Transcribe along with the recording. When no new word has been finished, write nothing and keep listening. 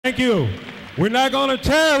Thank you. We're not going to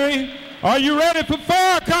tarry. Are you ready for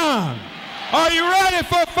Farrakhan? Are you ready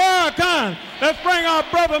for Farrakhan? Let's bring our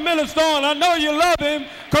brother minister on. I know you love him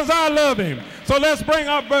because I love him. So let's bring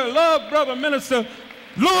our brother minister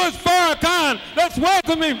Louis Farrakhan. Let's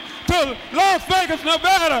welcome him to Las Vegas,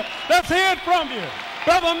 Nevada. Let's hear it from you.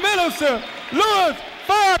 Brother minister Louis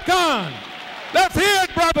Farrakhan. Let's hear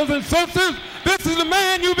it, brothers and sisters. This is the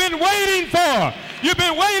man you've been waiting for. You've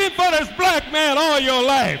been waiting for this black man all your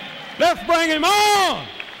life. Let's bring him on.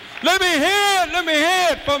 Let me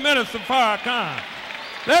hear it for Minister Farrakhan.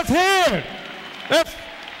 Let's hear it.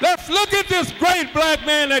 Let's look at this great black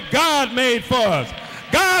man that God made for us.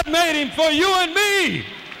 God made him for you and me.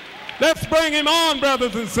 Let's bring him on,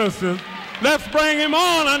 brothers and sisters. Let's bring him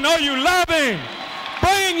on. I know you love him.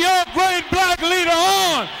 Bring your great black leader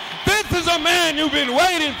on. This is a man you've been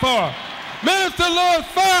waiting for. Minister Louis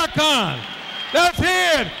Farrakhan. Let's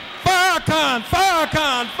hear it. Farrakhan,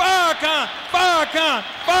 Farrakhan, Farrakhan, Farrakhan,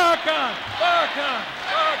 Farrakhan, Farrakhan, Farrakhan,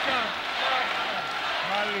 Farrakhan.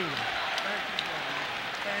 Hallelujah.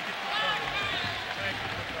 Thank you, brother. Thank you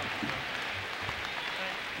for coming.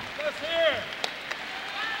 Thank you for coming. Let's hear it.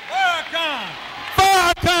 Farrakhan,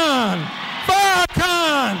 Farrakhan,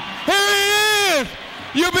 Farrakhan. Here he is.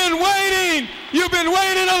 You've been waiting. You've been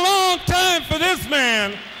waiting a long time for this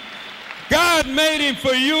man. God made him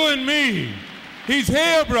for you and me. He's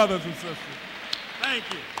here, brothers and sisters. Thank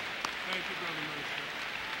you. Thank you, Brother Minister.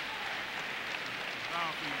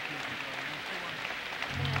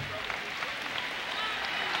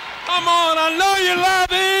 Come on, I know you love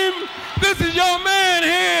him. This is your man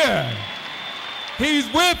here.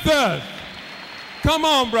 He's with us. Come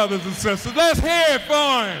on, brothers and sisters. Let's hear it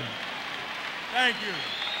for him. Thank you.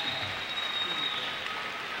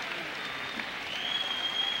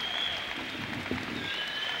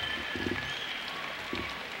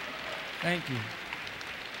 Thank you.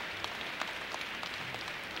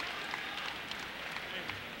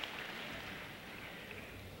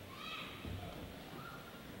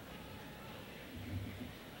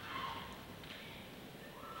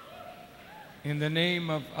 In the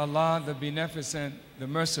name of Allah, the Beneficent, the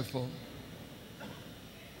Merciful,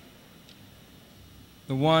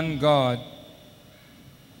 the one God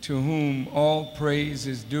to whom all praise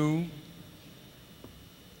is due,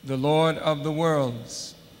 the Lord of the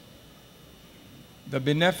worlds, the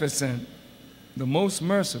Beneficent, the most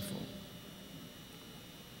merciful.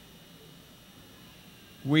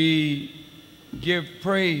 We give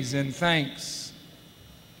praise and thanks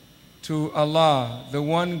to Allah, the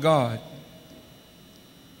one God,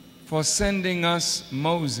 for sending us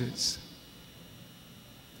Moses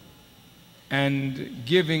and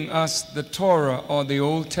giving us the Torah or the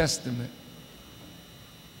Old Testament.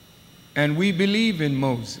 And we believe in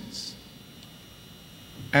Moses,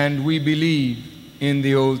 and we believe in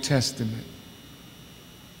the Old Testament.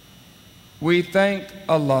 We thank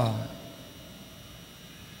Allah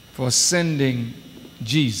for sending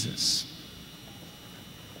Jesus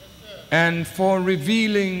and for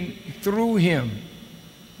revealing through him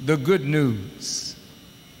the good news,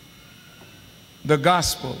 the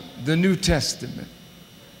gospel, the New Testament.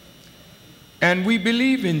 And we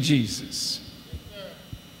believe in Jesus,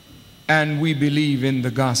 and we believe in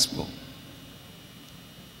the gospel.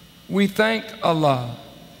 We thank Allah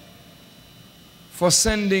for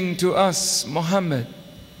sending to us Muhammad,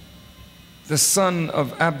 the son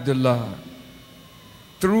of Abdullah,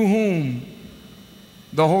 through whom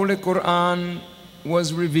the Holy Quran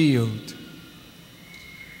was revealed.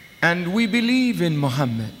 And we believe in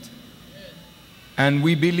Muhammad, and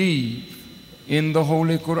we believe in the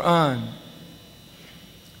Holy Quran.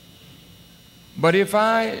 But if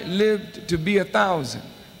I lived to be 1,000,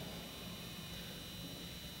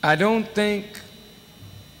 I don't think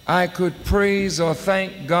I could praise or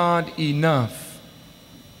thank God enough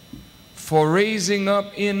for raising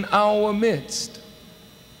up in our midst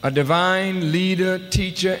a divine leader,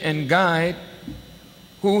 teacher, and guide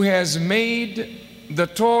who has made the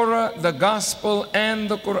Torah, the Gospel, and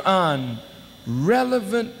the Quran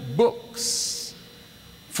relevant books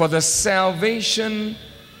for the salvation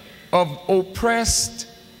of oppressed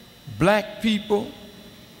black people,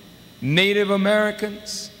 Native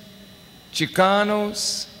Americans,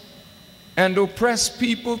 Chicanos, and oppressed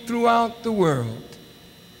people throughout the world.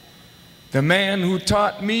 The man who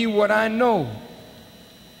taught me what I know,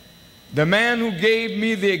 the man who gave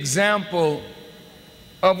me the example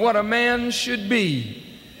of what a man should be,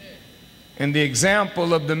 and the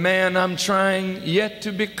example of the man I'm trying yet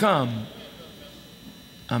to become.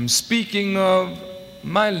 I'm speaking of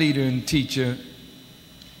my leader and teacher,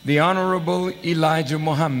 the Honorable Elijah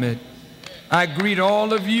Muhammad. I greet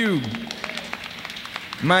all of you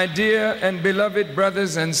My dear and beloved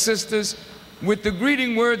brothers and sisters, with the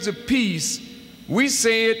greeting words of peace, we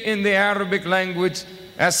say it in the Arabic language,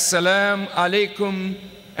 Assalamu alaikum,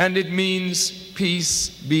 and it means peace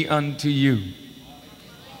be unto you.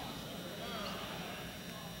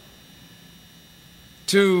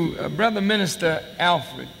 To Brother Minister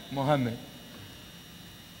Alfred Muhammad,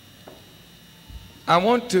 I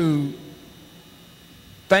want to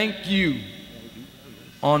thank you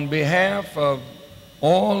on behalf of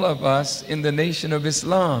all of us in the Nation of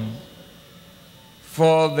Islam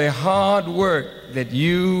for the hard work that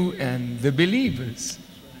you and the believers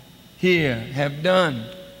here have done.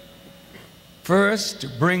 First, to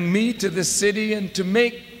bring me to the city and to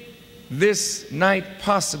make this night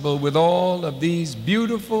possible with all of these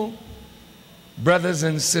beautiful brothers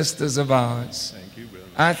and sisters of ours. Thank you, brother.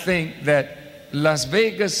 I think that Las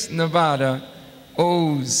Vegas, Nevada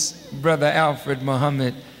owes Brother Alfred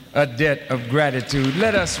Muhammad a debt of gratitude.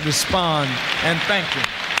 Let us respond and thank him.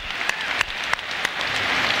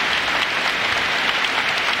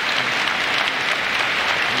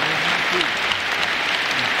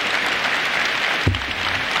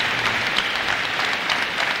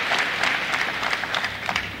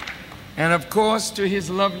 And of course, to his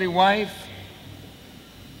lovely wife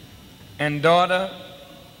and daughter,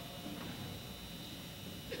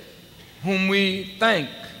 whom we thank,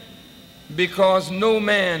 because no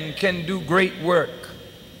man can do great work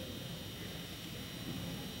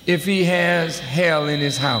if he has hell in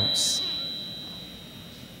his house.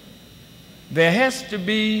 There has to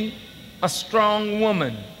be a strong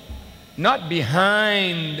woman, not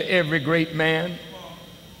behind every great man,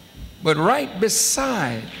 but right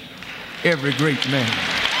beside every great man.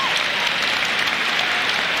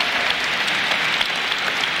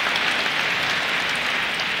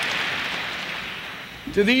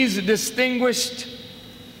 To these distinguished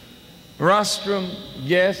rostrum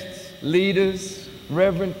guests, leaders,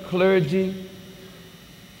 reverend clergy,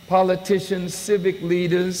 politicians, civic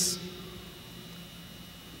leaders,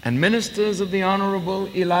 and ministers of the Honorable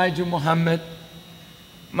Elijah Muhammad,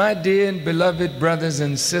 my dear and beloved brothers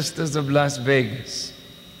and sisters of Las Vegas,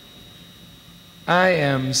 I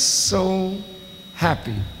am so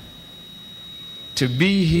happy to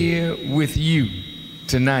be here with you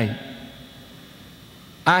tonight.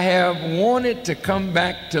 I have wanted to come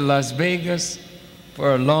back to Las Vegas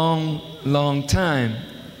for a long, long time.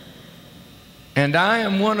 And I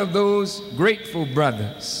am one of those grateful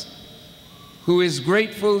brothers who is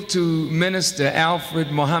grateful to Minister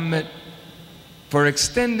Alfred Muhammad for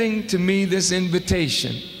extending to me this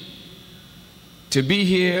invitation to be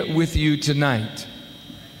here with you tonight.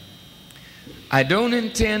 I don't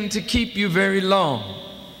intend to keep you very long,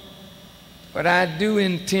 but I do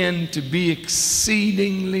intend to be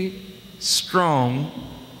exceedingly strong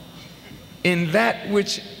in that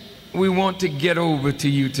which we want to get over to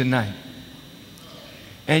you tonight.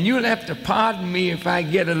 And you'll have to pardon me if I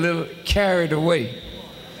get a little carried away,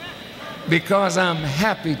 because I'm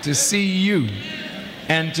happy to see you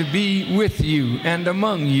and to be with you and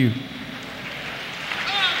among you.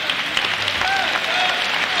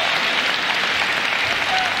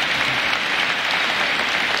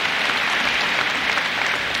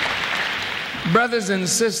 Brothers and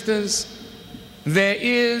sisters, there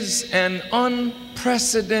is an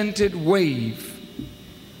unprecedented wave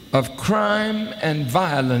of crime and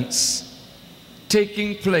violence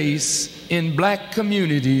taking place in black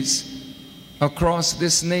communities across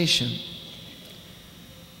this nation.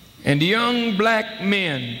 And young black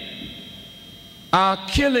men are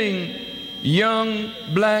killing young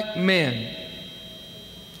black men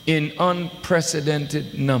in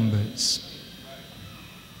unprecedented numbers.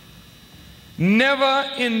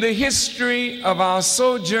 Never in the history of our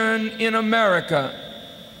sojourn in America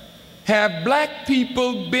have black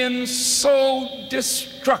people been so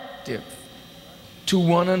destructive to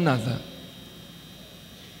one another.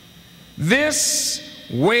 This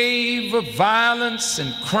wave of violence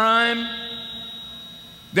and crime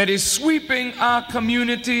that is sweeping our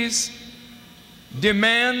communities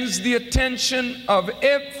demands the attention of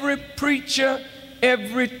every preacher,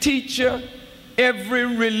 every teacher, every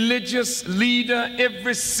religious leader,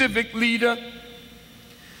 every civic leader.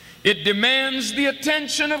 It demands the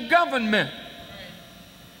attention of government.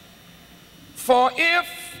 For if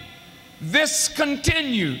this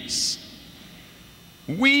continues,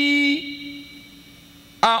 we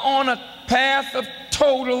are on a path of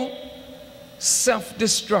total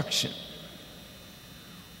self-destruction.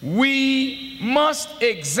 We must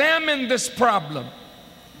examine this problem,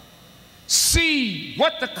 see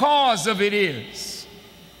what the cause of it is.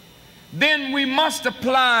 Then we must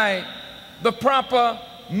apply the proper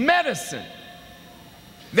medicine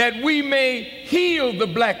that we may heal the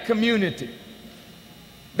black community,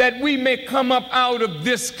 that we may come up out of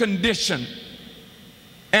this condition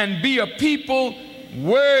and be a people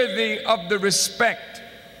worthy of the respect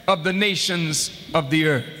of the nations of the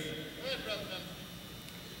earth.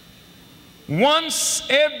 Once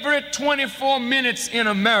every 24 minutes in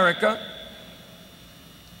America,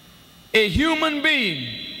 a human being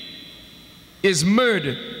is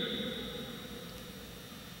murdered.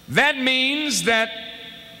 That means that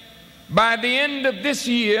by the end of this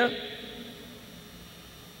year,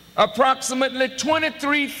 approximately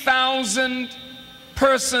 23,000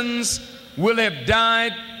 persons will have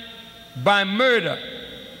died by murder.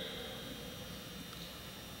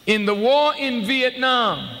 In the war in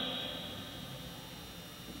Vietnam,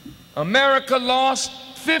 America lost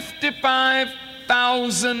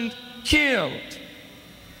 55,000 killed,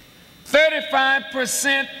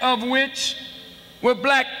 35% of which were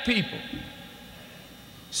black people.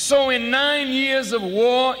 So in 9 years of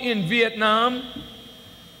war in Vietnam,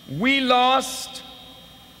 we lost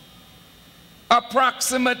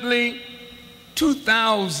approximately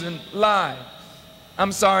 20,000 lives.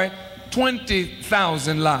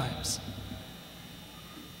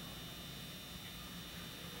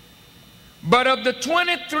 But of the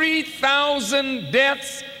 23,000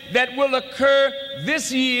 deaths that will occur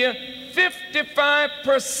this year,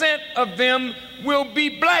 55% of them will be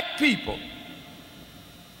black people.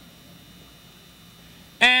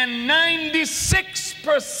 And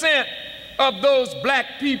 96% of those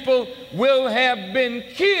black people will have been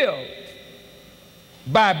killed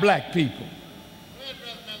by black people.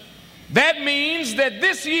 That means that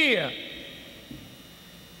this year,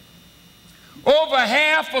 over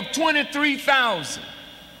half of 23,000,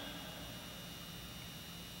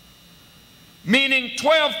 meaning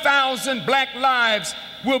 12,000 black lives,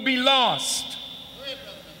 will be lost.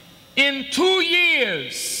 In 2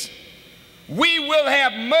 years, we will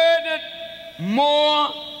have murdered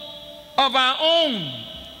more of our own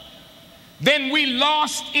than we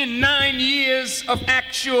lost in 9 years of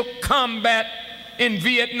actual combat in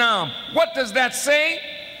Vietnam. What does that say?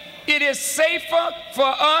 It is safer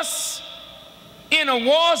for us in a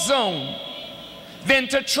war zone than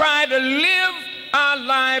to try to live our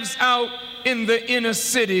lives out in the inner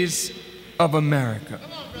cities of America.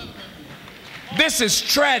 This is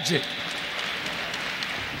tragic.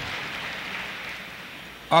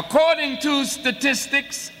 According to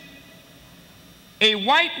statistics, a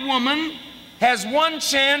white woman has one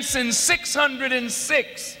chance in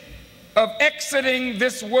 606 of exiting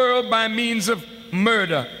this world by means of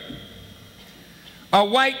murder. A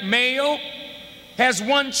white male has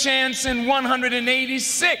one chance in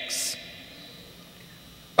 186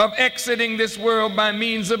 of exiting this world by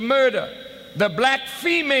means of murder. The black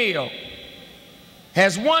female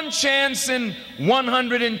has one chance in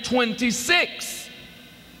 126.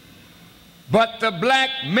 But the black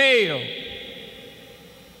male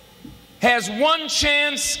has one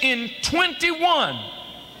chance in 21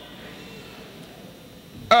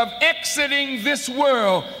 of exiting this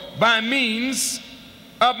world by means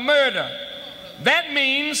of murder. That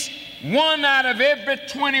means 1 out of every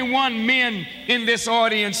 21 men in this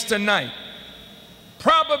audience tonight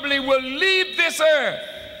probably will leave this earth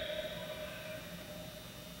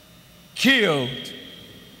killed,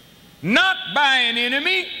 not by an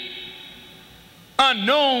enemy,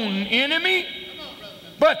 unknown enemy,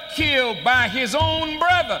 but killed by his own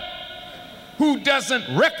brother who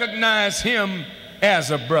doesn't recognize him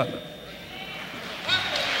as a brother.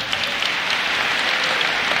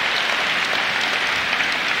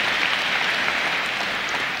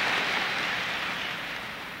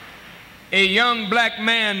 A young black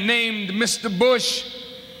man named Mr. Bush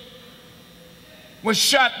was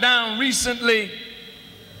shot down recently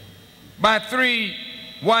by 3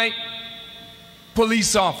 white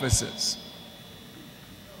police officers.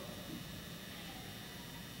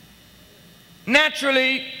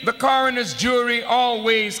 Naturally, the coroner's jury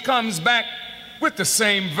always comes back with the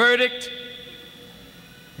same verdict: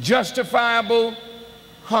 justifiable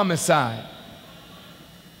homicide.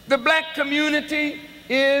 The black community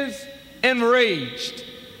is enraged,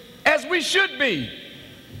 as we should be.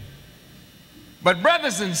 But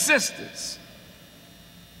brothers and sisters,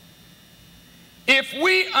 if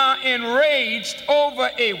we are enraged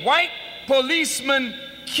over a white policeman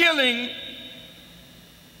killing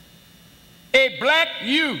a black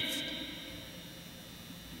youth,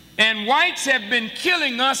 and whites have been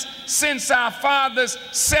killing us since our fathers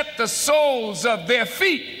set the soles of their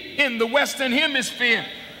feet in the Western Hemisphere,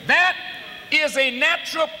 that is a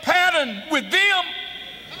natural pattern with them.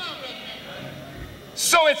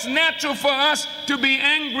 So it's natural for us to be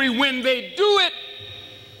angry when they do it,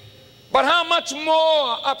 But how much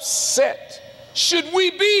more upset should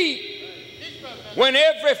we be when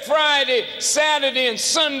every Friday, Saturday, and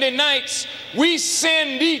Sunday nights we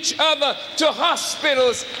send each other to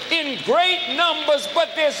hospitals in great numbers, but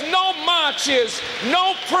there's no marches,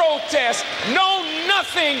 no protests, no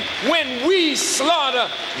nothing when we slaughter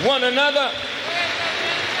one another?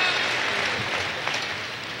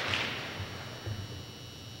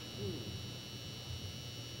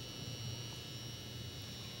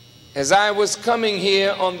 As I was coming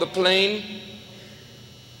here on the plane,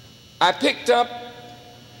 I picked up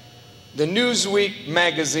the Newsweek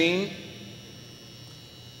magazine,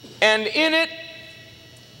 and in it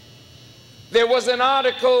there was an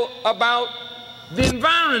article about the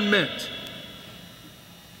environment.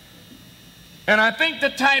 And I think the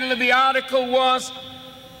title of the article was,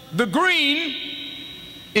 "The Green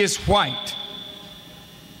is White."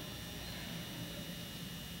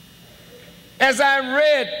 As I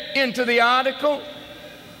read into the article,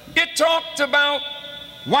 it talked about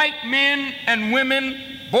white men and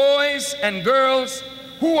women, boys and girls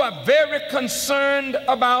who are very concerned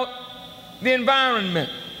about the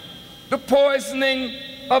environment, the poisoning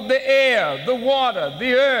of the air, the water,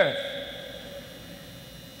 the earth.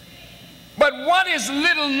 But what is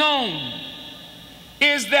little known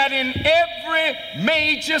is that in every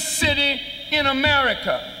major city in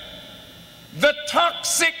America, the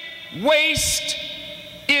toxic waste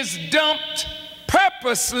is dumped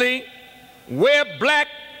purposely where black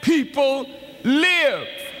people live.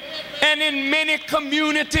 And in many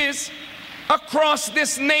communities across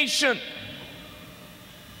this nation,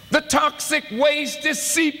 the toxic waste is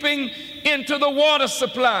seeping into the water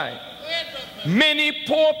supply. Many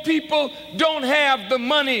poor people don't have the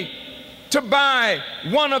money to buy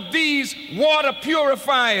one of these water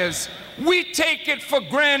purifiers. We take it for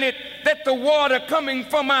granted that the water coming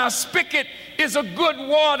from our spigot is a good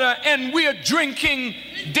water, and we're drinking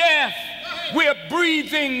death. We're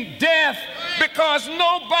breathing death because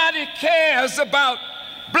nobody cares about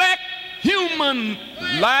black human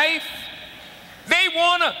life. They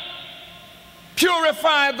want to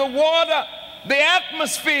purify the water, the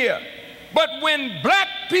atmosphere. But when black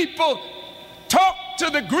people talk to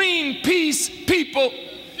the Greenpeace people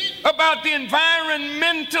about the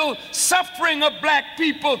environmental suffering of black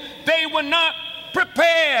people, they were not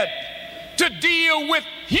prepared to deal with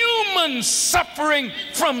human suffering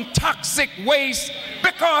from toxic waste,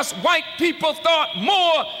 because white people thought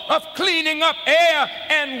more of cleaning up air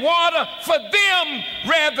and water for them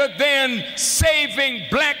rather than saving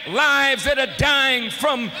black lives that are dying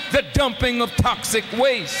from the dumping of toxic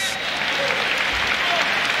waste.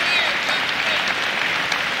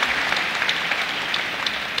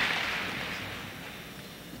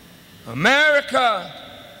 America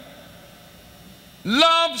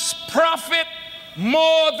loves profit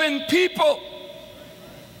more than people.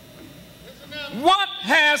 What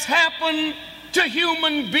has happened to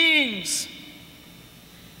human beings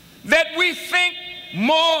that we think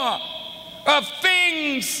more of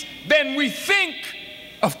things than we think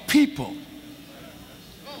of people?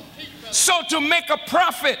 So to make a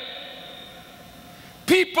profit,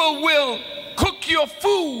 people will cook your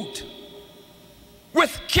food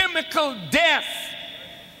with chemical death,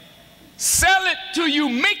 sell it to you,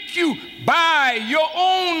 make you buy your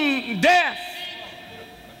own death.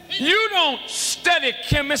 You don't study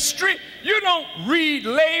chemistry, you don't read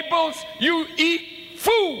labels, you eat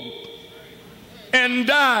food and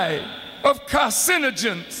die of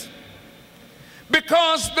carcinogens,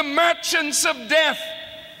 because the merchants of death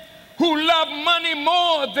who love money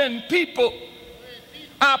more than people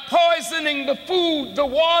are poisoning the food, the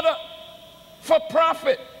water, for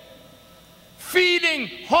profit, feeding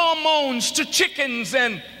hormones to chickens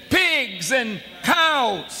and pigs and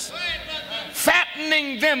cows,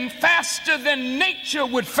 fattening them faster than nature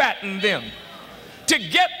would fatten them, to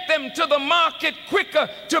get them to the market quicker,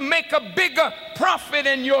 to make a bigger profit.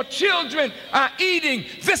 And your children are eating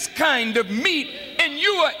this kind of meat, and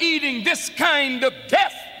you are eating this kind of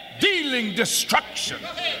death-dealing destruction.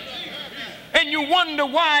 And you wonder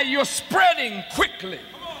why you're spreading quickly.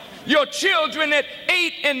 Your children at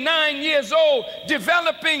 8 and 9 years old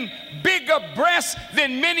developing bigger breasts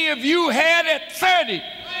than many of you had at 30.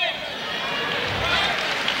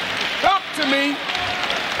 Talk to me.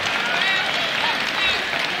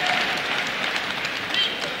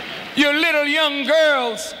 Your little young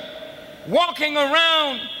girls walking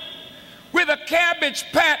around with a Cabbage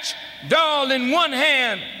Patch doll in one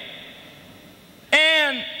hand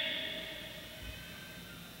and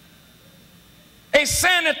a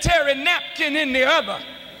sanitary napkin in the other.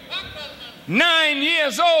 9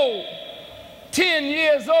 years old, 10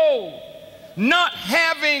 years old, not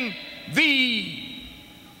having the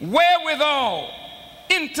wherewithal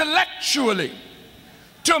intellectually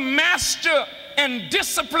to master and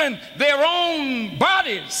discipline their own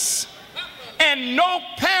bodies, and no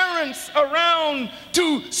parents around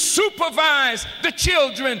to supervise the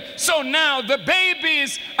children. So now the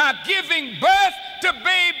babies are giving birth to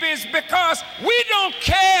babies because we don't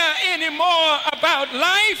care anymore about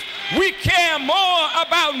life. We care more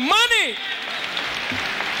about money.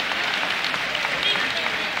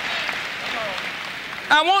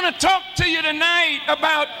 I want to talk to you tonight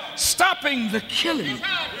about stopping the killing.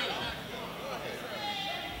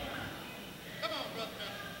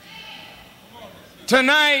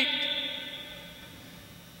 Tonight,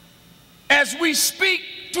 as we speak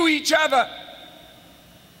to each other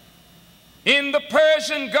in the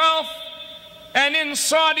Persian Gulf and in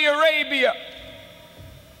Saudi Arabia,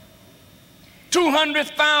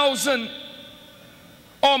 200,000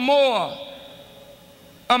 or more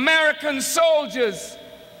American soldiers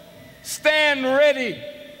stand ready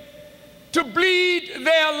to bleed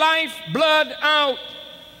their lifeblood out,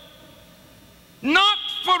 not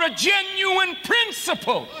for a genuine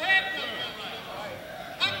principle,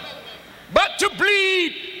 but to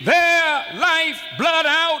bleed their lifeblood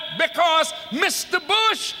out because Mr.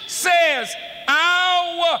 Bush says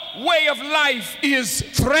our way of life is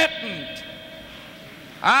threatened.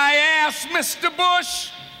 I ask Mr. Bush,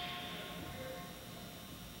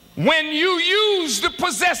 when you use the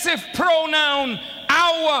possessive pronoun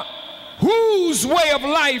our, whose way of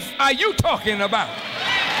life are you talking about?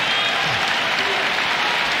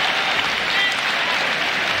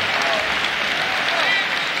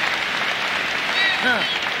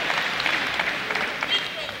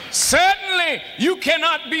 Certainly, you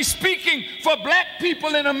cannot be speaking for black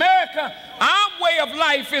people in America. Our way of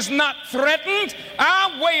life is not threatened.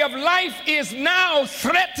 Our way of life is now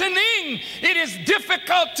threatening. It is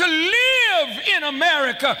difficult to live in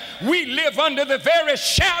America. We live under the very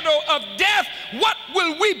shadow of death. What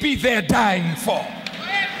will we be there dying for?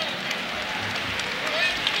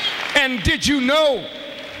 And did you know,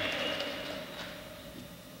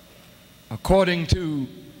 according to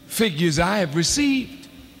figures I have received,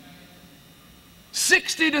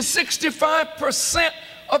 60 to 65%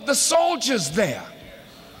 of the soldiers there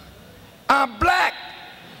are black.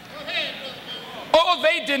 Oh,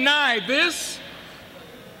 they deny this.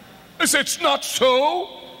 It's not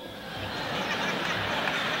so.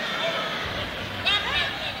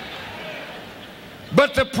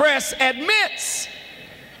 But the press admits,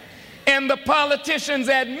 and the politicians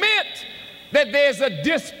admit, that there's a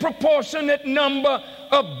disproportionate number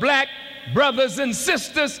of black brothers and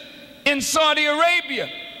sisters in Saudi Arabia.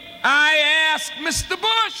 I ask Mr.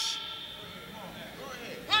 Bush,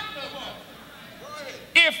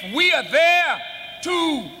 if we are there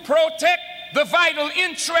to protect the vital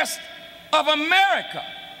interest of America,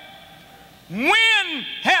 when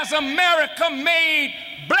has America made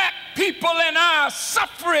black people and our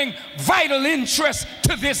suffering vital interest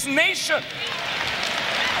to this nation?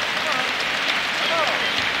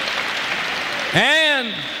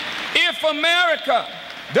 And if America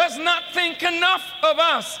does not think enough of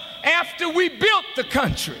us after we built the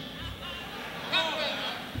country,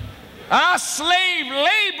 our slave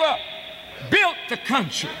labor built the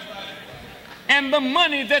country, and the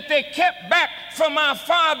money that they kept back from our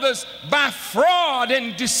fathers by fraud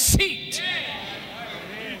and deceit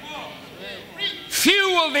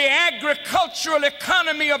fueled the agricultural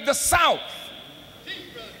economy of the South.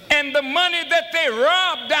 And the money that they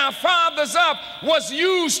robbed our fathers of was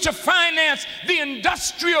used to finance the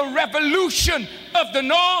industrial revolution of the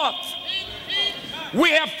North. We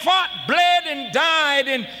have fought, bled, and died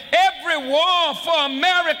in every war for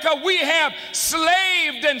America. We have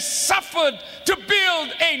slaved and suffered to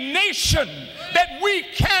build a nation that we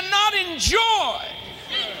cannot enjoy.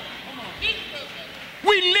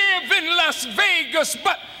 We live in Las Vegas,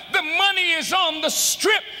 but the money is on the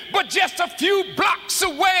Strip, but just a few blocks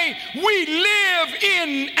away, we live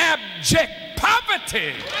in abject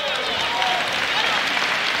poverty.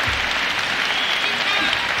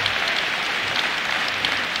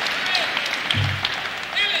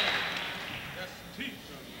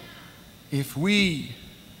 If we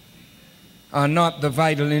are not the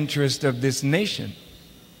vital interest of this nation,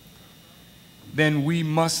 then we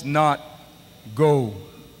must not go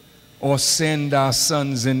or send our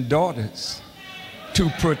sons and daughters to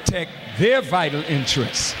protect their vital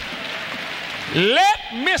interests. Let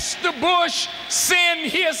Mr. Bush send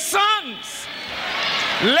his sons.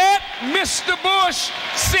 Let Mr. Bush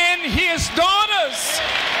send his daughters.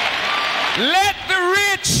 Let the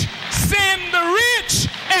rich send the rich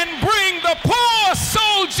and bring the poor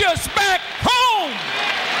soldiers back home.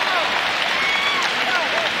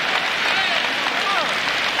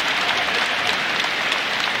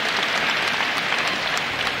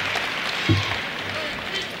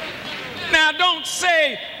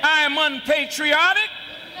 unpatriotic.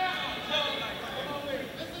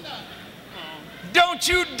 Don't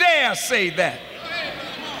you dare say that.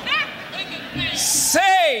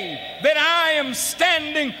 Say that I am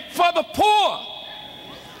standing for the poor.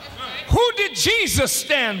 Who did Jesus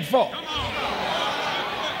stand for?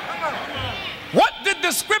 What did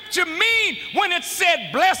the scripture mean when it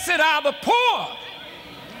said, blessed are the poor?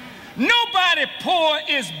 Nobody poor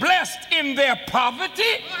is blessed in their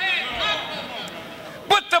poverty.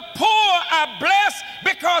 But the poor are blessed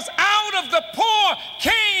because out of the poor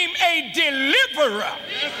came a deliverer.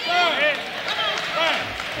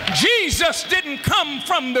 Jesus didn't come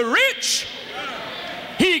from the rich.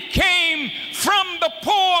 He came from the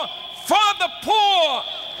poor for the poor.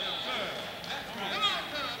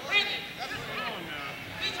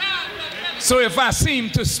 So if I seem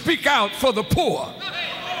to speak out for the poor,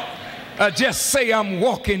 just say I'm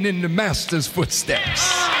walking in the Master's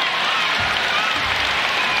footsteps.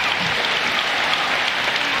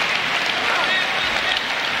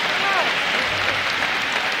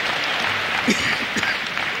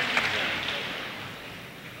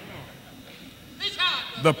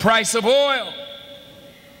 The price of oil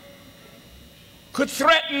could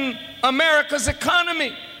threaten America's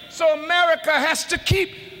economy. So America has to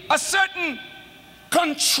keep a certain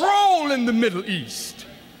control in the Middle East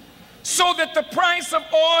so that the price of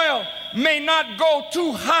oil may not go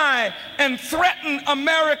too high and threaten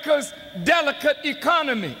America's delicate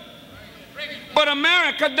economy. But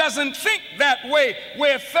America doesn't think that way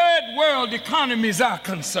where third world economies are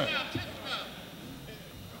concerned.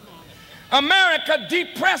 America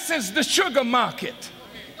depresses the sugar market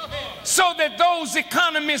so that those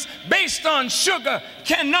economies based on sugar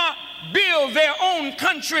cannot build their own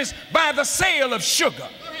countries by the sale of sugar.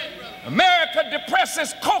 America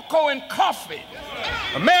depresses cocoa and coffee.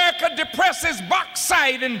 America depresses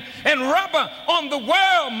bauxite and rubber on the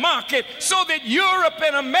world market so that Europe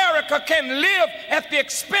and America can live at the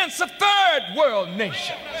expense of third world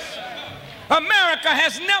nations. America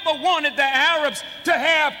has never wanted the Arabs to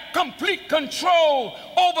have complete control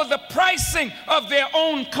over the pricing of their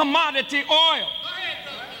own commodity oil.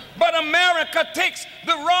 But America takes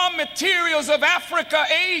the raw materials of Africa,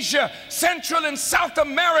 Asia, Central and South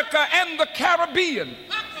America, and the Caribbean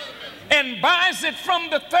and buys it from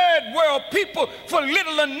the third world people for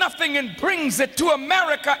little or nothing and brings it to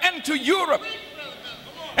America and to Europe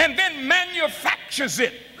and then manufactures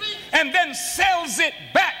it and then sells it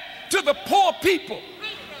back to the poor people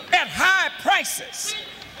at high prices.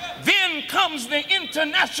 Then comes the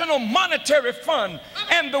International Monetary Fund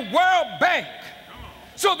and the World Bank.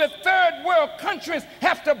 So the third world countries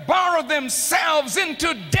have to borrow themselves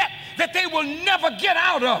into debt that they will never get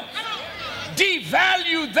out of.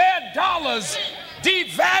 Devalue their dollars,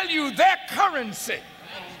 devalue their currency.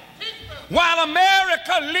 While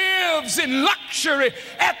America lives in luxury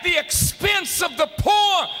at the expense of the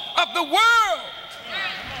poor of the world.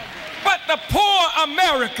 But the poor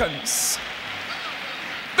Americans,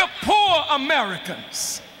 the poor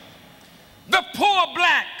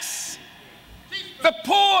blacks, the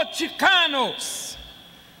poor Chicanos,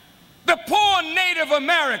 the poor Native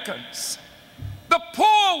Americans, the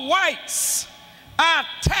poor whites are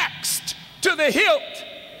taxed to the hilt,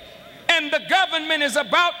 and the government is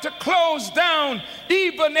about to close down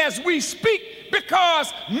even as we speak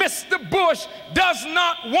because Mr. Bush does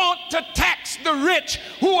not want to tax the rich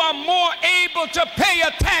who are more able to pay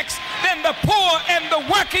a tax than the poor and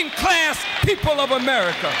the working class people of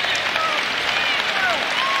America.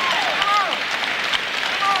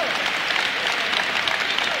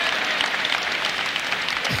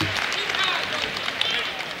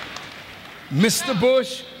 Mr.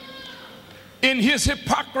 Bush, in his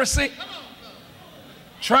hypocrisy,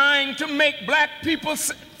 trying to make black people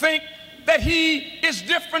think that he is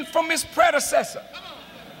different from his predecessor.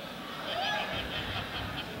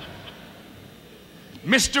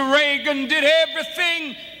 Mr. Reagan did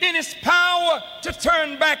everything in his power to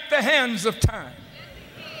turn back the hands of time.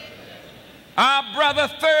 Our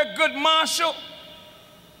brother Thurgood Marshall,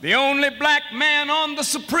 the only black man on the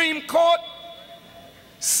Supreme Court,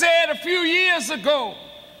 said a few years ago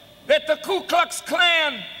that the Ku Klux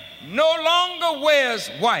Klan no longer wears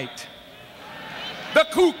white. The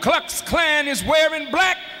Ku Klux Klan is wearing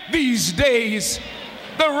black these days.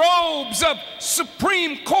 The robes of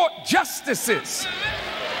Supreme Court justices,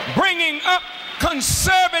 bringing up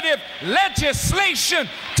conservative legislation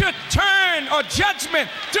to turn, or judgment,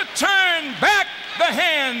 to turn back the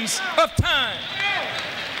hands of time.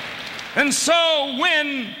 And so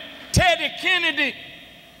when Teddy Kennedy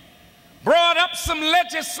brought up some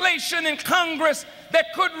legislation in Congress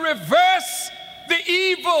that could reverse the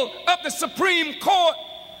evil of the Supreme Court,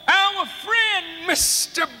 our our friend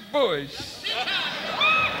Mr. Bush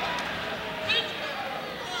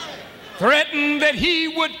threatened that he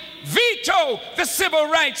would veto the Civil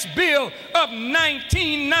Rights Bill of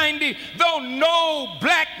 1990, though no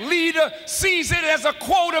black leader sees it as a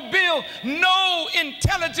quota bill, no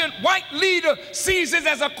intelligent white leader sees it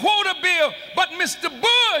as a quota bill, but Mr.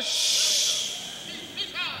 Bush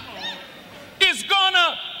is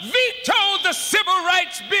gonna veto the Civil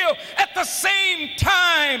Rights Bill at the same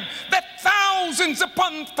time that thousands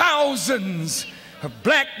upon thousands of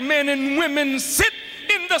black men and women sit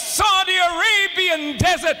in the Saudi Arabian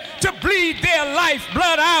desert to bleed their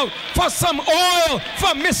lifeblood out for some oil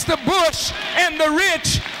for Mr. Bush and the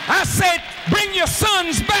rich. I said, bring your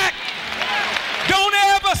sons back. Don't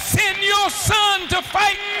ever send your son to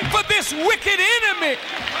fight for this wicked enemy.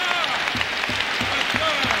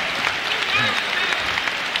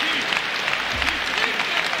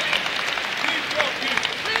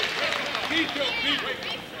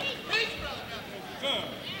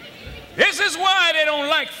 This is why they don't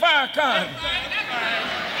like Farrakhan.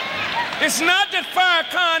 It's not that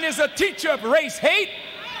Farrakhan is a teacher of race hate.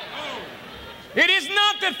 It is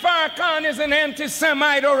not that Farrakhan is an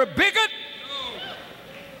anti-Semite or a bigot.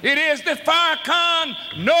 It is that Farrakhan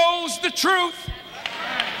knows the truth.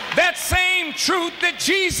 That same truth that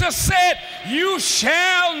Jesus said, you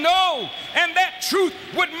shall know, and that truth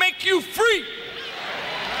would make you free.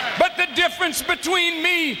 But the difference between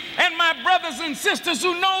me and my brothers and sisters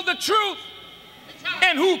who know the truth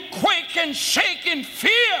and who quake and shake in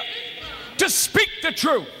fear to speak the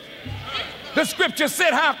truth. The scripture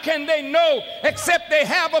said, how can they know except they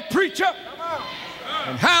have a preacher?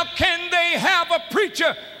 And how can they have a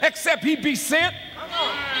preacher except he be sent?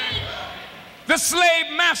 The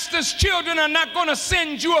slave master's children are not going to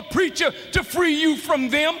send you a preacher to free you from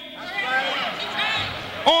them.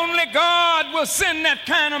 Only God will send that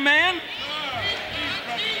kind of man.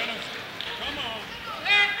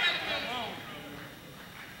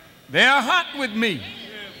 They're hot with me.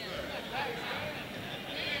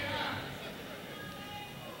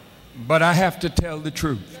 But I have to tell the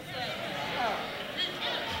truth.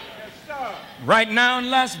 Right now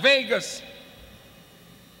in Las Vegas,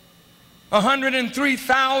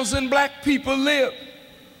 103,000 black people live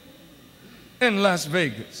in Las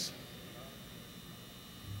Vegas.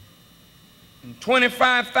 And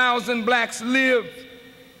 25,000 blacks live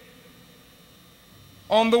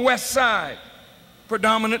on the west side,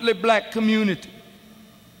 predominantly black community.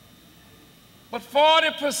 But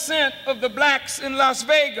 40% of the blacks in Las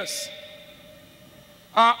Vegas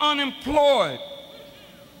are unemployed.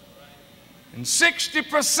 And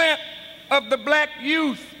 60% of the black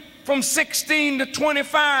youth from 16 to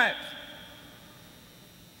 25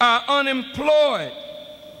 are unemployed.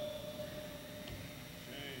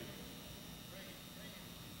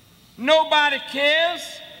 Nobody cares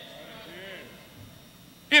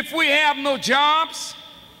if we have no jobs.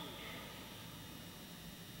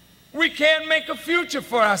 We can't make a future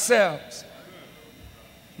for ourselves.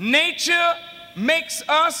 Nature makes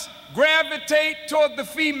us gravitate toward the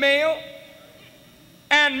female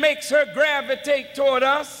and makes her gravitate toward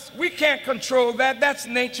us. We can't control that. That's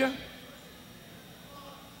nature.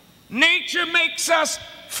 Nature makes us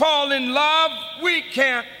fall in love. We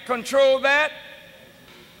can't control that.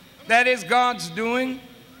 That is God's doing.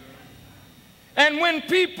 And when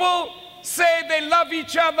people say they love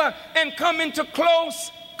each other and come into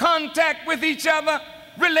close contact with each other,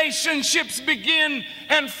 relationships begin,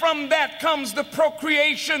 and from that comes the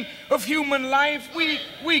procreation of human life.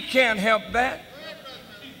 We can't help that.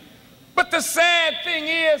 But the sad thing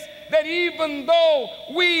is that even though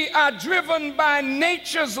we are driven by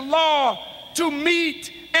nature's law to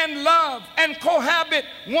meet and love and cohabit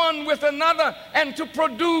one with another and to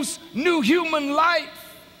produce new human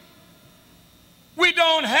life, we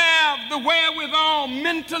don't have the wherewithal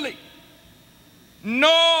mentally,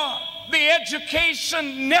 nor the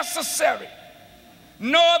education necessary,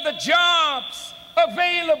 nor the jobs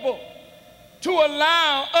available to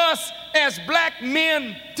allow us as black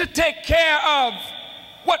men to take care of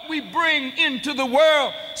what we bring into the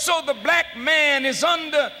world. So the black man is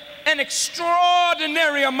under an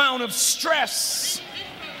extraordinary amount of stress.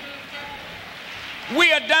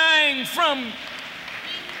 We are dying from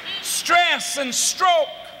stress and stroke,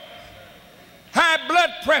 high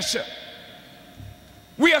blood pressure.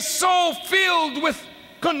 We are so filled with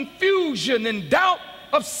confusion and doubt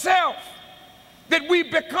of self that we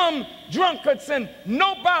become drunkards, and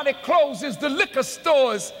nobody closes the liquor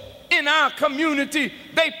stores in our community.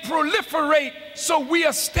 They proliferate, so we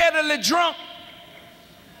are steadily drunk,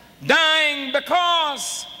 dying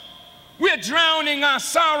because we're drowning our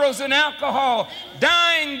sorrows in alcohol,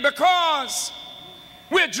 dying because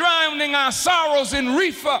we're drowning our sorrows in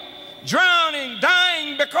reefer,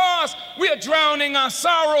 dying because we're drowning our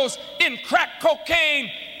sorrows in crack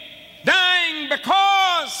cocaine, dying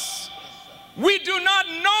because we do not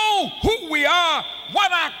know who we are,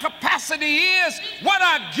 what our capacity is, what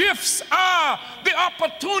our gifts are, the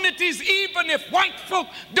opportunities, even if white folk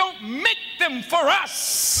don't make them for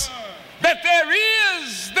us, that there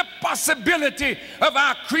is the possibility of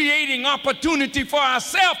our creating opportunity for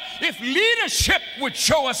ourselves if leadership would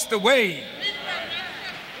show us the way.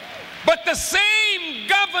 But the same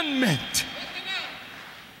government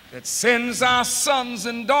that sends our sons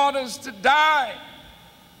and daughters to die,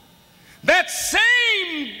 that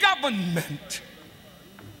same government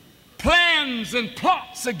plans and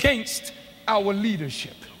plots against our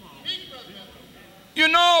leadership. You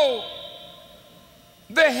know,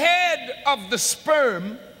 the head of the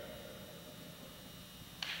sperm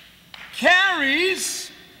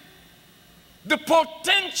carries the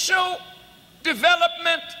potential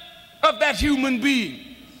development of that human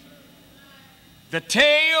being. The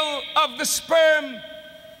tail of the sperm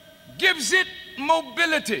gives it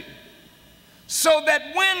mobility so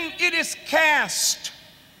that when it is cast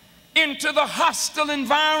into the hostile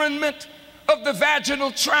environment of the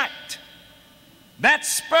vaginal tract, that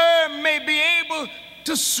sperm may be able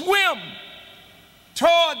to swim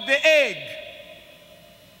toward the egg,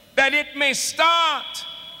 that it may start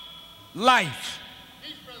life.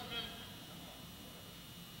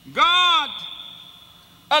 God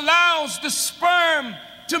allows the sperm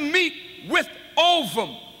to meet with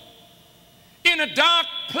ovum in a dark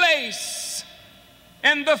place,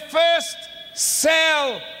 and the first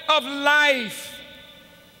cell of life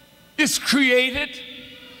is created.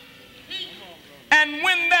 And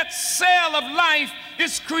when that cell of life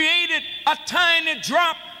is created, a tiny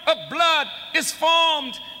drop of blood is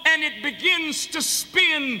formed, and it begins to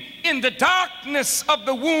spin in the darkness of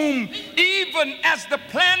the womb, even as the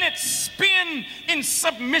planets spin in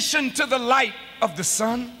submission to the light of the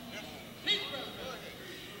sun.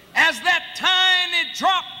 As that tiny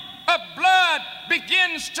drop of blood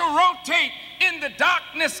begins to rotate in the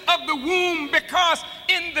darkness of the womb, because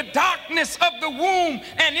in the darkness of the womb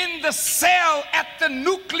and in the cell at the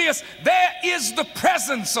nucleus, there is the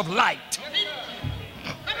presence of light,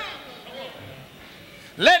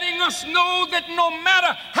 letting us know that no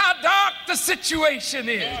matter how dark the situation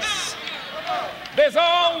is, there's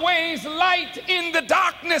always light in the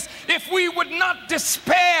darkness if we would not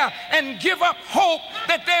despair and give up hope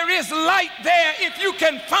that there is light there, if you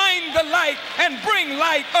can find the light and bring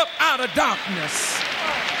light up out of darkness.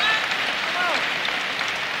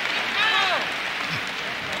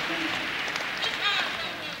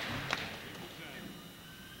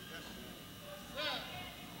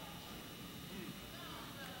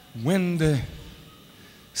 When the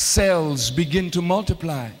cells begin to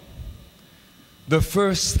multiply, the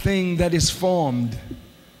first thing that is formed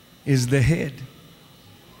is the head.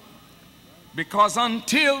 Because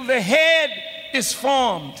until the head is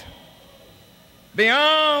formed, the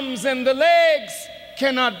arms and the legs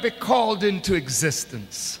cannot be called into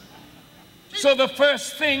existence. So the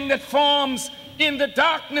first thing that forms in the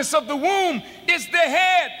darkness of the womb is the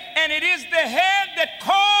head, and it is the head that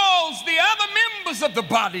calls the other members of the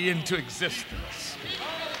body into existence.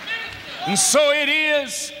 And so it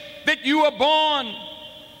is that you are born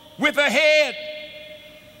with a head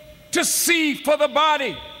to see for the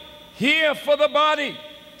body, hear for the body,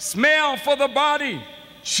 smell for the body,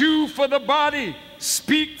 chew for the body,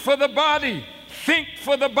 speak for the body, think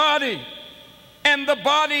for the body. And the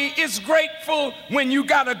body is grateful when you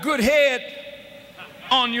got a good head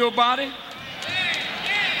on your body.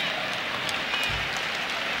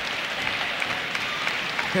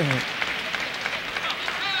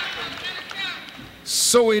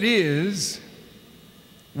 So it is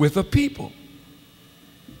with a people.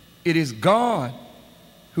 It is God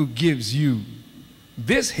who gives you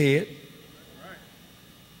this head.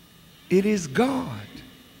 It is God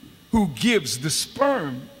who gives the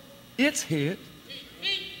sperm its head.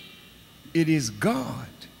 It is God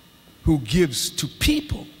who gives to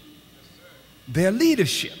people their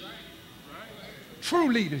leadership, true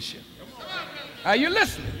leadership. Are you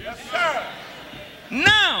listening? Yes, sir.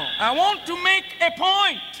 Now, I want to make a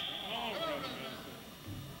point.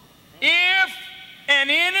 If an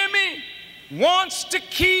enemy wants to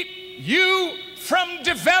keep you from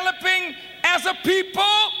developing as a people,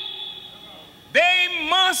 they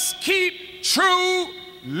must keep true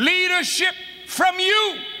leadership from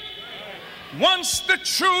you. Once the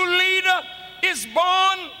true leader is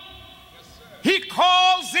born, he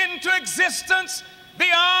calls into existence the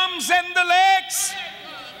arms and the legs.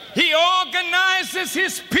 He organizes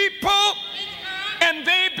his people, and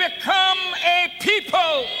they become a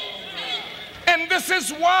people. And this is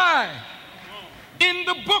why in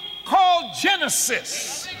the book called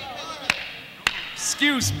Genesis,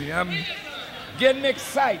 excuse me, I'm getting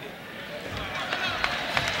excited.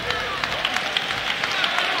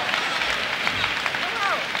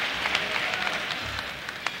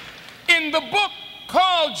 In the book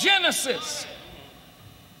called Genesis,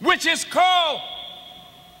 which is called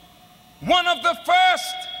one of the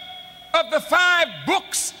first of the 5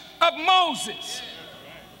 books of Moses.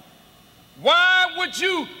 Why would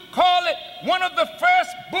you call it one of the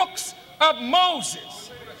first books of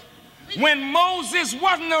Moses when Moses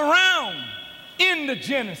wasn't around in the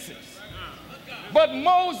Genesis? But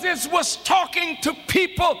Moses was talking to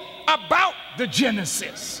people about the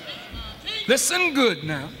Genesis. Listen good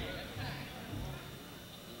now.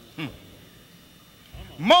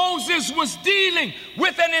 Moses was dealing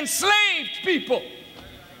with an enslaved people,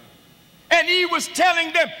 and he was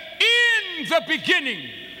telling them, in the beginning,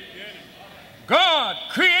 God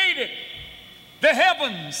created the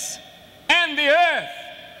heavens and the earth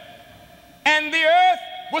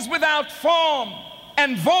was without form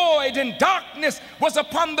and void, and darkness was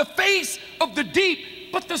upon the face of the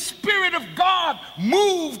deep, but the Spirit of God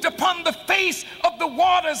moved upon the face of the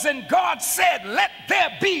waters, and God said, let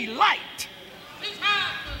there be light.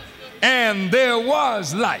 And there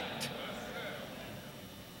was light.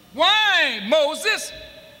 Why, Moses,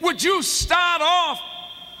 would you start off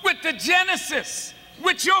with the Genesis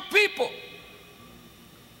with your people?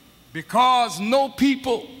 Because no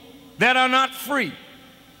people that are not free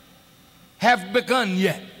have begun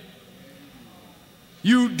yet.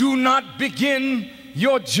 You do not begin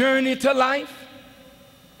your journey to life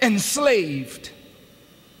enslaved.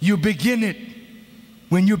 You begin it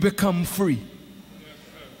when you become free.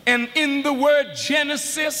 And in the word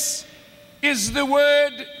Genesis is the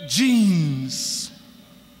word genes.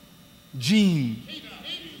 Gene.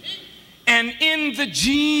 And in the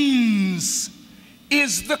genes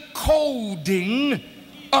is the coding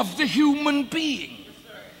of the human being.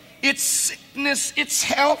 Its sickness, its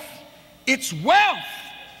health, its wealth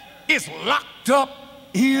is locked up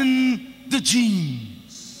in the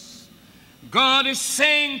genes. God is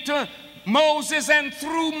saying to Moses, and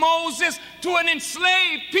through Moses to an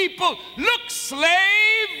enslaved people, look,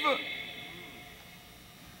 slave,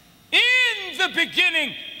 in the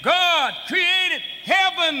beginning God created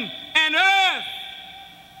heaven and earth.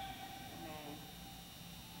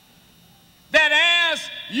 That as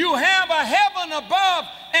you have a heaven above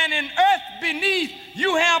and an earth beneath,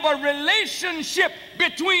 you have a relationship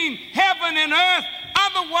between heaven and earth.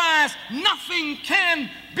 Otherwise, nothing can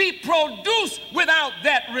be produced without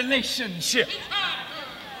that relationship.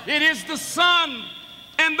 It is the sun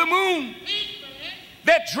and the moon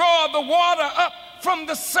that draw the water up from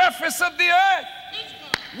the surface of the earth.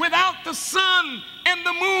 Without the sun and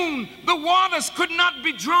the moon, the waters could not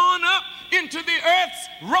be drawn up into the earth's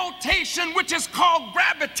rotation, which is called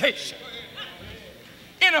gravitation,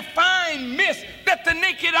 in a fine mist that the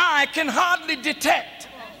naked eye can hardly detect,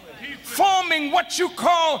 forming what you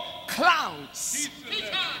call clouds.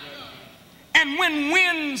 And when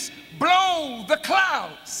winds blow the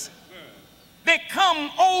clouds, they come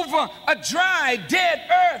over a dry, dead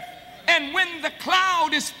earth. And when the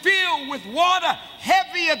cloud is filled with water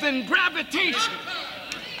heavier than gravitation,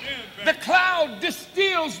 the cloud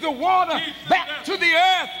distills the water back to the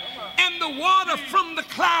earth, and the water from the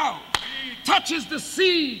cloud touches the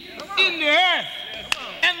seed in the earth,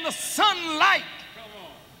 and the sunlight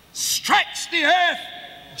strikes the earth,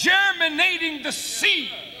 germinating the seed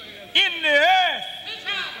in the earth,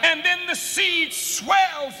 and then the seed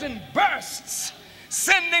swells and bursts,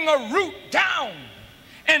 sending a root down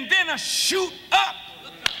and then a shoot up.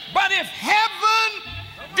 But if heaven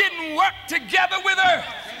didn't work together with earth,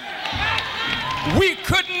 we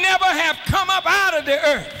could never have come up out of the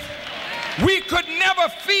earth. We could never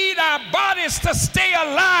feed our bodies to stay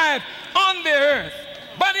alive on the earth.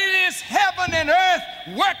 But it is heaven and earth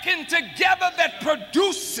working together that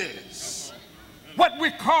produces what we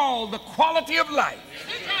call the quality of life.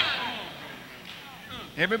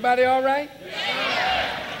 Everybody all right?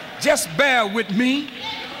 Just bear with me.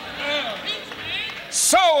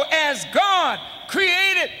 So as God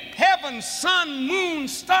created heaven, sun, moon,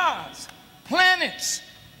 stars, planets,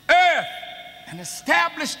 earth, and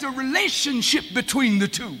established a relationship between the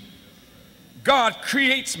two, God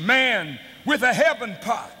creates man with a heaven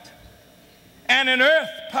part and an earth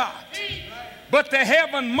part. But the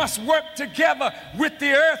heaven must work together with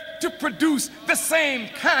the earth to produce the same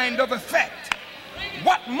kind of effect.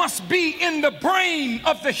 what must be in the brain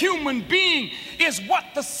of the human being is what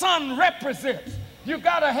the sun represents. You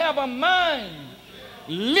got to have a mind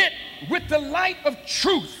lit with the light of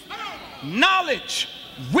truth, knowledge,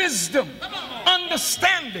 wisdom,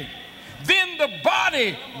 understanding. Then the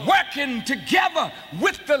body working together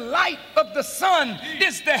with the light of the sun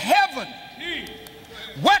is the heaven.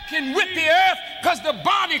 Working with the earth, because the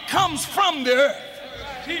body comes from the earth.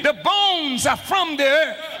 The bones are from the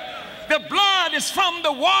earth. The blood is from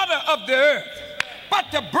the water of the earth.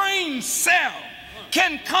 But the brain cell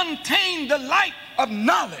can contain the light of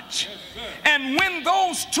knowledge. And when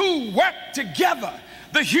those two work together,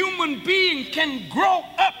 the human being can grow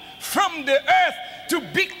up from the earth to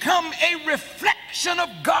become a reflection of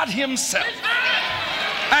God himself.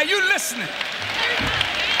 Are you listening?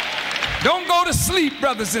 Don't go to sleep,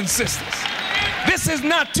 brothers and sisters. This is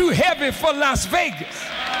not too heavy for Las Vegas.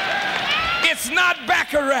 It's not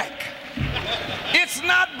Baccarat. It's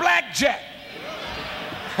not blackjack.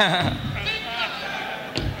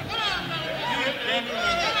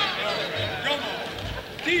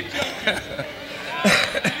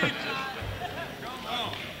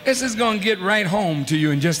 This is going to get right home to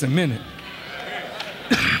you in just a minute.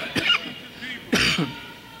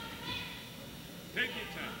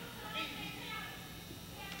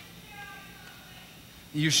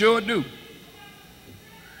 You sure do.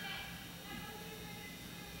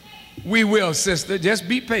 We will, sister. Just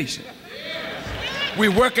be patient.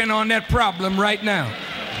 We're working on that problem right now.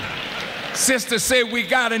 Sister said we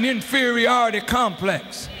got an inferiority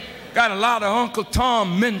complex. Got a lot of Uncle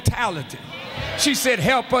Tom mentality. She said,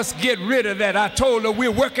 help us get rid of that. I told her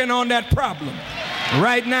we're working on that problem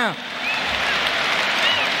right now.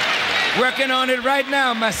 Working on it right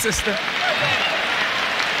now, my sister.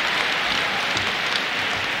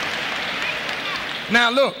 Now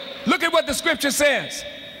look at what the scripture says.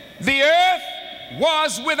 The earth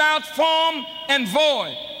was without form and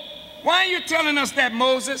void. Why are you telling us that,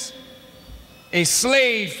 Moses? A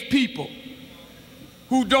slave people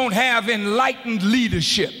who don't have enlightened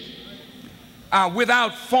leadership are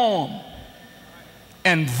without form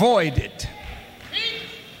and voided.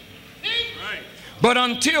 But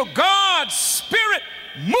until God's Spirit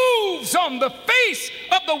moves on the face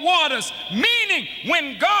of the waters, meaning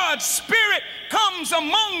when God's Spirit comes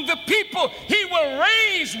among the people, he will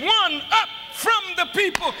raise one up from the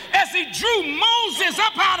people as he drew Moses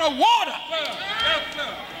up out of water.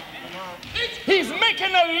 He's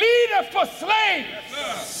making a leader for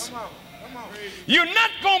slaves. You're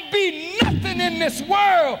not going to be nothing in this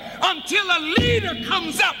world until a leader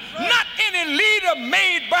comes up. Not any leader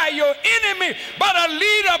made by your enemy, but a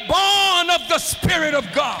leader born of the Spirit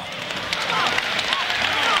of God.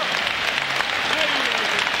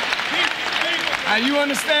 Are you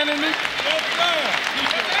understanding me?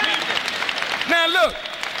 Now look,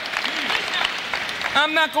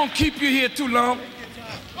 I'm not going to keep you here too long.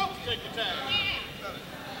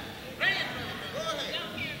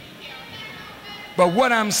 But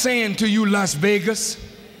what I'm saying to you, Las Vegas,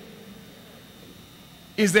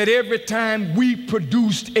 is that every time we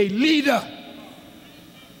produced a leader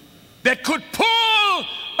that could pull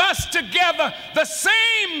us together, the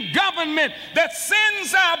same government that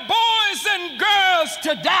sends our boys and girls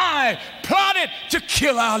to die plotted to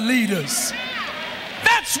kill our leaders.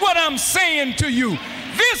 That's what I'm saying to you.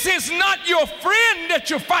 This is not your friend that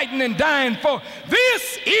you're fighting and dying for.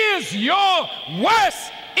 This is your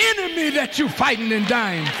worst enemy that you're fighting and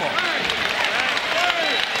dying for.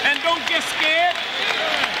 And don't get scared.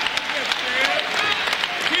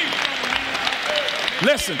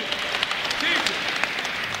 Listen,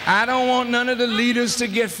 I don't want none of the leaders to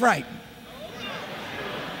get frightened,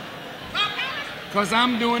 because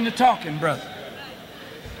I'm doing the talking, brother.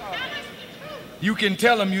 You can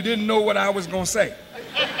tell them you didn't know what I was going to say.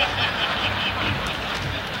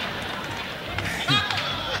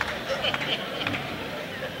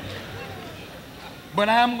 But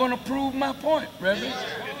I'm going to prove my point, Reverend.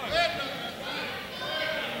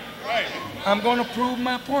 I'm going to prove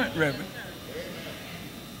my point, Reverend.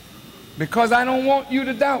 Because I don't want you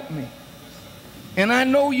to doubt me. And I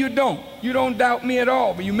know you don't. You don't doubt me at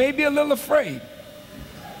all, but you may be a little afraid.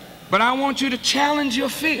 But I want you to challenge your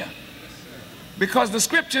fear. Because the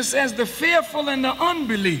scripture says the fearful and the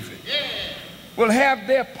unbelieving will have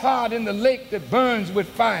their part in the lake that burns with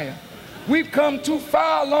fire. We've come too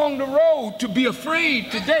far along the road to be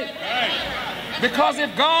afraid today. Because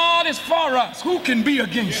if God is for us, who can be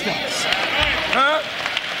against us?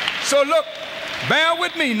 So look, bear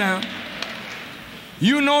with me now.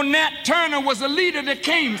 You know Nat Turner was a leader that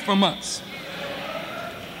came from us.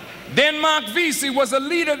 Denmark Vesey was a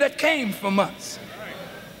leader that came from us.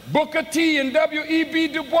 Booker T and W.E.B.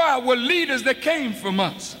 Du Bois were leaders that came from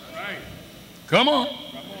us. Come on.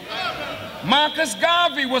 Marcus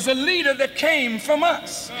Garvey was a leader that came from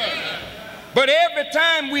us. But every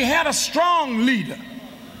time we had a strong leader,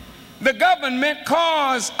 the government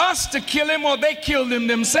caused us to kill him or they killed him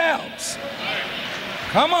themselves.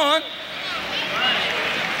 Come on.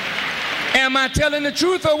 Am I telling the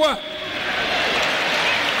truth or what?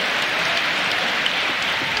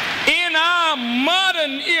 In our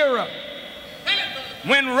modern era,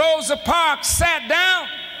 when Rosa Parks sat down,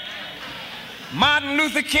 Martin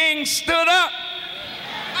Luther King stood up,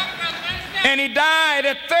 and he died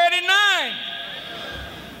at 39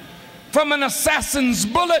 from an assassin's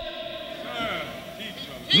bullet.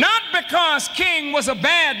 Not because King was a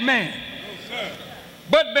bad man,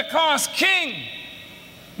 but because King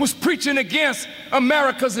was preaching against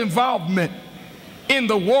America's involvement in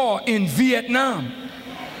the war in Vietnam.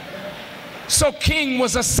 So King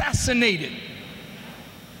was assassinated,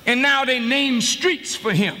 and now they name streets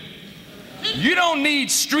for him. You don't need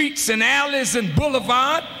streets and alleys and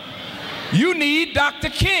boulevard. You need Dr.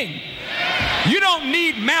 King. You don't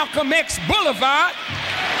need Malcolm X Boulevard.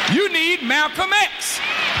 You need Malcolm X.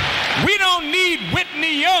 We don't need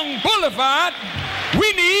Whitney Young Boulevard.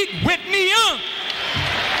 We need Whitney Young.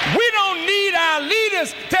 We don't need our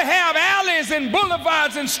leaders to have alleys and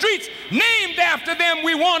boulevards and streets named after them.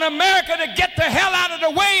 We want America to get the hell out of the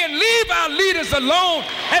way and leave our leaders alone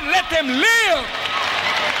and let them live.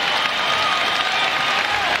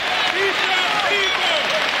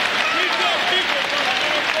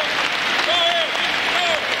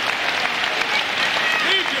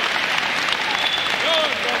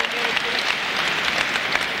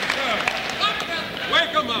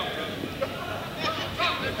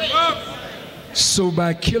 So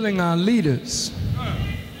by killing our leaders,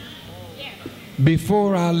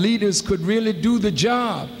 before our leaders could really do the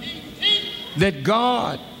job that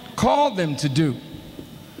God called them to do,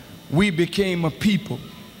 we became a people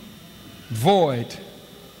void,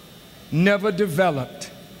 never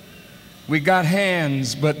developed. We got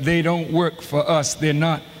hands, but they don't work for us. They're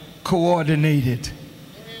not coordinated.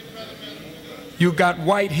 You got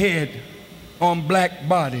white head on black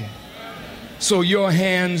body. So your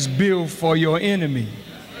hands build for your enemy,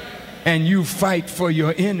 and you fight for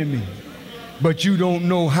your enemy, but you don't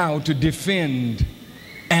know how to defend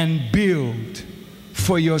and build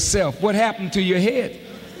for yourself. What happened to your head?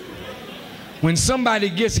 When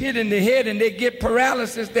somebody gets hit in the head and they get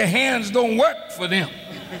paralysis, their hands don't work for them.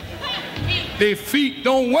 Their feet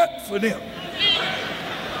don't work for them.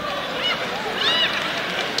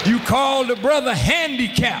 You call the brother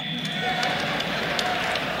handicapped.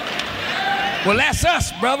 Well, that's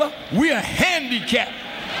us, brother. We are handicapped.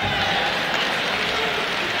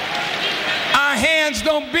 Our hands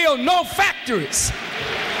don't build no factories.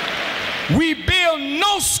 We build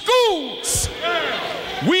no schools.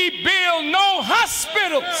 We build no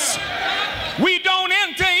hospitals. We don't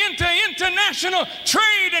enter into international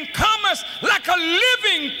trade and commerce like a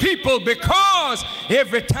living people, because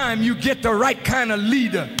every time you get the right kind of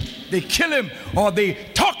leader, they kill him or they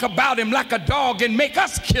talk about him like a dog and make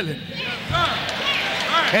us kill him.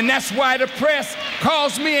 And that's why the press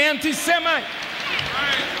calls me anti-Semite,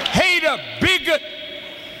 hater, bigot,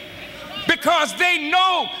 because they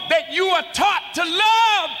know that you are taught to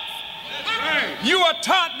love. You are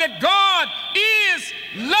taught that God is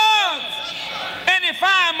love. And if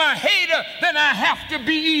I'm a hater, then I have to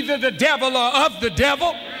be either the devil or of the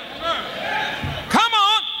devil. Come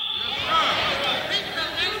on.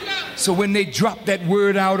 So when they drop that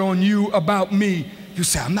word out on you about me, you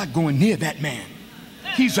say, I'm not going near that man.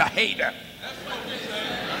 He's a hater.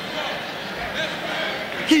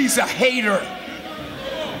 He's a hater.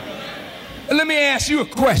 Let me ask you a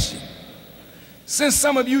question. Since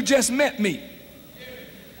some of you just met me,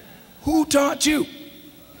 who taught you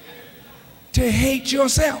to hate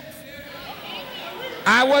yourself?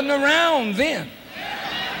 I wasn't around then.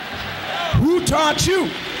 Who taught you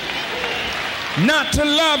not to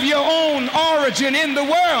love your own origin in the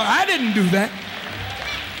world? I didn't do that.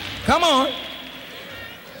 Come on.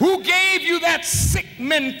 Who gave you that sick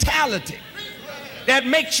mentality that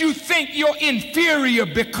makes you think you're inferior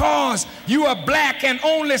because you are black and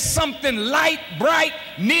only something light, bright,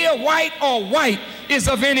 near white, or white is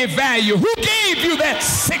of any value? Who gave you that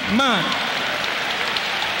sick mind?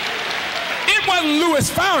 It wasn't Louis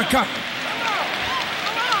Farrakhan.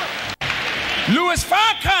 Louis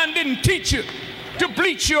Farrakhan didn't teach you to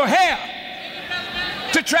bleach your hair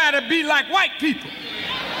to try to be like white people.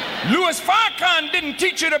 Louis Farrakhan didn't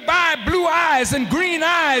teach you to buy blue eyes and green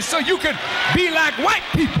eyes so you could be like white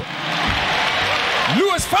people.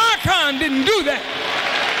 Louis Farrakhan didn't do that.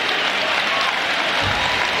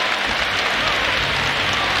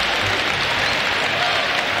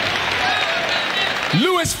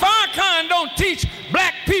 Louis Farrakhan don't teach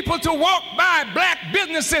black people to walk by black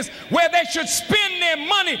businesses where they should spend their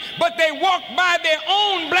money, but they walk by their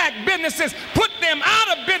own black businesses, put them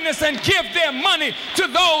out of business, and give their money to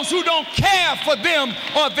those who don't care for them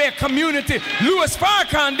or their community. Louis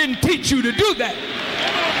Farrakhan didn't teach you to do that.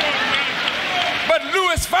 But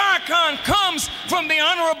Louis Farrakhan comes from the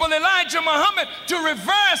Honorable Elijah Muhammad to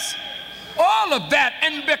reverse all of that.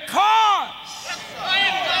 And because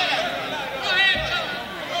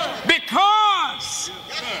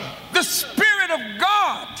the Spirit of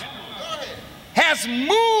God has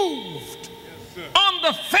moved on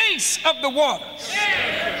the face of the waters,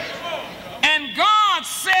 and God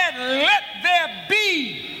said, let there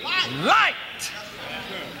be light.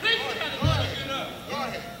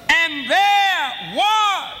 And there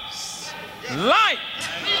was light.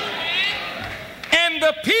 And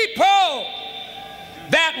the people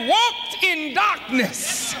that walked in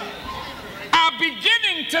darkness are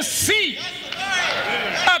beginning to see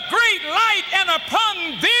a great light, and upon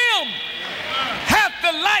them hath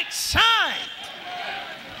the light shined.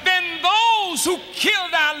 Then those who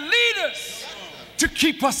killed our leaders to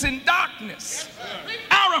keep us in darkness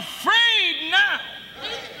are afraid now,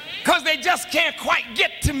 because they just can't quite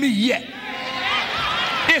get to me yet.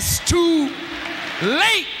 It's too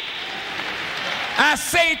late. I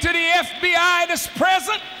say to the FBI that's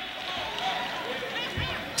present,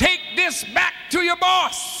 take this back to your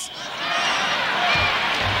boss.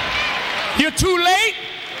 You're too late.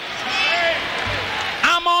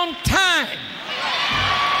 I'm on time.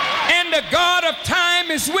 And the God of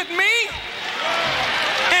time is with me.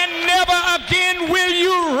 And never again will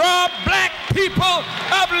you rob black people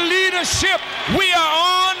of leadership. We are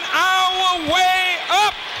on our way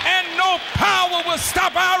up, and no power will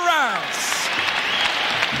stop our rise.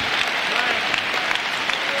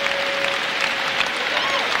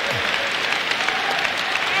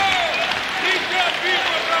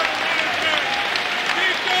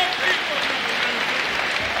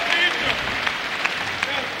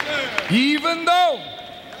 Even though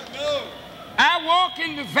I walk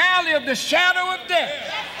in the valley of the shadow of death,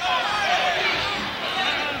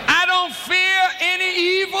 I don't fear any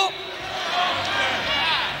evil,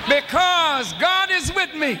 because God is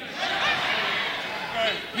with me.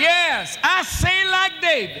 Yes, I say like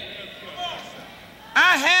David,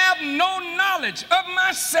 I have no knowledge of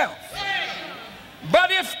myself,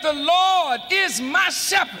 but if the Lord is my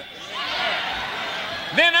shepherd,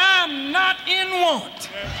 then I'm not in want.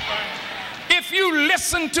 If you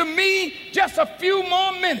listen to me just a few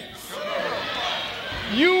more minutes,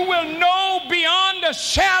 you will know beyond a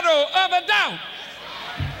shadow of a doubt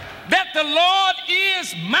that the Lord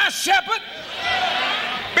is my shepherd,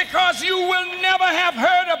 because you will never have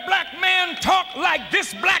heard a black man talk like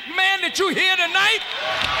this black man that you hear tonight,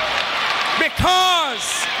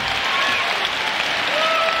 because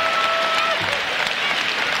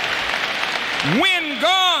when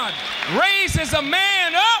God raises a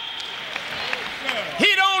man up,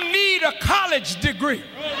 he don't need a college degree.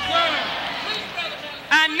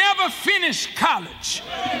 I never finished college.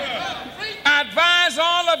 I advise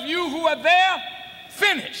all of you who are there,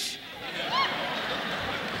 finish.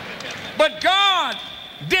 But God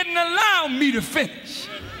didn't allow me to finish,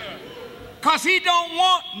 because he don't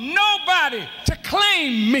want nobody to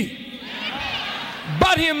claim me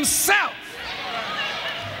but himself.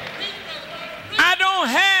 I don't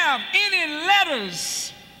have any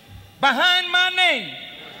letters behind my name.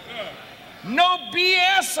 No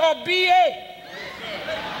BS or BA.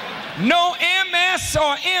 No MS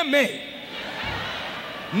or MA.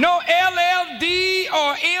 No LLD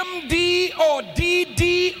or MD or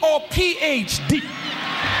DD or PhD.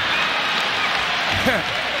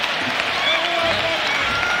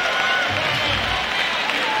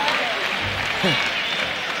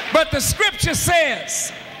 But the scripture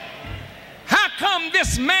says, how come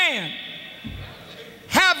this man,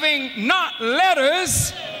 having not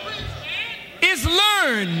letters, is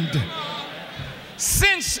learned?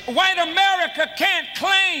 Since white America can't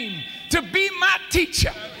claim to be my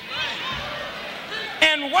teacher,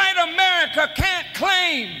 and white America can't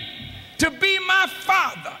claim to be my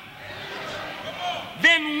father,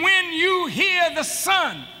 then when you hear the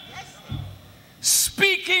Son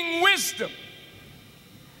speaking wisdom,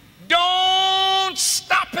 don't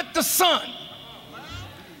stop at the Son,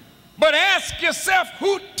 but ask yourself,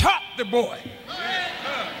 who taught the boy?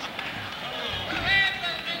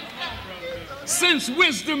 Since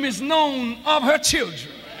wisdom is known of her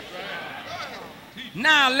children,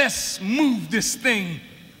 now let's move this thing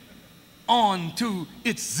on to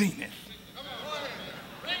its zenith.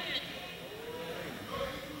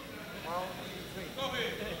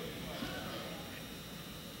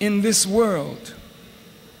 in this world,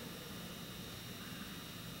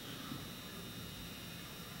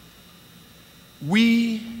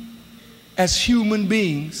 we as human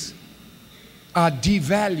beings are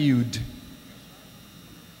devalued,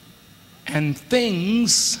 and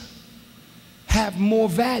things have more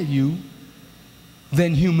value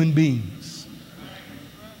than human beings.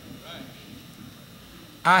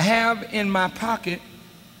 I have in my pocket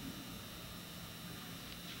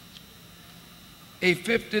a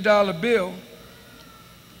 $50 bill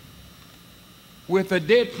with a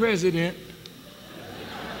dead president,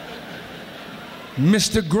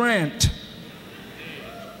 Mr. Grant,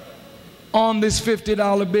 on this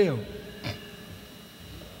 $50 bill.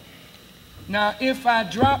 Now, if I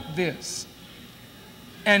dropped this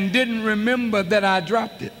and didn't remember that I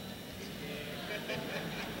dropped it,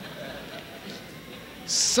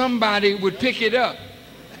 somebody would pick it up,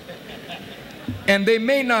 and they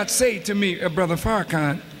may not say to me, Brother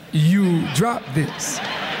Farrakhan, you dropped this.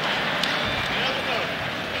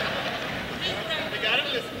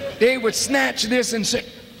 They would snatch this and say,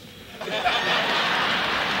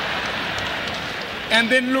 and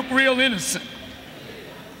then look real innocent,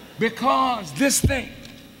 because this thing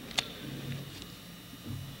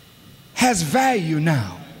has value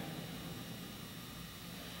now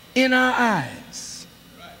in our eyes.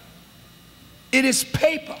 It is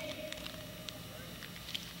paper.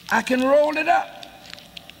 I can roll it up.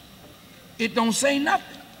 It don't say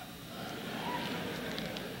nothing.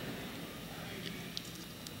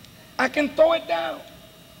 I can throw it down.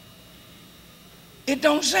 It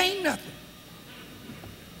don't say nothing.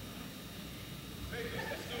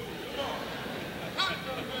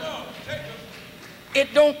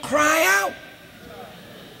 It don't cry out.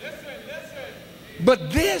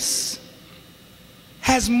 But this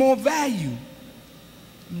has more value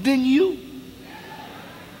than you.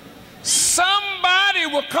 Somebody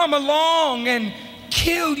will come along and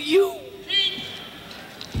kill you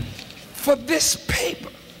for this paper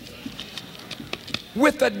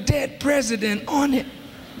with a dead president on it,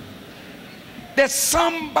 that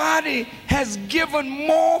somebody has given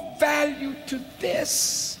more value to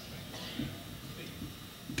this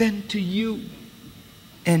than to you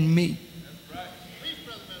and me.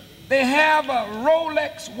 They have a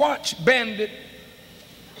Rolex watch bandit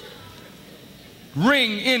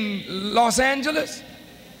ring in Los Angeles.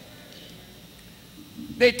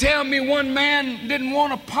 They tell me one man didn't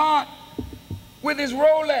want to part with his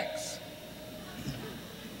Rolex.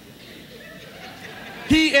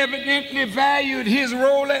 He evidently valued his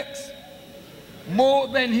Rolex more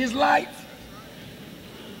than his life.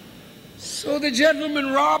 So the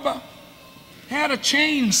gentleman robber had a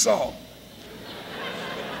chainsaw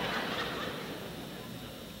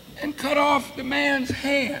and cut off the man's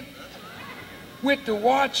hand with the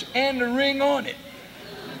watch and the ring on it.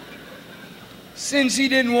 Since he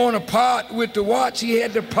didn't want to part with the watch, he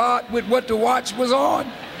had to part with what the watch was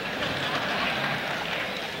on.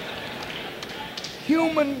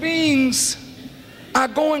 Human beings are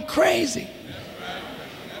going crazy,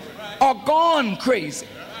 are gone crazy.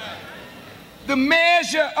 The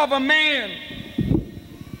measure of a man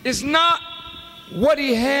is not what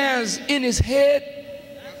he has in his head.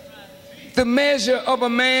 The measure of a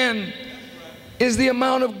man is the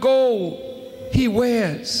amount of gold he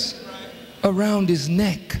wears around his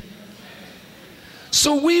neck.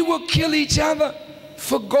 So we will kill each other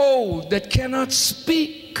for gold that cannot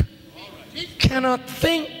speak, cannot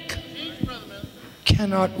think,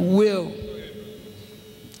 cannot will,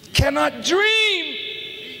 cannot dream,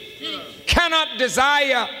 cannot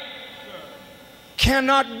desire,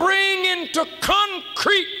 cannot bring into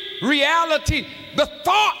concrete reality the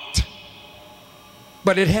thought,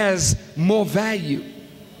 but it has more value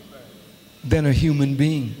than a human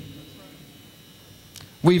being.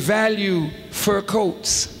 We value fur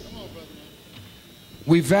coats.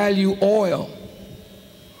 We value oil.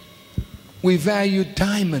 We value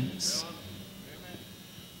diamonds.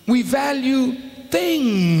 We value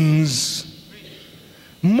things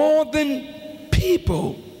more than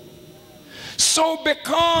people. So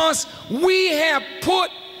because we have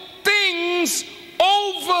put things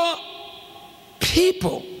over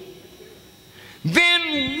people,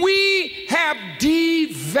 then we have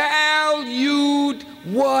devalued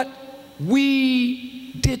what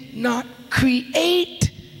we did not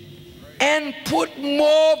create and put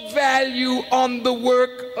more value on the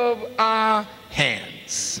work of our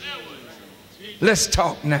hands. Let's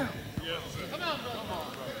talk now.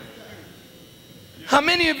 How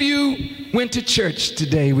many of you went to church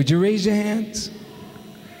today? Would you raise your hands?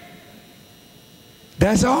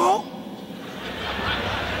 That's all?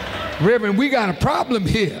 Reverend, we got a problem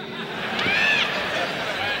here.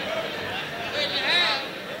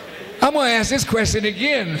 I'm going to ask this question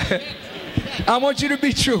again. I want you to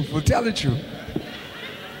be truthful. Tell the truth.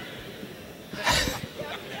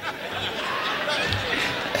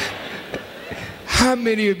 How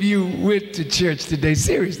many of you went to church today?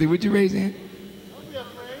 Seriously, would you raise your hand?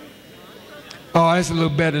 Oh, that's a little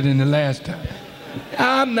better than the last time.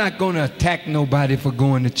 I'm not going to attack nobody for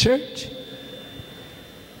going to church.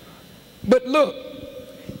 But look,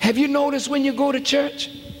 have you noticed when you go to church,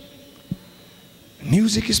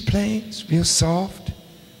 music is playing, it's real soft,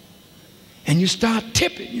 and you start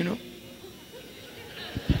tipping, you know.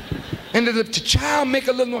 And the child make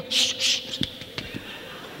a little more, shh, shh.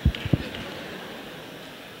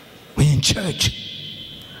 We in church,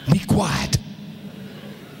 be quiet.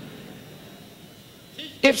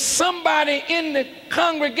 If somebody in the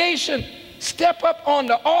congregation step up on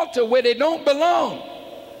the altar where they don't belong,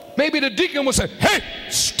 maybe the deacon will say, hey,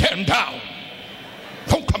 stand down.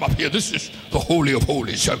 Don't come up here. This is the Holy of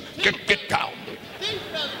Holies. Get down.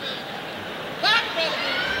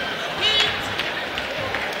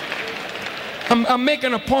 I'm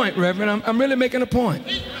making a point, Reverend. I'm really making a point.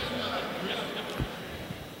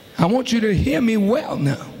 I want you to hear me well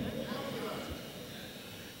now.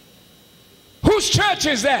 Whose church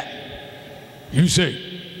is that? You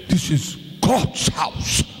say, this is God's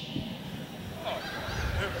house.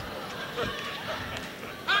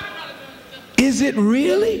 Is it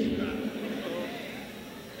really?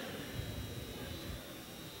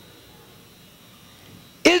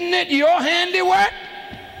 Isn't it your handiwork?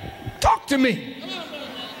 Talk to me.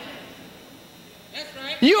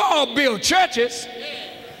 You all build churches.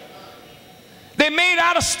 They made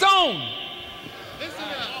out of stone.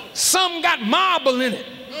 Some got marble in it.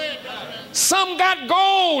 Some got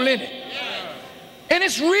gold in it. And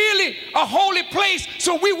it's really a holy place.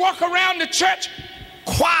 So we walk around the church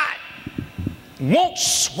quiet, won't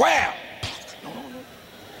swear.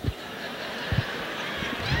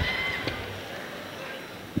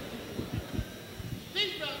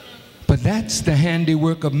 But that's the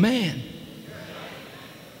handiwork of man.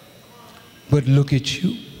 But look at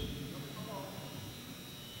you.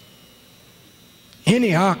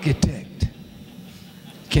 Any architect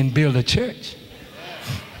can build a church.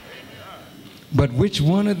 But which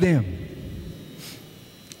one of them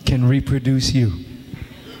can reproduce you?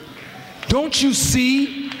 Don't you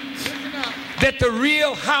see that the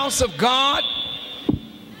real house of God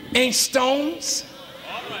ain't stones?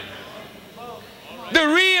 The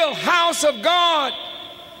real house of God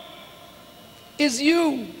is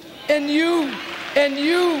you and you and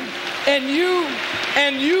you and you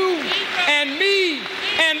and you and me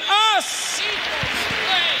and us.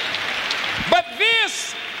 But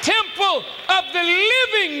this temple of the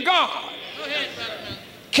living God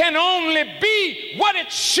can only be what it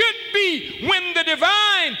should be when the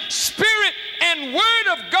divine Spirit and Word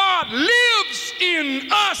of God lives in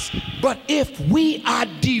us. But if we are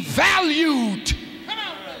devalued,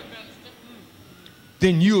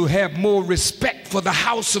 then you'll have more respect for the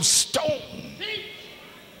house of stone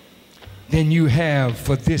than you have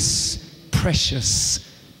for this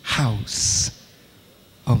precious house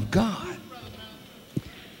of God.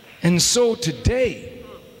 And so today,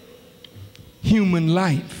 human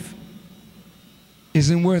life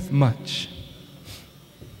isn't worth much.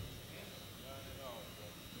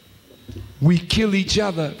 We kill each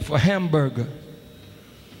other for hamburger,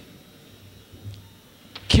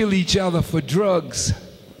 kill each other for drugs,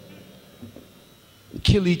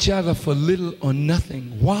 kill each other for little or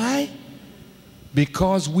nothing. Why?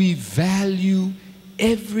 Because we value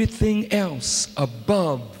everything else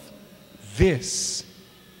above this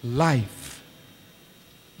life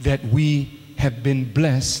that we have been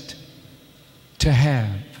blessed to have.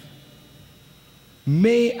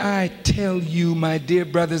 May I tell you, my dear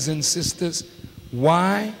brothers and sisters,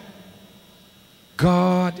 why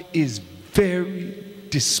God is very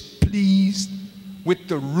displeased with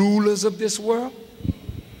the rulers of this world?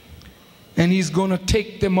 And he's going to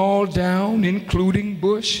take them all down, including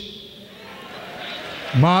Bush,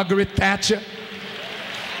 Margaret Thatcher,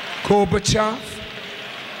 Gorbachev,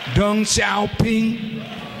 Deng Xiaoping.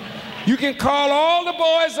 You can call all the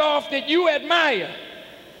boys off that you admire.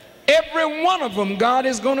 Every one of them, God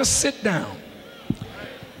is going to sit down.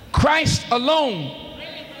 Christ alone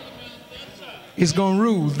is going to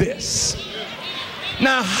rule this.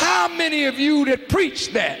 Now, how many of you that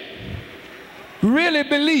preach that really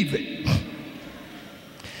believe it?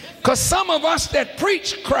 Because some of us that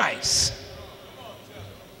preach Christ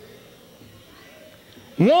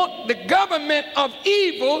want the government of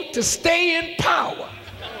evil to stay in power.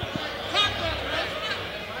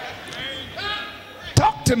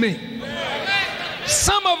 Talk to me.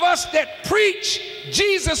 Some of us that preach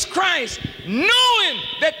Jesus Christ, knowing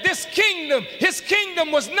that this kingdom, his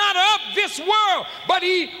kingdom was not of this world, but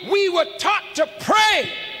we were taught to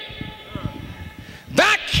pray,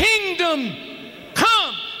 thy kingdom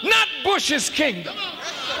come, not Bush's kingdom,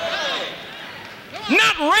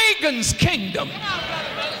 not Reagan's kingdom,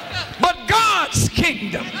 but God's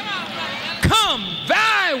kingdom. Come,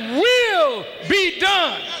 thy will be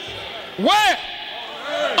done. Where?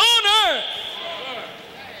 On earth.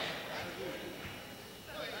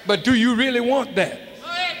 But do you really want that?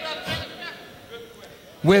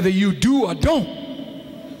 Whether you do or don't,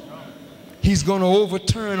 he's going to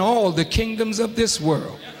overturn all the kingdoms of this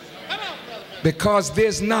world, because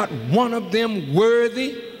there's not one of them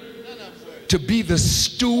worthy to be the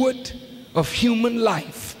steward of human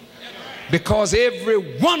life, because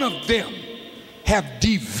every one of them have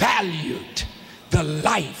devalued the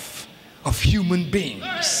life of human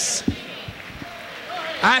beings.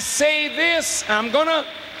 I say this, I'm going to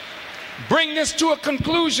bring this to a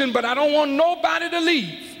conclusion, but I don't want nobody to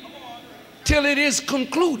leave till it is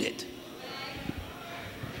concluded.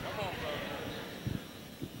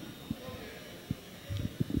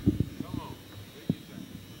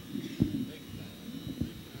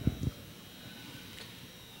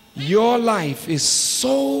 Your life is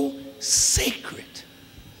so sacred.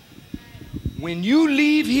 When you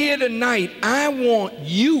leave here tonight, I want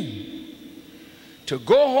you to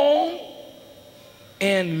go home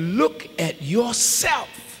and look at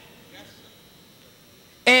yourself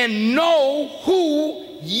and know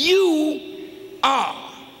who you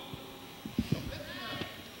are.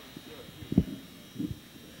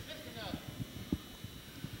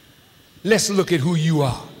 Let's look at who you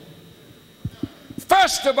are.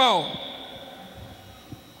 First of all,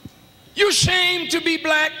 you ashamed to be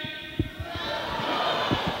black?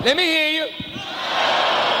 Let me hear you.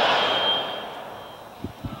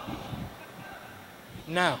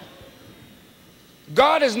 Now,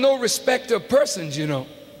 God is no respecter of persons, you know.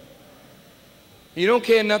 He don't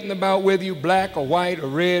care nothing about whether you're black or white or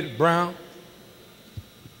red or brown.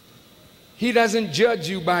 He doesn't judge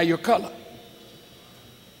you by your color.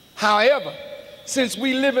 However, since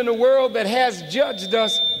we live in a world that has judged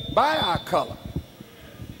us by our color,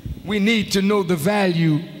 we need to know the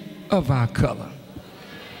value of our color.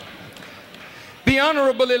 The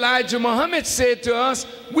Honorable Elijah Muhammad said to us,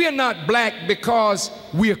 we are not black because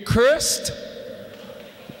we are cursed.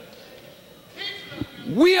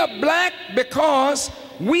 We are black because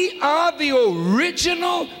we are the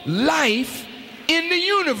original life in the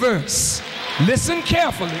universe. Listen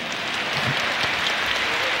carefully.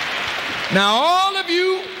 Now, all of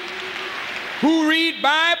you who read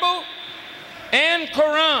Bible and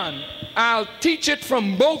Quran, I'll teach it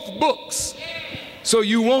from both books, so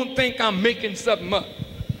you won't think I'm making something up.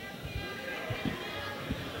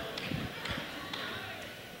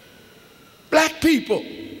 Black people,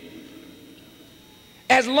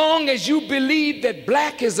 as long as you believe that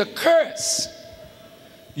black is a curse,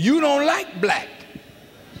 you don't like black.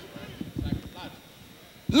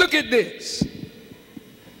 Look at this.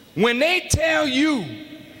 When they tell you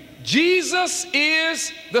Jesus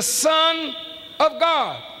is the Son of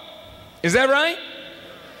God, is that right?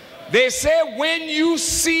 They say when you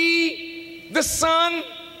see the Son,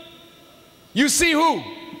 you see who?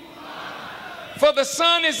 For the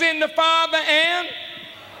Son is in the Father and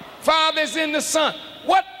Father is in the Son.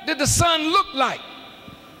 What did the Son look like?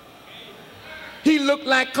 He looked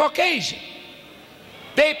like Caucasian.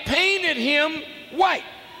 They painted him white.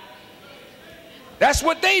 That's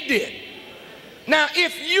what they did. Now,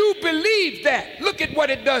 if you believe that, look at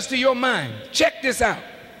what it does to your mind. Check this out.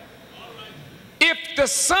 If the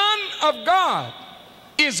Son of God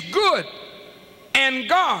is good and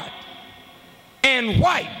God and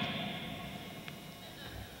white,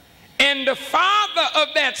 and the Father of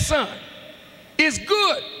that Son is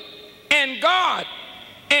good and God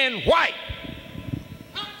and white,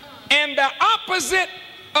 and the opposite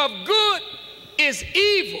of good is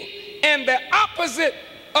evil, and the opposite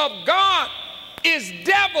of God is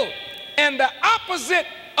devil, and the opposite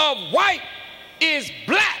of white is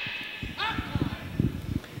black,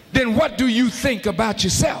 then what do you think about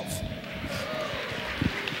yourself?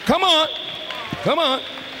 Come on, come on.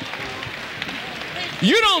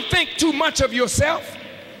 You don't think too much of yourself.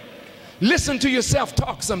 Listen to yourself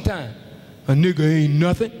talk sometime. A nigga ain't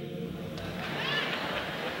nothing.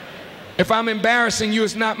 If I'm embarrassing you,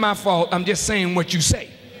 it's not my fault. I'm just saying what you say.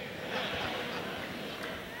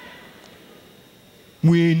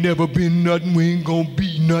 We ain't never been nothing. We ain't gonna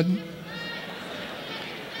be nothing.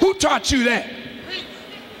 Who taught you that?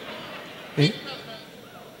 Eh?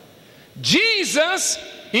 Jesus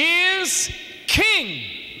is king.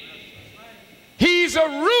 He He's a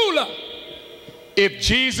ruler. If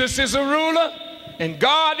Jesus is a ruler and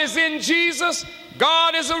God is in Jesus,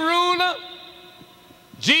 God is a ruler.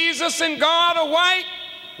 Jesus and God are white.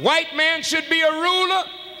 White man should be a ruler.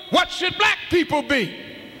 What should black people be?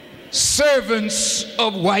 Servants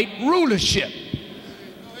of white rulership.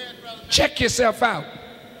 Check yourself out.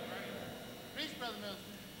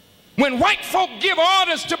 When white folk give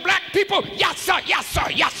orders to black people, yes sir, yes sir,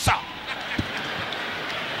 yes sir.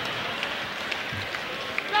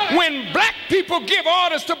 When black people give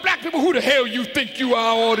orders to black people, who the hell you think you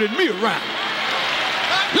are ordering me around?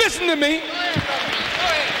 Listen to me.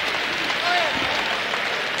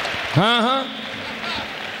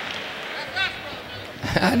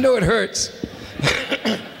 I know it hurts.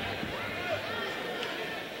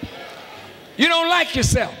 You don't like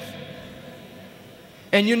yourself.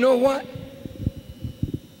 And you know what?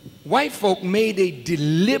 White folk made a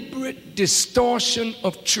deliberate distortion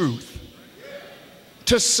of truth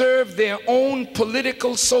to serve their own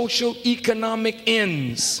political, social, economic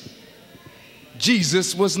ends.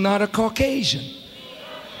 Jesus was not a Caucasian.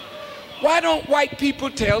 Why don't white people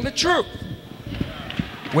tell the truth?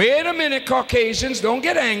 Wait a minute, Caucasians, don't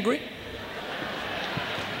get angry.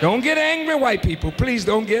 Don't get angry, white people. Please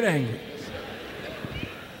don't get angry.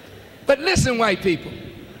 But listen, white people,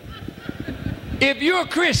 if you're a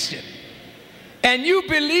Christian and you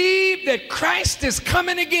believe that Christ is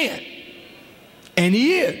coming again, and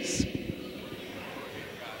he is,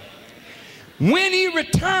 when he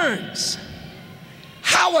returns,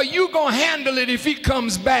 how are you going to handle it if he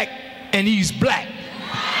comes back and he's black?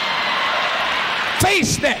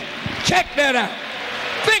 Face that. Check that out.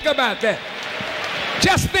 Think about that.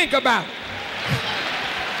 Just think about it.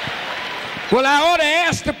 Well, I ought to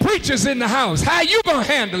ask the preachers in the house, how you going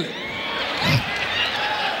to handle it?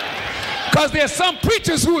 Because there's some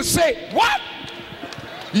preachers who would say, what?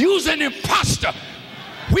 You's an imposter.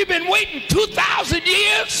 We've been waiting 2,000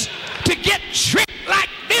 years to get tricked like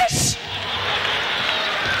this.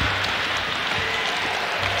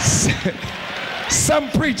 Some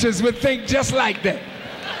preachers would think just like that.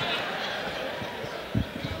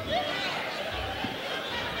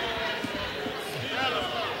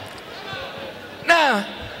 Now,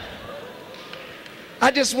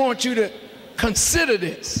 I just want you to consider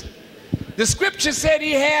this. The scripture said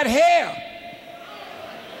he had hair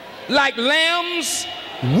like lamb's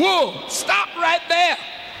wool. Stop right there.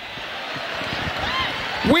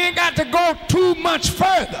 We ain't got to go too much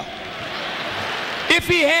further. If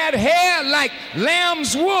he had hair like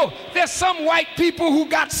lamb's wool, there's some white people who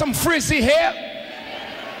got some frizzy hair.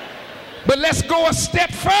 But let's go a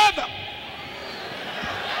step further.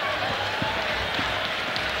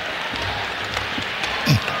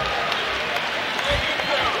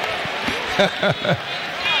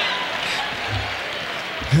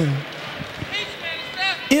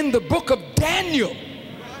 In the book of Daniel,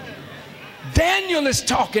 Daniel is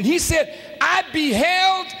talking. He said, I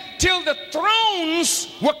beheld till the thrones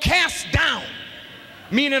were cast down,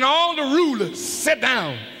 meaning all the rulers sit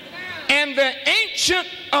down, and the Ancient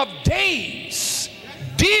of Days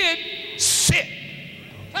did sit.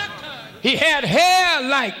 He had hair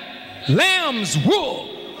like lamb's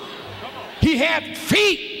wool. He had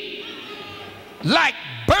feet like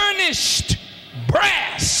burnished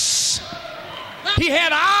brass. He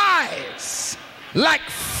had eyes like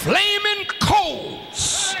flaming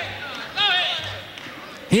coals.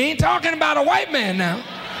 He ain't talking about a white man now.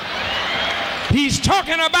 He's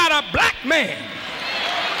talking about a black man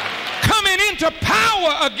coming into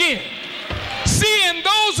power again. See, and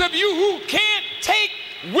those of you who can't take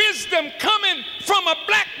wisdom coming from a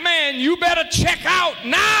black man, you better check out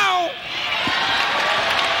now.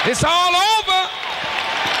 It's all over.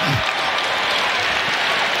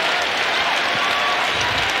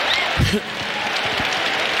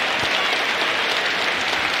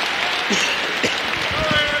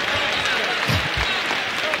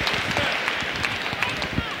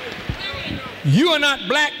 You are not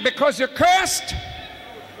black because you're cursed.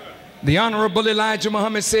 The Honorable Elijah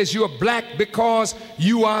Muhammad says you are black because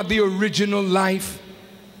you are the original life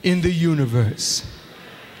in the universe.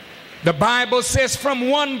 The Bible says from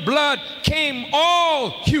one blood came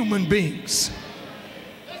all human beings.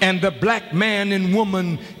 And the black man and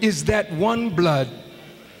woman is that one blood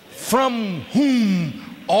from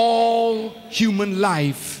whom all human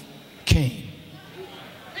life came.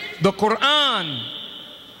 The Quran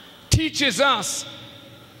teaches us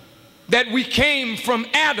that we came from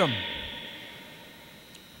Adam.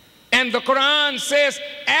 And the Quran says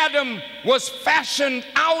Adam was fashioned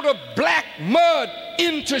out of black mud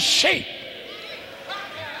into shape.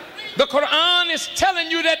 The Quran is telling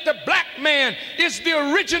you that the black man is the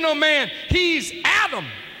original man. He's Adam,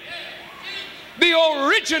 the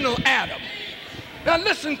original Adam. Now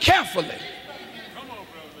listen carefully.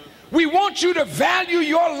 We want you to value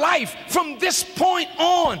your life from this point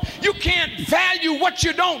on. You can't value what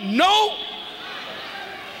you don't know.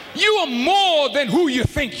 You are more than who you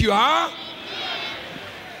think you are.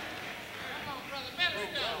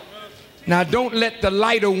 Now don't let the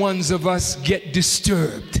lighter ones of us get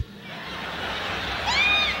disturbed.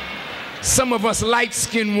 Some of us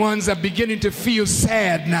light-skinned ones are beginning to feel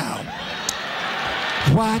sad now.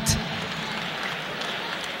 What?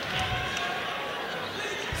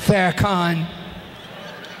 Farrakhan,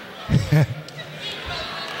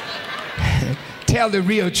 tell the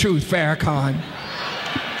real truth, Farrakhan.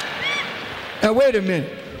 Now wait a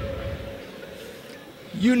minute.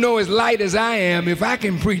 You know as light as I am, if I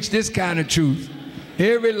can preach this kind of truth,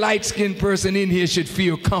 every light-skinned person in here should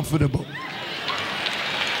feel comfortable.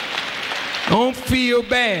 Don't feel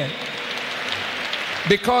bad.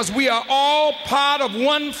 Because we are all part of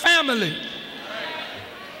one family.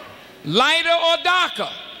 Lighter or darker.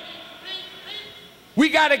 We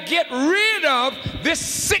got to get rid of this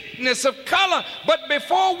sickness of color. But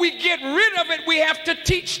before we get rid of it, we have to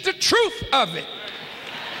teach the truth of it.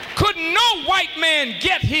 Could no white man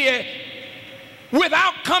get here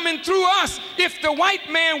without coming through us? If the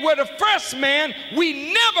white man were the first man,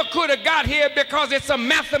 we never could have got here, because it's a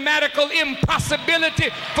mathematical impossibility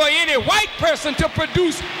for any white person to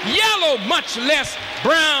produce yellow, much less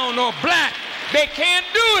brown or black. They can't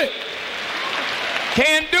do it.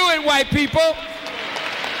 Can't do it, white people.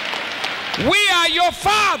 We are your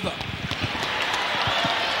father.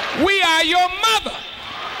 We are your mother.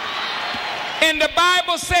 And the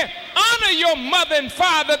Bible said, honor your mother and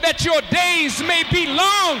father, that your days may be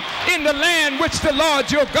long in the land which the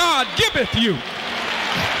Lord your God giveth you.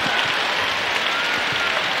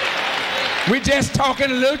 We're just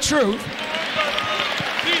talking a little truth.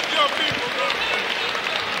 Teach your people,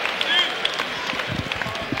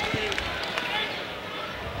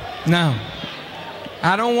 now,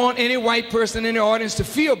 I don't want any white person in the audience to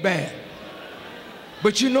feel bad.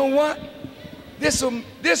 But you know what?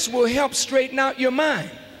 This will help straighten out your mind.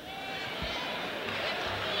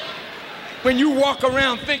 When you walk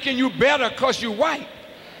around thinking you better because you're white,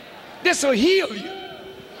 this will heal you.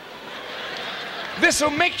 This will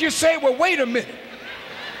make you say, well, wait a minute.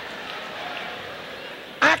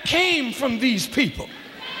 I came from these people.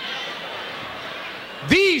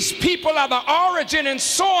 These people are the origin and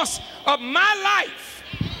source of my life.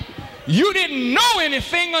 You didn't know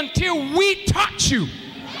anything until we taught you.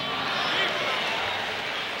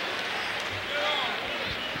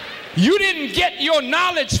 You didn't get your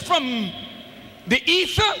knowledge from the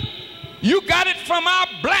ether. You got it from our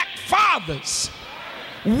black fathers.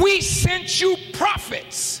 We sent you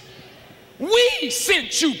prophets. We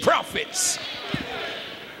sent you prophets.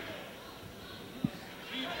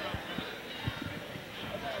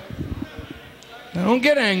 Now don't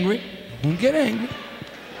get angry. Don't get angry.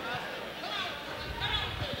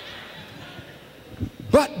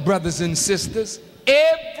 But, brothers and sisters,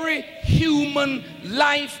 every human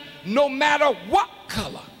life, no matter what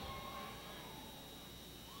color,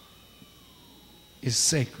 is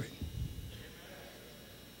sacred.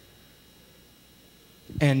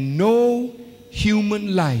 And no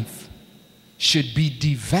human life should be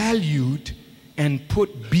devalued and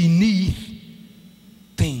put beneath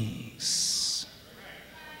things.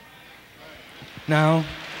 Now,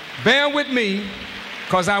 bear with me,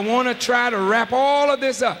 because I want to try to wrap all of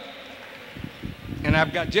this up. And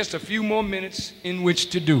I've got just a few more minutes in which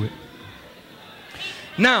to do it.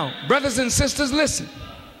 Now, brothers and sisters, listen.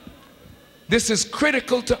 This is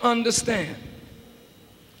critical to understand.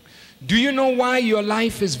 Do you know why your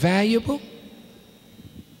life is valuable?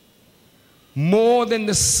 More than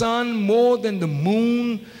the sun, more than the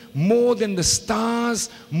moon, more than the stars,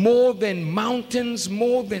 more than mountains,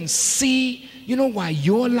 more than sea. You know why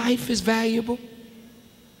your life is valuable?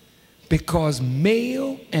 Because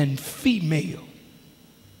male and female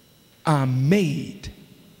are made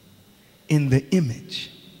in the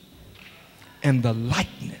image and the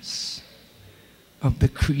likeness of the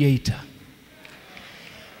Creator.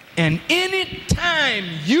 And any time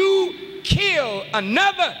you kill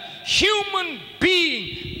another human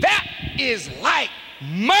being, that is like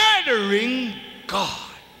murdering God.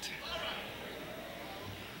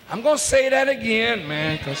 I'm going to say that again,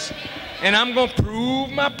 man, and I'm going to prove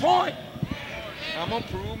my point. I'm going to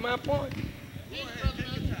prove my point.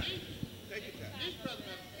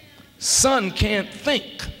 Son can't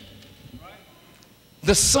think.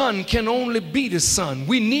 The sun can only be the sun.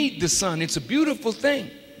 We need the sun. It's a beautiful thing.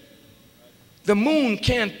 The moon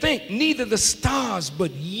can't think, neither the stars,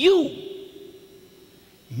 but you,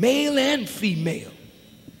 male and female,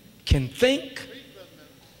 can think,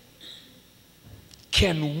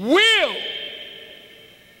 can will,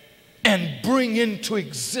 and bring into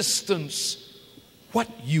existence what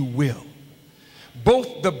you will.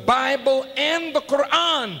 Both the Bible and the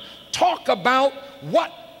Quran talk about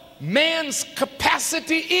what man's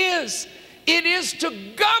capacity is. It is to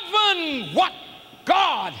govern what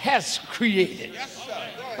God has created.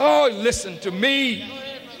 Oh, listen to me.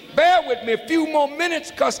 Bear with me a few more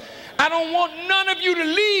minutes, because I don't want none of you to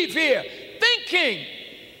leave here thinking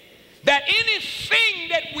that anything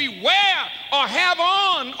that we wear or have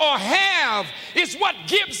on or have is what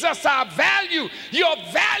gives us our value. Your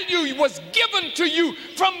value was given to you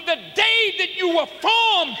from the day that you were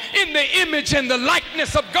formed in the image and the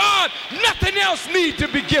likeness of God. Nothing else needs to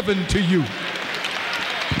be given to you.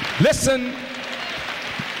 Listen.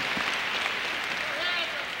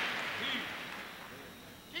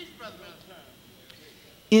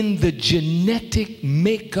 In the genetic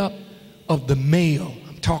makeup of the male,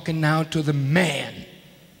 I'm talking now to the man,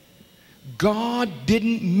 God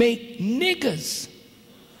didn't make niggers.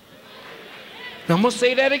 Now, I'm going to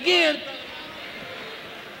say that again.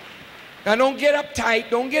 Now, don't get uptight,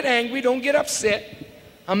 don't get angry, don't get upset.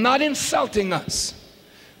 I'm not insulting us.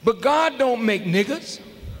 But God don't make niggers.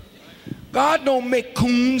 God don't make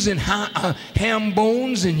coons and ham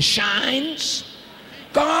bones and shines.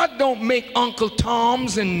 God don't make Uncle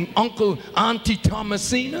Toms and Auntie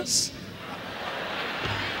Thomasinas.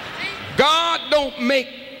 God don't make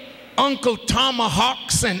Uncle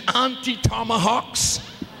Tomahawks and Auntie Tomahawks.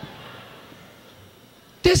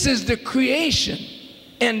 This is the creation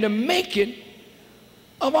and the making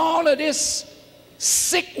of all of this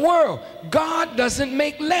sick world. God doesn't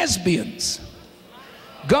make lesbians.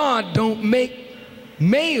 God don't make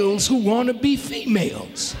males who want to be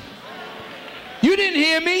females. You didn't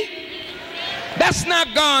hear me? That's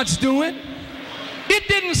not God's doing. It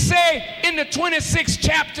didn't say in the 26th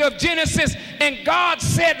chapter of Genesis, and God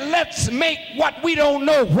said, let's make what we don't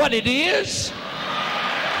know what it is.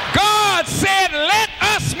 God said, let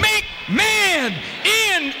us make man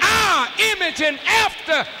in our image and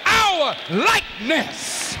after our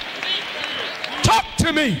likeness. Talk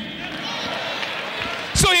to me.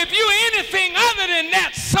 So if you're anything other than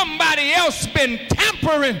that, somebody else been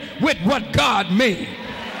tampering with what God made.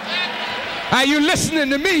 Are you listening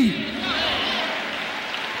to me?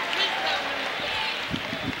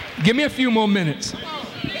 Give me a few more minutes.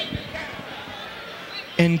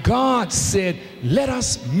 And God said, let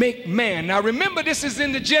us make man. Now remember, this is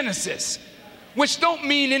in the Genesis, which don't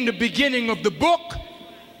mean in the beginning of the book.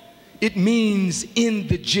 It means in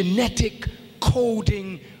the genetic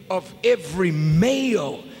coding of every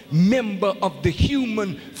male member of the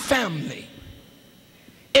human family.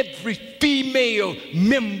 Every female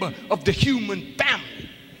member of the human family.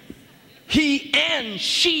 He and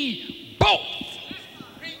she both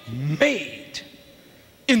made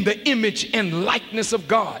in the image and likeness of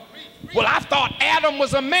God. Well, I thought Adam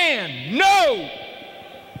was a man. No.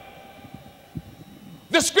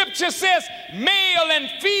 The scripture says, male and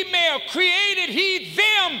female created he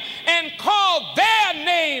them and called their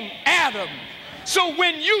name Adam. So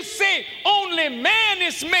when you say only man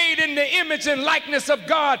is made in the image and likeness of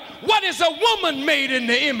God, what is a woman made in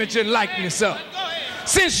the image and likeness of?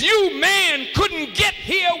 Since you, man, couldn't get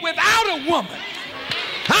here without a woman,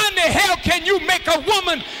 how in the hell can you make a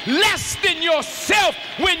woman less than yourself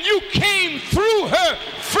when you came through her,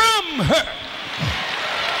 from her?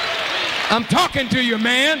 I'm talking to you,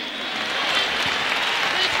 man.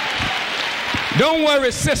 Don't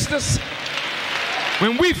worry, sisters.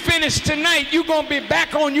 When we finish tonight, you're going to be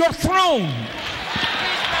back on your throne.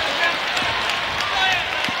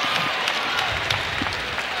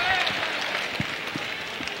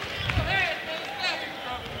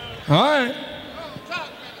 All right.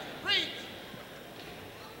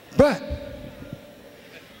 But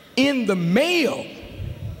in the male,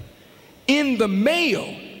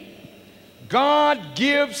 God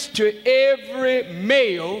gives to every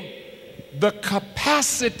male the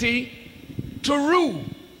capacity to rule,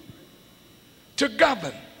 to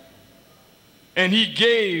govern. And he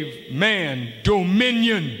gave man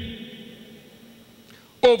dominion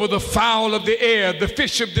over the fowl of the air, the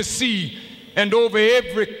fish of the sea, and over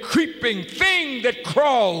every creeping thing that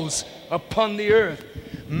crawls upon the earth.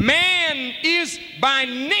 Man is by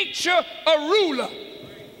nature a ruler.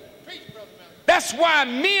 That's why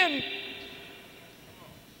men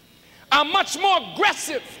are much more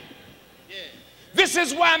aggressive. This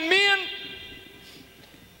is why men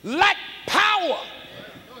lack power.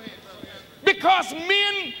 Because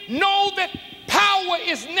men know that Power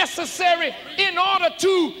is necessary in order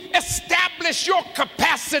to establish your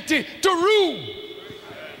capacity to rule.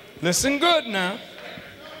 Listen good now.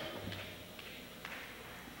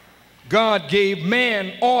 God gave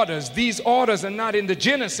man orders. These orders are not in the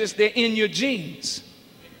Genesis, they're in your genes.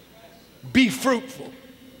 Be fruitful,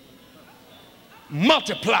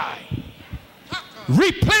 multiply,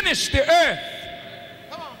 replenish the earth,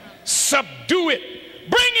 subdue it,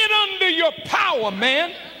 bring it under your power,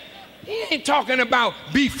 man. He ain't talking about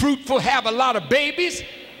be fruitful, have a lot of babies.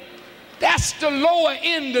 That's the lower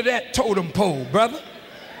end of that totem pole, brother.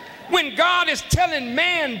 When God is telling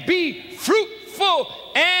man, be fruitful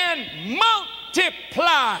and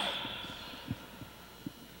multiply.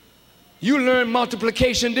 You learned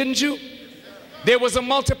multiplication, didn't you? There was a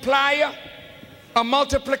multiplier, a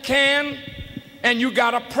multiplicand, and you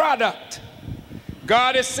got a product.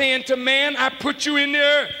 God is saying to man, I put you in the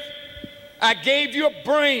earth. I gave you a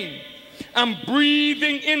brain. I'm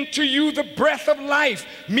breathing into you the breath of life,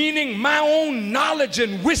 meaning my own knowledge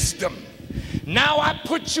and wisdom. Now I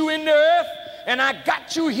put you in the earth, and I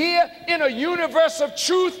got you here in a universe of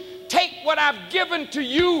truth. Take what I've given to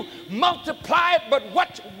you, multiply it, but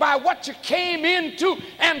by what you came into,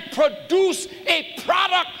 and produce a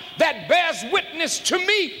product that bears witness to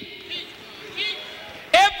me.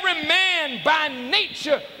 Every man by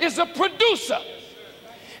nature is a producer.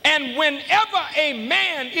 And whenever a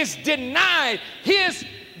man is denied his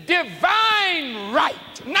divine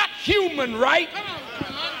right, not human right,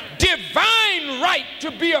 divine right to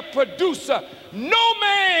be a producer, no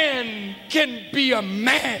man can be a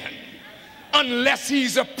man unless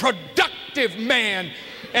he's a productive man.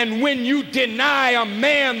 And when you deny a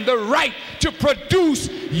man the right to produce,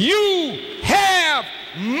 you have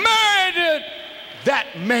murdered that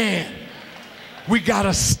man. We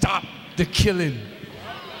gotta stop the killing.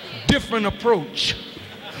 Different approach.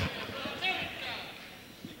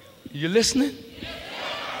 You listening?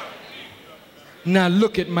 Now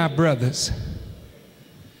look at my brothers.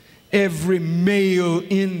 Every male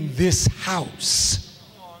in this house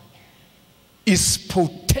is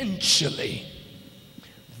potentially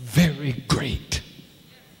very great.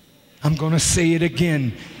 I'm going to say it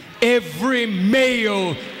again. Every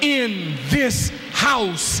male in this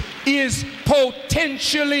house is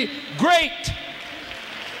potentially great.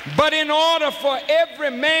 But in order for every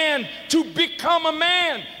man to become a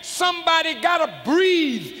man, somebody got to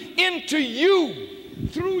breathe into you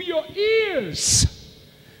through your ears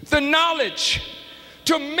the knowledge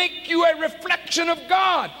to make you a reflection of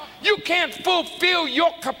God. You can't fulfill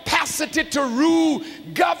your capacity to rule,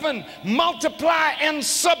 govern, multiply, and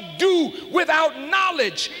subdue without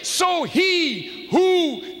knowledge. So he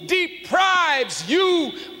who deprives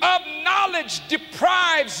you of knowledge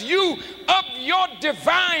deprives you of your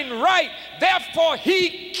divine right. Therefore,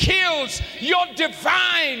 he kills your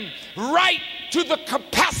divine right to the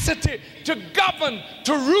capacity to govern,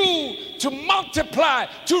 to rule, to multiply,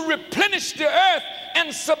 to replenish the earth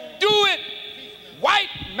and subdue it. White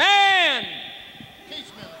man,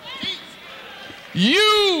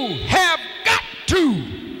 you have got to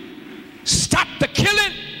stop the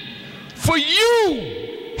killing, for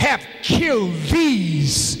you have killed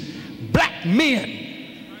these black men.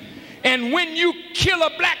 And when you kill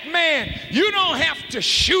a black man, you don't have to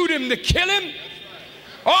shoot him to kill him.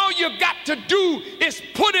 All you got to do is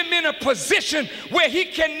put him in a position where he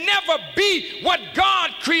can never be what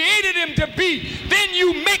God created him to be. Then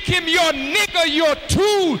you make him your nigger, your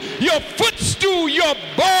tool, your footstool, your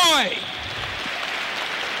boy.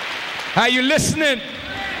 Are you listening?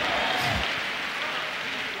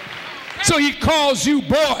 So he calls you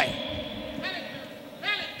boy.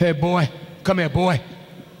 Hey boy, come here boy.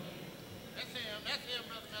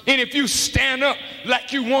 And if you stand up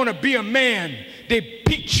like you want to be a man, they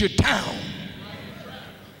beat you down.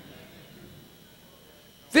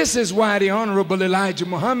 This is why the Honorable Elijah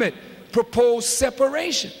Muhammad proposed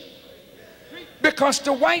separation. Because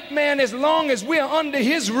the white man, as long as we're under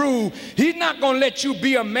his rule, he's not going to let you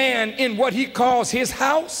be a man in what he calls his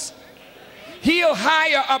house. He'll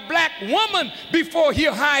hire a black woman before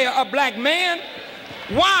he'll hire a black man.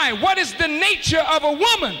 Why? What is the nature of a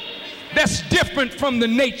woman that's different from the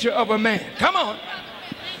nature of a man? Come on.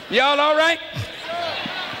 Y'all all right?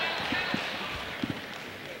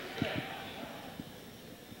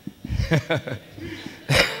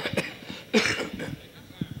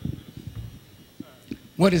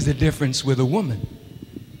 What is the difference with a woman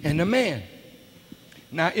and a man?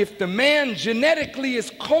 Now, if the man genetically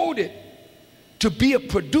is coded to be a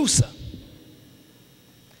producer,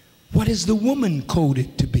 what is the woman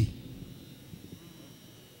coded to be?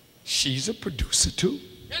 She's a producer too.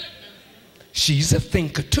 She's a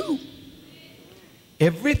thinker too.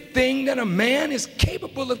 Everything that a man is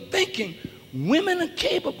capable of thinking, women are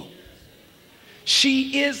capable.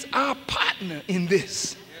 She is our partner in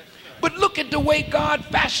this. But look at the way God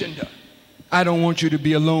fashioned her. I don't want you to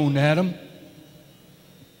be alone, Adam.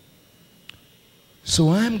 So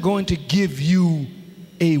I'm going to give you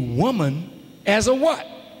a woman as a what?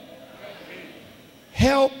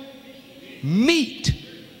 Help meet,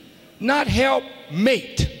 not help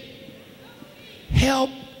mate. Help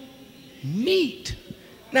meet.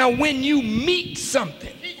 Now, when you meet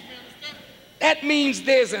something, that means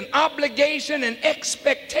there's an obligation, an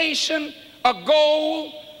expectation, a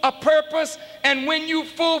goal, a purpose, and when you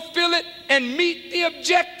fulfill it and meet the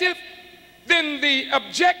objective, then the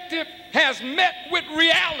objective has met with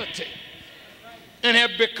reality and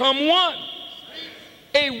have become one.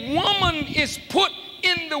 A woman is put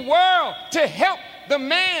in the world to help the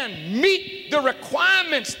man meet the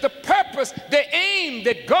requirements, the purpose, the aim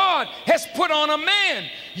that God has put on a man.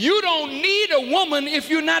 You don't need a woman if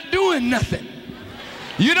you're not doing nothing.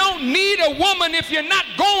 You don't need a woman if you're not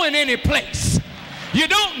going any place. You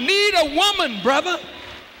don't need a woman, brother.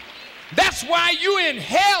 That's why you're in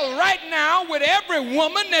hell right now with every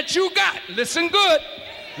woman that you got. Listen good.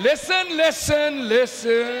 Listen, listen,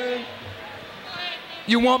 listen.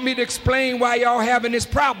 You want me to explain why y'all having this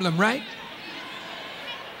problem, right?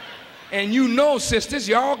 And you know, sisters,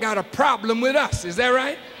 y'all got a problem with us. Is that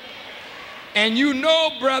right? And you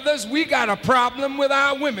know, brothers, we got a problem with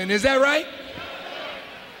our women. Is that right?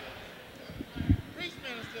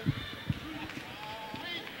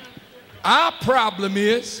 Our problem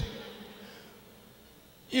is,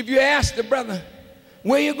 if you ask the brother,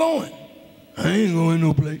 where you going? I ain't going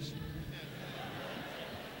no place.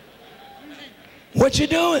 What you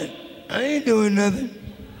doing? I ain't doing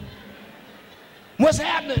nothing. What's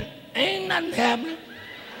happening? Ain't nothing happening.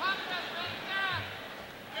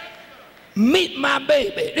 Meet my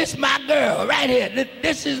baby. This is my girl right here.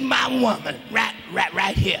 This is my woman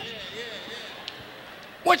right here.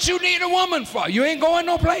 What you need a woman for? You ain't going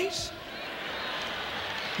no place?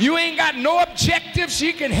 You ain't got no objective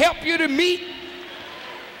she can help you to meet?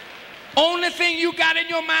 Only thing you got in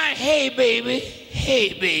your mind, hey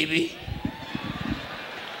baby,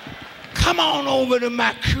 come on over to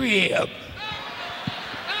my crib.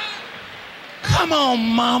 Come on,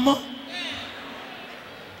 mama.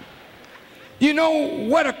 You know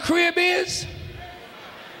what a crib is?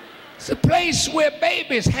 It's a place where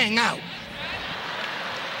babies hang out.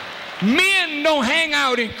 Men don't hang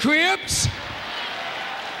out in cribs.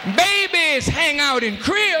 Babies hang out in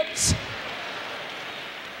cribs.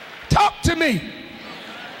 Talk to me.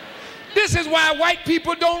 This is why white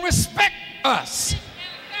people don't respect us.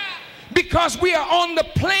 Because we are on the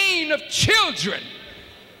plane of children.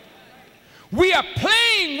 We are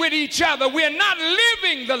playing with each other. We are not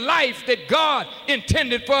living the life that God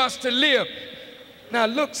intended for us to live. Now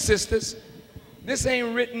look, sisters, this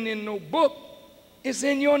ain't written in no book. It's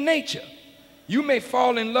in your nature. You may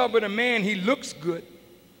fall in love with a man, he looks good.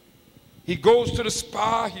 He goes to the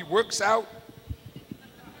spa, he works out.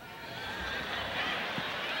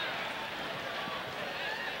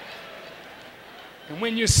 And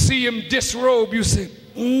when you see him disrobe, you say,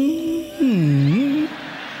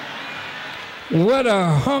 what a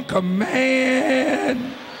hunk of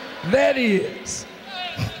man that is.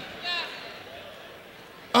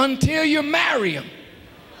 Until you marry him.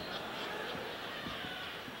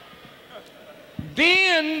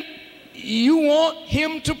 Then you want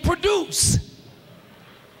him to produce.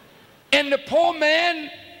 And the poor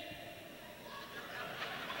man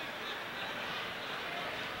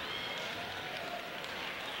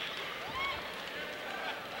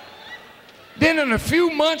then in a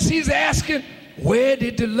few months he's asking, where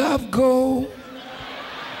did the love go?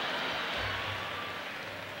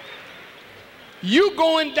 You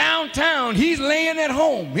going downtown, he's laying at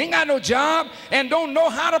home. He ain't got no job and don't know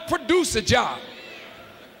how to produce a job.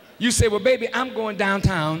 You say, well, baby, I'm going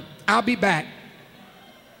downtown. I'll be back.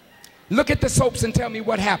 Look at the soaps and tell me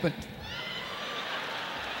what happened.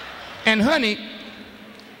 And honey,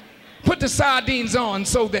 put the sardines on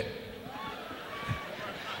so that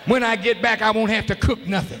when I get back, I won't have to cook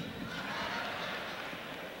nothing.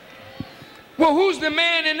 Well, who's the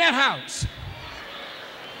man in that house?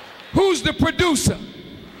 Who's the producer?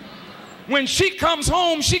 When she comes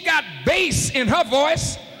home, she got bass in her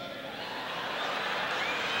voice.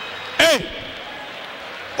 Hey,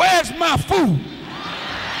 where's my food?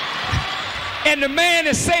 And the man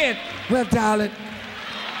is saying, well, darling,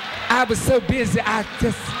 I was so busy, I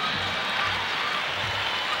just...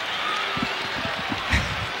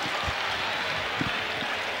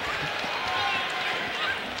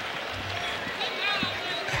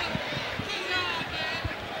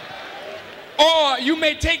 you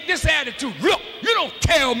may take this attitude. Look, you don't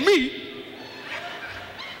tell me.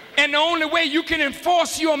 And the only way you can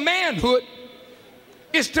enforce your manhood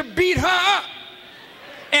is to beat her up.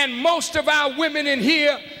 And most of our women in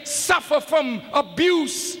here suffer from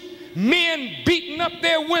abuse, men beating up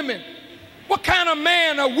their women. What kind of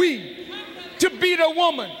man are we to beat a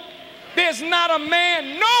woman? There's not a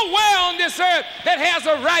man nowhere on this earth that has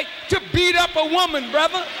a right to beat up a woman,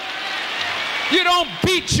 brother. You don't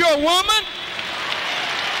beat your woman.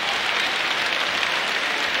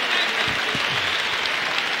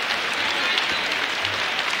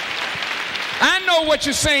 I know what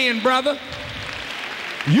you're saying, brother.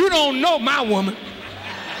 You don't know my woman.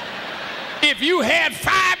 If you had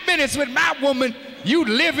 5 minutes with my woman, you'd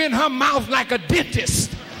live in her mouth like a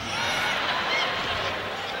dentist.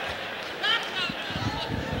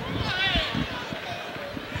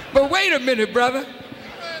 But wait a minute, brother.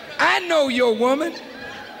 I know your woman.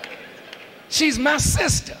 She's my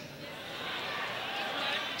sister.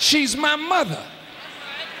 She's my mother.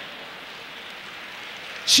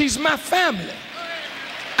 She's my family.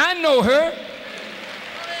 I know her.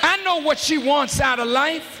 I know what she wants out of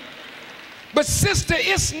life. But sister,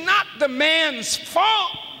 it's not the man's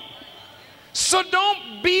fault. So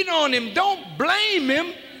don't beat on him. Don't blame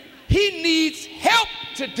him. He needs help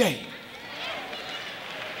today.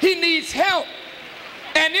 He needs help.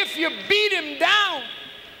 And if you beat him down,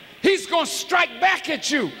 he's going to strike back at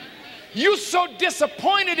you. You're so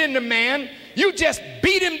disappointed in the man, you just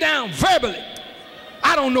beat him down verbally.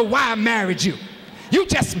 I don't know why I married you. You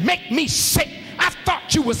just make me sick. I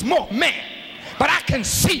thought you was more man, but I can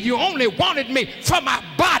see you only wanted me for my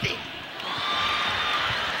body.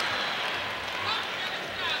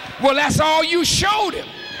 Well, that's all you showed him.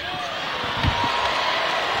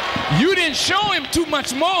 You didn't show him too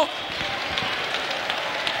much more.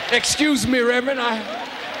 Excuse me, Reverend.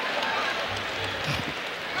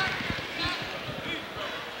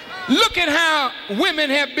 Look at how women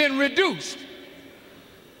have been reduced.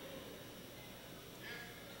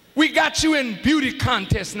 We got you in beauty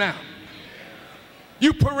contests now.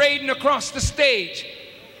 You parading across the stage.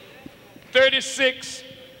 36,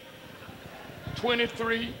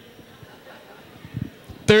 23,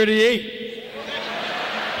 38.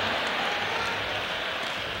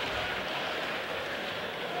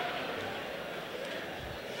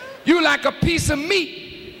 You like a piece of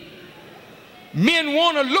meat. Men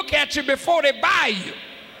want to look at you before they buy you.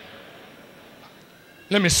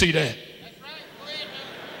 Let me see that.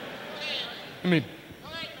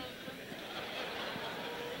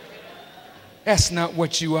 That's not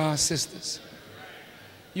what you are, sisters.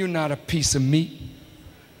 You're not a piece of meat.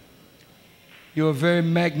 You're a very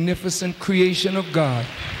magnificent creation of God.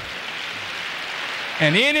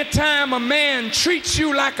 And anytime a man treats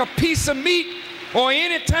you like a piece of meat, or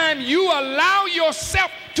anytime you allow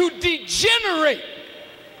yourself to degenerate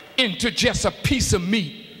into just a piece of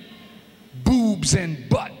meat, boobs and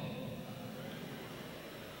butt,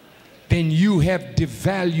 then you have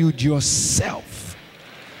devalued yourself.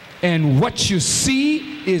 And what you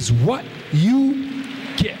see is what you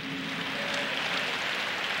get.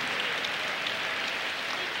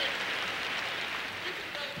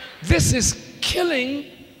 This is killing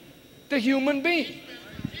the human being.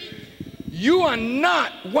 You are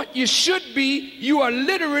not what you should be. You are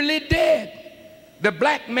literally dead. The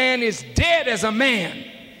black man is dead as a man.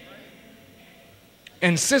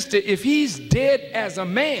 And sister, if he's dead as a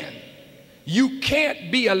man, you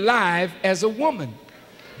can't be alive as a woman,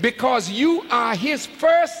 because you are his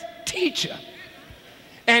first teacher.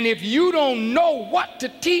 And if you don't know what to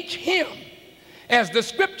teach him, as the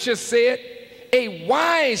scripture said, a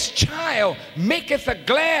wise child maketh a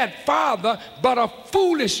glad father, but a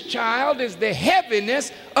foolish child is the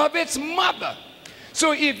heaviness of its mother.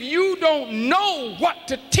 So if you don't know what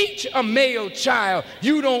to teach a male child,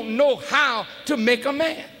 you don't know how to make a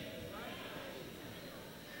man.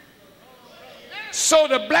 So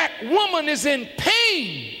the black woman is in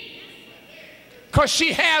pain because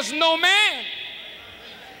she has no man.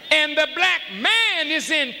 And the black man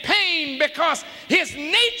is in pain because his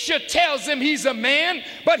nature tells him he's a man,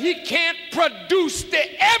 but he can't produce the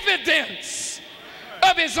evidence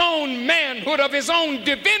of his own manhood, of his own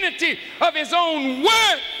divinity, of his own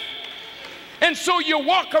worth. And so you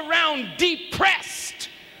walk around depressed,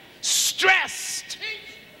 stressed.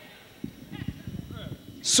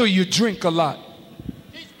 So you drink a lot.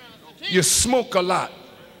 You smoke a lot.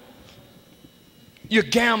 You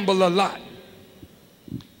gamble a lot.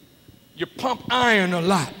 You pump iron a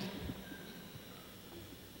lot.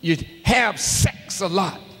 You have sex a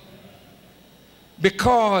lot.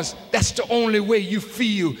 Because that's the only way you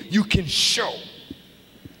feel you can show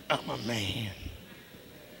I'm a man.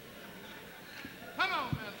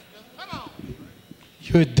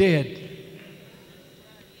 You're dead.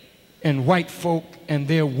 And white folk and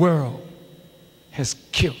their world has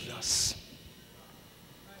killed us.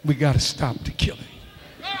 We got to stop the killing.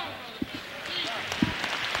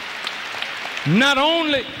 Not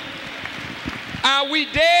only are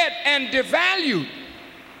we dead and devalued,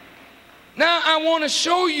 now I want to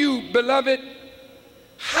show you, beloved,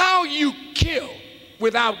 how you kill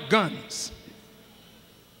without guns.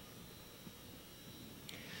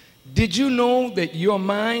 Did you know that your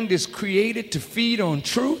mind is created to feed on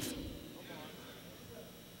truth?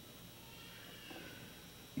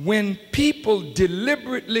 When people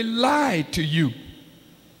deliberately lie to you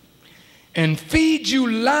and feed you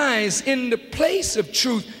lies in the place of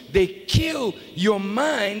truth, they kill your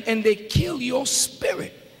mind and they kill your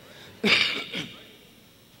spirit.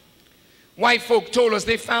 White folk told us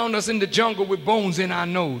they found us in the jungle with bones in our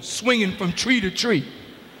nose, swinging from tree to tree.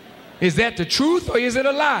 Is that the truth or is it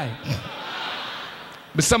a lie?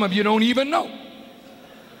 But some of you don't even know.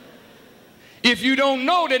 If you don't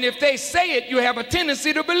know, then if they say it, you have a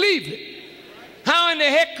tendency to believe it. How in the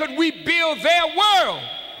heck could we build their world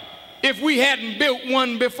if we hadn't built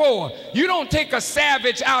one before? You don't take a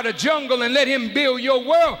savage out of jungle and let him build your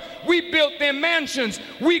world. We built their mansions.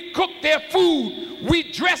 We cooked their food.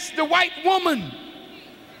 We dressed the white woman.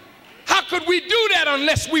 How could we do that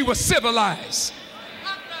unless we were civilized?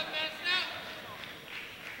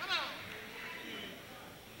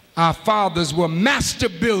 Our fathers were master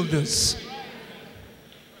builders.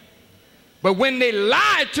 But when they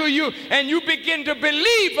lie to you and you begin to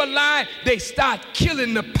believe a lie, they start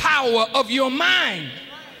killing the power of your mind.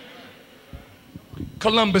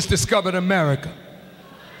 Columbus discovered America.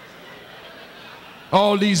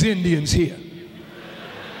 All these Indians here.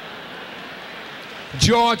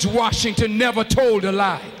 George Washington never told a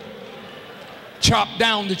lie. Chopped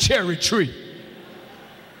down the cherry tree.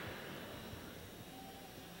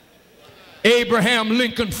 Abraham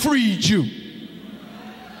Lincoln freed you.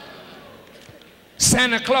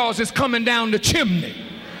 Santa Claus is coming down the chimney,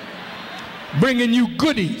 bringing you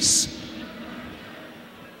goodies.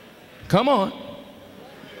 Come on.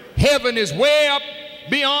 Heaven is way up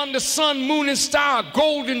beyond the sun, moon, and star,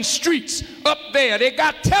 golden streets up there. They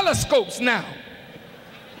got telescopes now.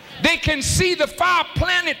 They can see the far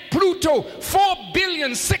planet Pluto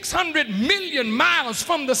 4,600,000,000 miles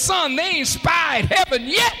from the sun. They ain't spied heaven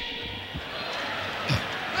yet.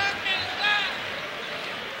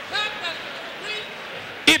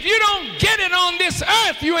 If you don't get it on this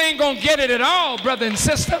earth, you ain't gonna get it at all, brother and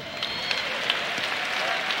sister.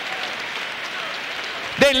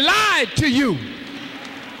 They lied to you.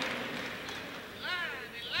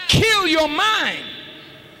 Kill your mind.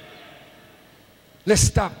 Let's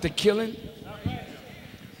stop the killing.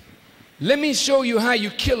 Let me show you how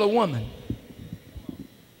you kill a woman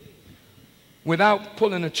without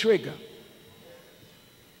pulling a trigger.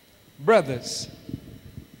 Brothers,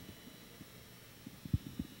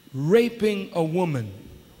 raping a woman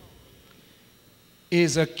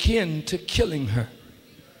is akin to killing her.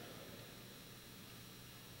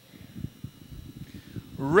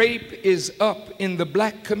 Rape is up in the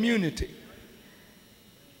black community.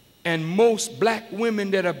 And most black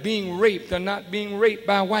women that are being raped are not being raped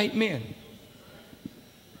by white men.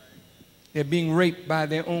 They're being raped by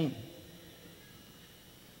their own.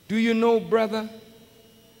 Do you know, brother,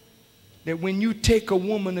 that when you take a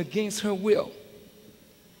woman against her will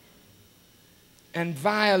and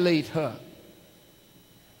violate her,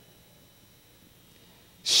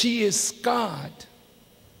 she is scarred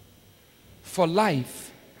for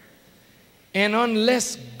life. And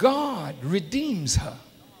unless God redeems her,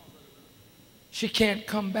 she can't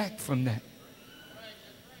come back from that.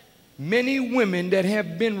 Many women that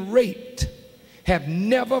have been raped have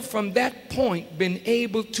never from that point been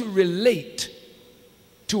able to relate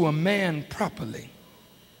to a man properly.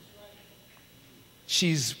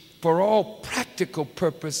 She's, for all practical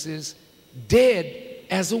purposes, dead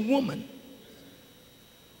as a woman.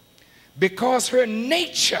 Because her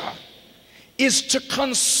nature is to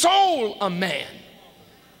console a man.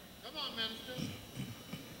 Come on, minister.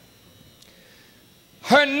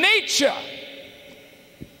 Her nature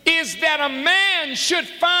is that a man should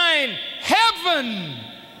find heaven,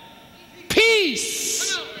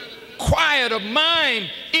 peace, quiet of mind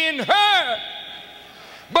in her.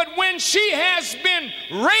 But when she has been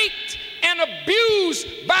raped and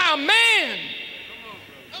abused by a man,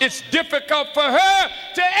 it's difficult for her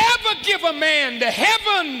to ever give a man the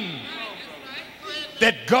heaven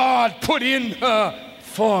that God put in her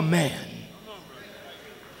for a man.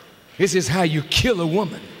 This is how you kill a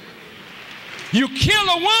woman. You kill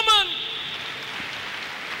a woman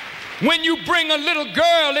when you bring a little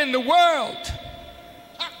girl in the world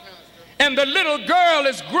And the little girl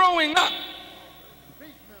is growing up.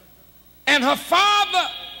 And her father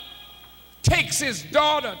takes his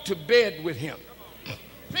daughter to bed with him.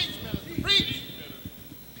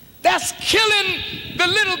 That's killing the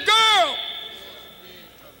little girl.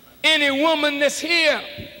 Any woman that's here,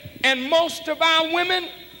 and most of our women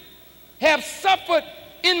have suffered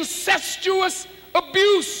incestuous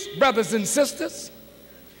abuse, brothers and sisters.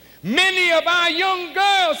 Many of our young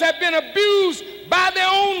girls have been abused by their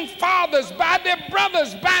own fathers, by their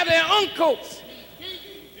brothers, by their uncles.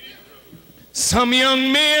 Some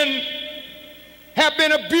young men have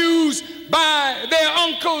been abused by their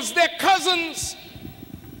uncles, their cousins.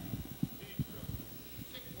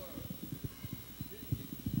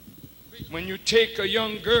 When you take a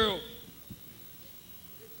young girl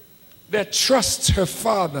that trusts her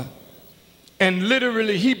father, and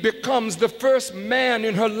literally he becomes the first man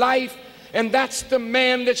in her life, and that's the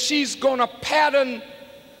man that she's gonna pattern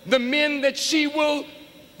the men that she will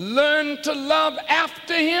learn to love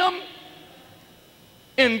after him,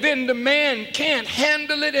 and then the man can't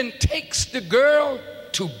handle it and takes the girl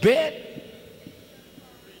to bed.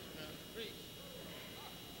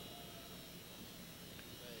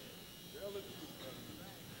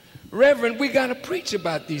 Reverend, we got to preach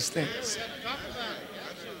about these things.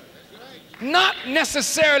 Not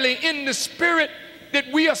necessarily in the spirit that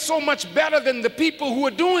we are so much better than the people who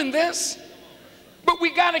are doing this, but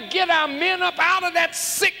we got to get our men up out of that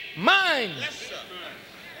sick mind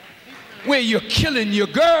where you're killing your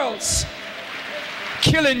girls,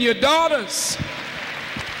 killing your daughters,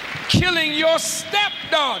 killing your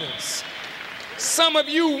stepdaughters. Some of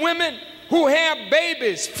you women who have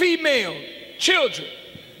babies, female children,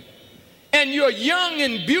 and you're young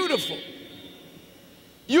and beautiful.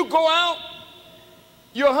 You go out,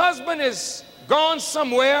 your husband is gone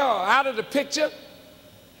somewhere or out of the picture.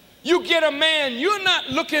 You get a man, you're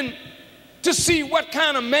not looking to see what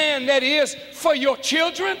kind of man that is for your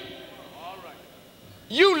children.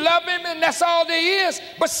 You love him and that's all there is,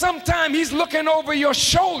 but sometimes he's looking over your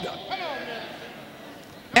shoulder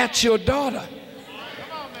at your daughter.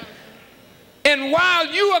 And while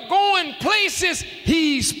you are going places,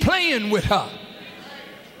 he's playing with her.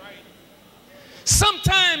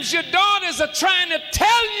 Sometimes your daughters are trying to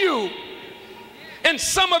tell you, and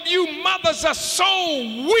some of you mothers are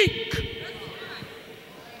so weak.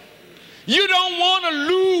 You don't want to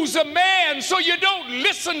lose a man, so you don't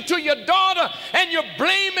listen to your daughter, and you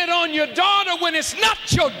blame it on your daughter when it's not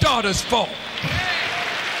your daughter's fault.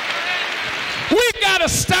 We got to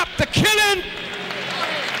stop the killing.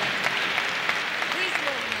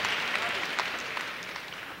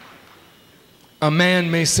 A man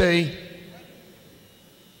may say,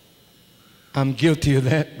 I'm guilty of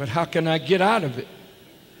that, but how can I get out of it?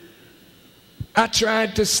 I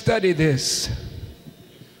tried to study this.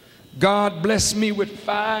 God blessed me with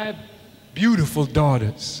 5 beautiful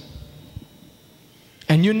daughters.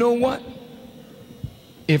 And you know what?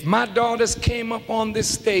 If my daughters came up on this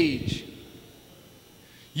stage,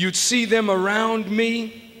 you'd see them around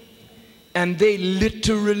me, and they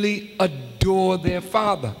literally adore their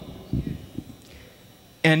father.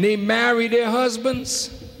 And they marry their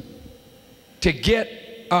husbands to get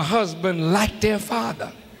a husband like their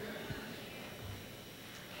father.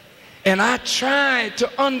 And I tried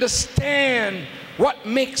to understand what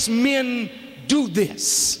makes men do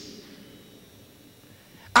this.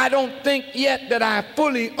 I don't think yet that I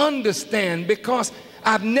fully understand, because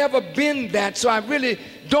I've never been that, so I really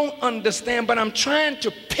don't understand, but I'm trying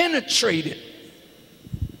to penetrate it.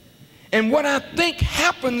 And what I think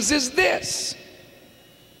happens is this.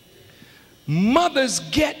 Mothers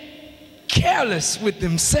get careless with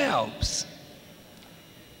themselves,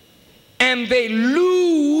 and they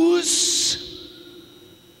lose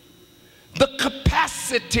the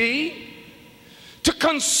capacity to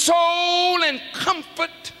console and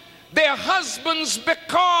comfort their husbands,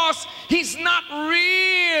 because he's not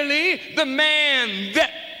really the man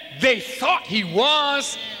that they thought he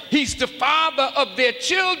was. He's the father of their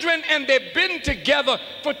children, and they've been together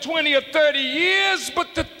for 20 or 30 years,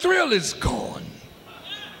 but the thrill is gone.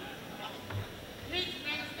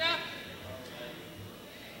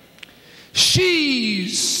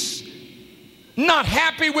 She's not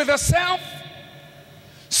happy with herself,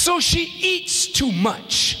 so she eats too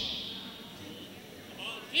much.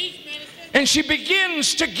 And she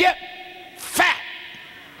begins to get fat,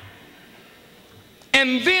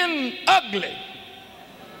 and then ugly,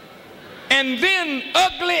 and then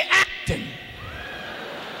ugly acting.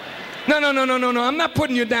 No, I'm not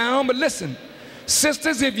putting you down, but listen,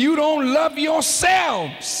 sisters, if you don't love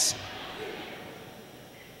yourselves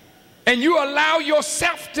and you allow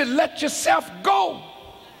yourself to let yourself go,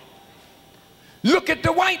 Look at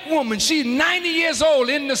the white woman. She's 90 years old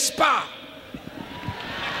in the spa,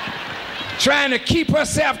 trying to keep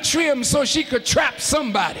herself trim so she could trap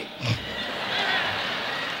somebody.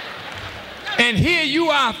 And here you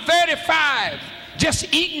are, 35,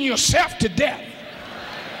 just eating yourself to death.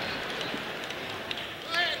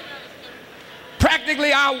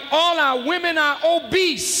 Practically all our women are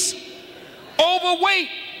obese, overweight,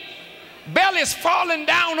 bellies falling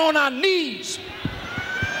down on our knees.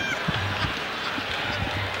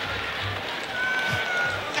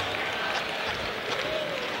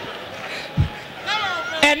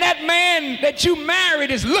 And that man that you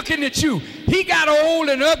married is looking at you. He got old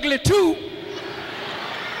and ugly too.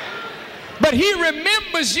 But he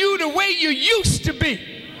remembers you the way you used to be.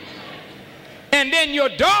 And then your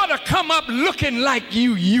daughter come up looking like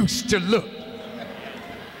you used to look.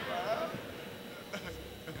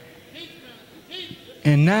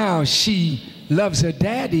 And now she loves her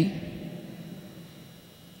daddy.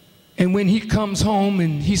 And when he comes home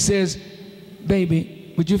and he says,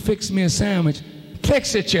 baby, would you fix me a sandwich?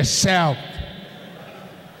 Fix it yourself.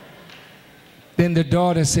 Then the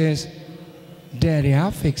daughter says, Daddy,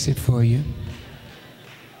 I'll fix it for you.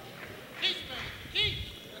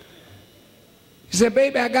 He said,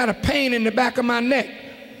 baby, I got a pain in the back of my neck.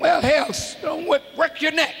 Well, hell, don't work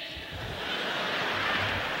your neck.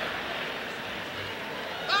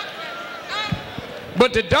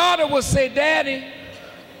 But the daughter will say, Daddy,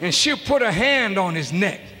 and she'll put her hand on his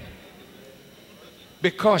neck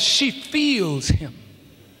because she feels him,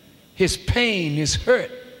 his pain, his hurt.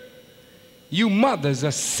 You mothers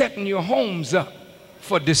are setting your homes up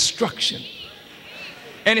for destruction.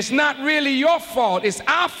 And it's not really your fault. It's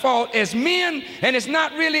our fault as men, and it's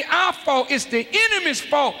not really our fault. It's the enemy's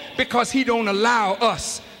fault because he don't allow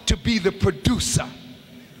us to be the producer,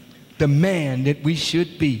 the man that we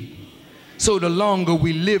should be. So the longer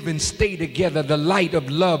we live and stay together, the light of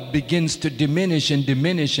love begins to diminish and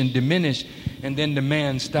diminish and diminish, and then the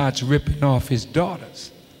man starts ripping off his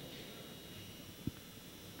daughters.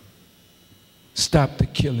 Stop the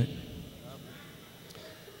killing.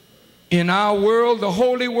 In our world, the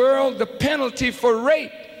holy world, the penalty for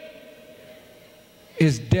rape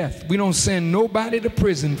is death. We don't send nobody to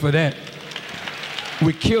prison for that.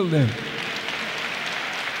 We kill them.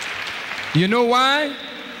 You know why?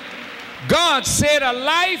 God said a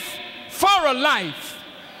life for a life.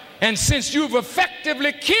 And since you've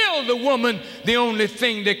effectively killed the woman, the only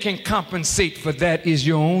thing that can compensate for that is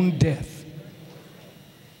your own death.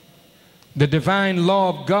 The divine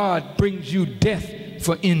law of God brings you death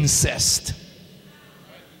for incest.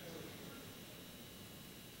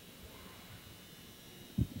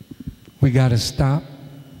 We got to stop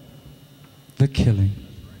the killing.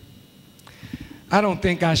 I don't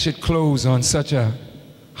think I should close on such a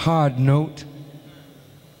hard note.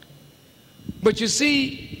 But you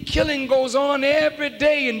see, killing goes on every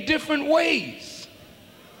day in different ways.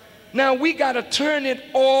 Now we got to turn it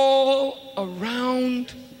all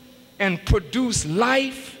around and produce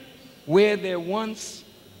life where there once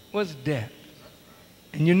was death.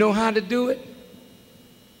 And you know how to do it?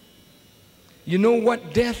 You know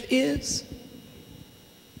what death is?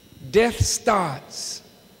 Death starts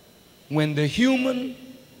when the human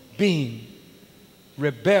being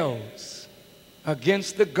rebels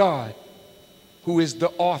against the God who is the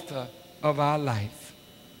author of our life.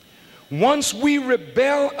 Once we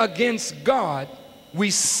rebel against God, we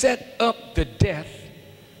set up the death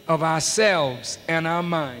of ourselves and our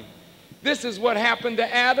mind. This is what happened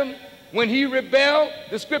to Adam when he rebelled.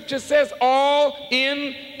 The scripture says all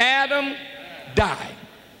in Adam died.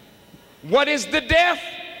 What is the death?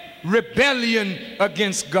 Rebellion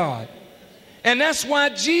against God. And that's why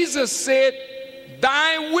Jesus said,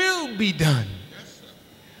 thy will be done.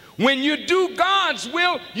 When you do God's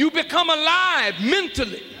will, you become alive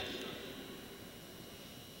mentally.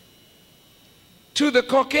 To the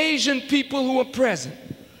Caucasian people who are present,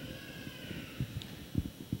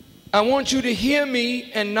 I want you to hear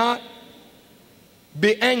me and not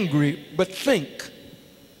be angry, but think.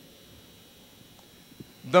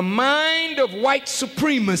 The mind of white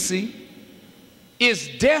supremacy is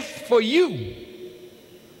death for you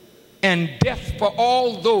and death for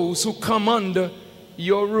all those who come under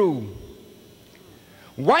your rule.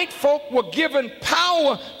 White folk were given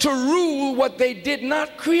power to rule what they did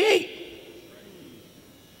not create.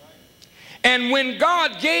 And when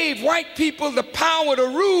God gave white people the power to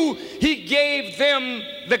rule, he gave them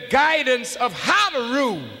the guidance of how to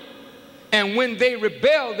rule. And when they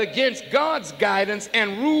rebelled against God's guidance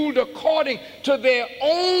and ruled according to their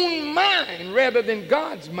own mind rather than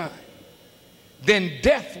God's mind, then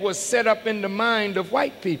death was set up in the mind of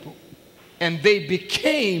white people, and they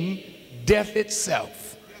became death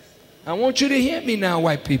itself. I want you to hear me now,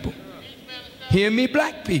 white people. Hear me,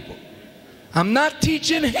 black people. I'm not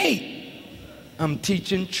teaching hate. I'm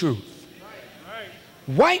teaching truth.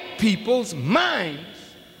 White people's minds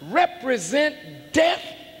represent death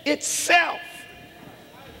itself.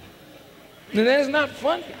 And that is not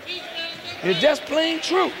funny. It's just plain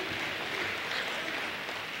truth.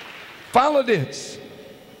 Follow this.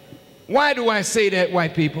 Why do I say that,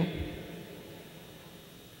 white people?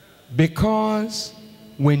 Because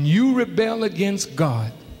when you rebel against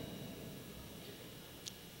God,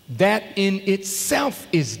 that in itself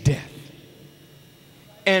is death.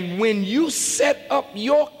 And when you set up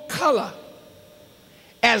your color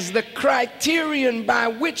as the criterion by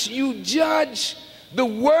which you judge the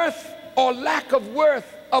worth or lack of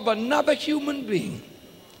worth of another human being,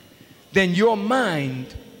 then your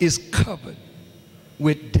mind is covered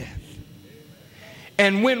with death.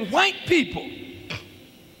 And when white people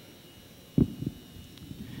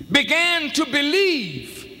began to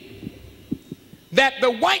believe that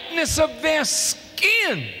the whiteness of their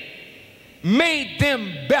skin made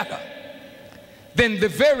them better than the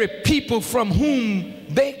very people from whom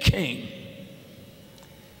they came,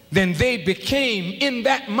 then they became, in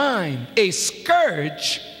that mind, a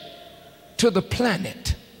scourge to the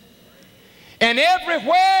planet. And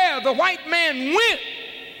everywhere the white man went,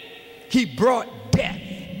 he brought death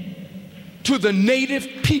to the native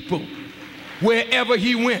people wherever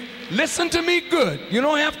he went. Listen to me good. You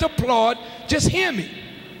don't have to applaud. Just hear me.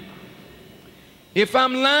 If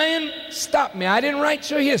I'm lying, stop me. I didn't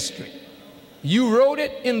write your history. You wrote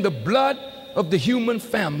it in the blood of the human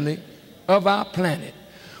family of our planet.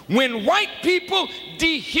 When white people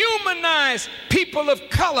dehumanize people of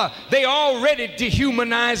color, they already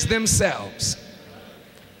dehumanize themselves.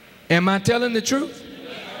 Am I telling the truth?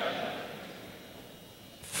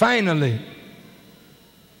 Finally,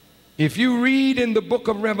 if you read in the book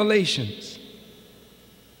of Revelations,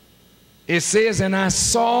 it says, and I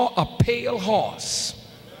saw a pale horse,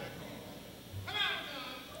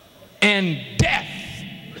 and death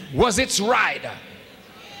was its rider,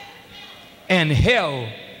 and hell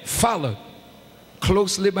followed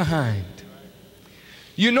closely behind.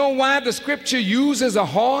 You know why the scripture uses a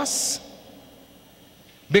horse?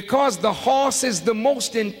 Because the horse is the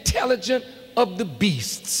most intelligent of the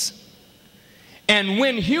beasts. And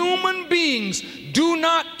when human beings do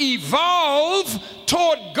not evolve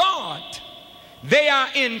toward God, they are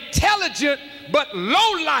intelligent but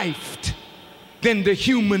low-lifed, then the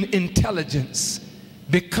human intelligence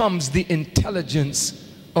becomes the intelligence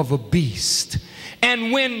of a beast.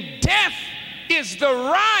 And when death is the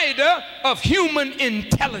rider of human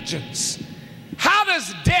intelligence, how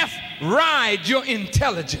does death ride your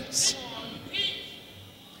intelligence?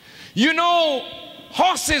 You know,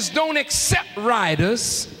 horses don't accept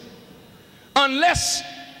riders unless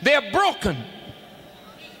they're broken.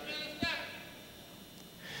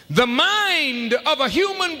 The mind of a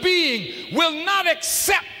human being will not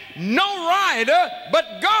accept no rider but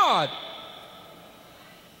God.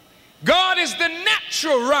 God is the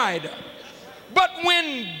natural rider. But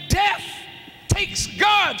when death takes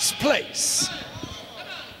God's place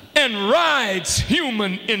and rides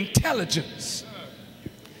human intelligence,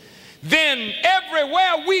 then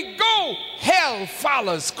everywhere we go, hell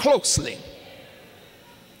follows closely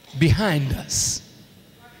behind us.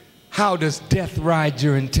 How does death ride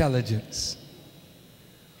your intelligence?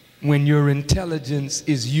 When your intelligence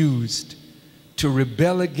is used to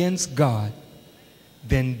rebel against God,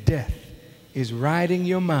 then death is riding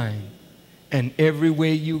your mind, and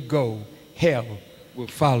everywhere you go, hell will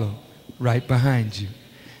follow right behind you.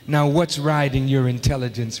 Now, what's riding your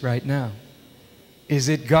intelligence right now? Is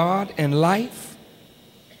it God and life,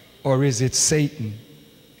 or is it Satan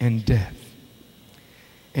and death?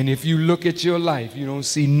 And if you look at your life, you don't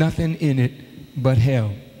see nothing in it but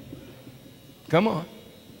hell. Come on.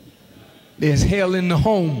 There's hell in the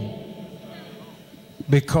home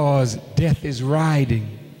because death is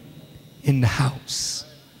riding in the house.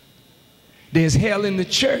 There's hell in the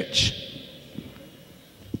church.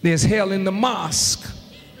 There's hell in the mosque.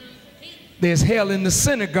 There's hell in the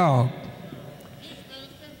synagogue.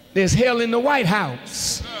 There's hell in the White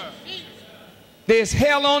House. There's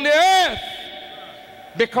hell on the earth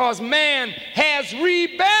because man has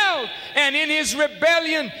rebelled, and in his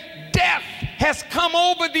rebellion, death has come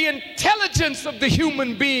over the intelligence of the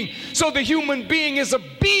human being. So the human being is a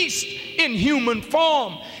beast in human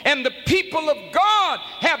form, and the people of God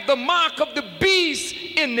have the mark of the beast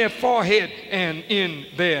in their forehead and in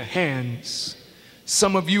their hands.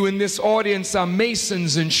 Some of you in this audience are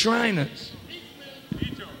masons and shriners.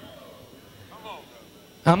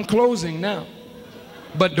 I'm closing now.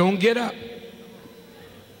 but don't get up.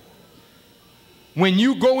 When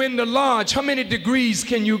you go in the lodge, how many degrees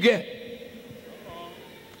can you get?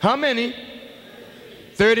 How many?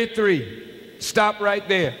 33. Stop right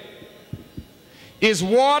there. Is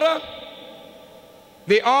water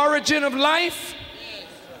the origin of life?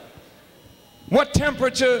 What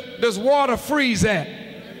temperature does water freeze at?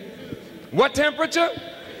 What temperature?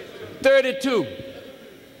 32.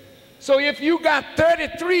 So if you got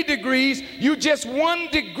 33 degrees, you just 1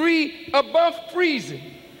 degree above freezing.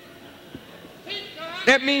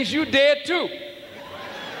 That means you're dead too.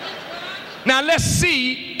 Now let's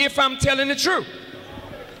see if I'm telling the truth.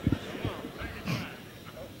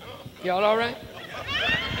 Y'all all right?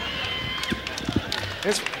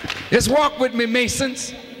 Let's walk with me,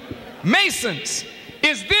 Masons. Masons,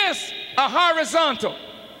 is this a horizontal?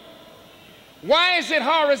 Why is it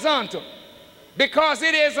horizontal? Because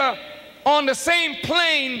it is on the same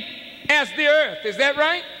plane as the earth. Is that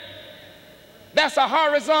right? That's a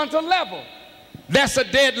horizontal level. That's a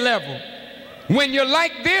dead level. When you're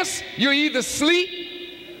like this, you're either asleep,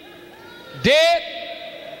 dead,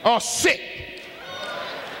 or sick.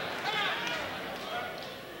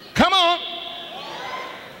 Come on.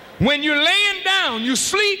 When you're laying down, you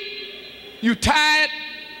sleep, you tired,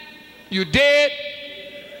 you dead,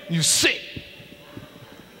 you sick.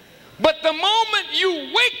 But the moment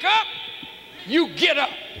you wake up, you get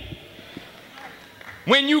up.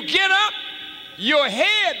 When you get up, your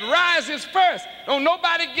head rises first. Don't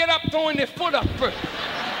nobody get up throwing their foot up first.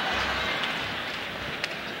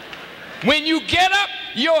 When you get up,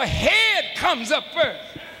 your head comes up first.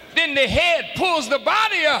 Then the head pulls the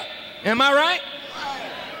body up. Am I right?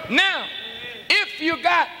 Now, if you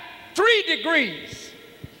got 3 degrees,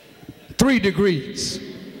 3 degrees,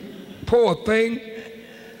 poor thing,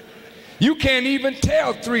 you can't even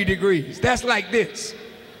tell 3 degrees. That's like this.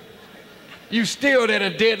 You still at a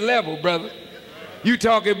dead level, brother. You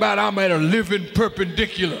talking about I'm at a living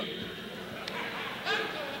perpendicular.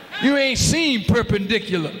 You ain't seen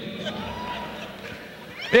perpendicular.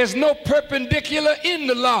 There's no perpendicular in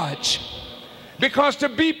the lodge. Because to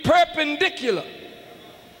be perpendicular,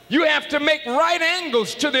 you have to make right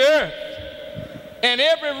angles to the earth. And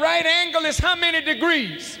every right angle is how many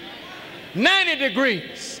degrees? 90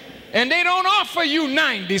 degrees. And they don't offer you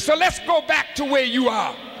 90. So let's go back to where you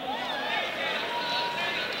are.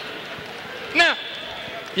 Now,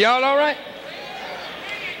 y'all all right?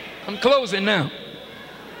 I'm closing now.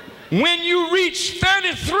 When you reach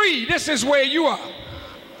 33, this is where you are.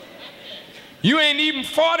 You ain't even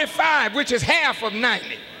 45, which is half of 90.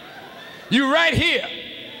 You're right here.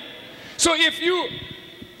 So if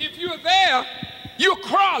you're there, you're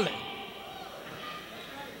crawling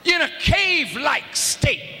in a cave-like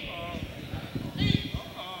state.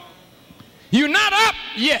 You're not up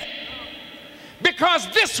yet because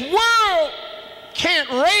this world can't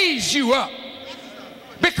raise you up,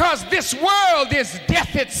 because this world is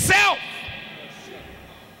death itself.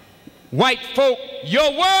 White folk,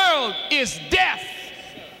 your world is death.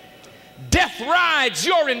 Death rides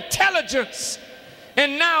your intelligence.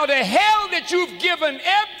 And now the hell that you've given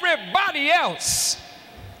everybody else,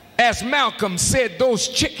 as Malcolm said, those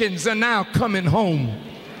chickens are now coming home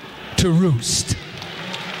to roost.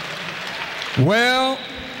 Well,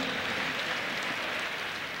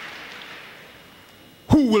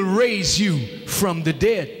 who will raise you from the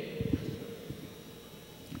dead?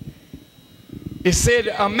 It said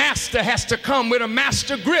a master has to come with a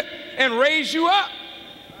master grip and raise you up.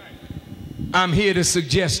 I'm here to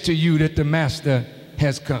suggest to you that the master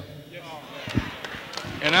has come.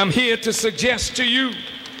 And I'm here to suggest to you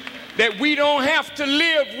that we don't have to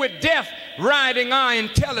live with death riding our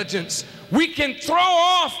intelligence. We can throw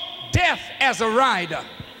off death as a rider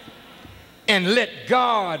and let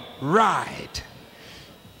God ride.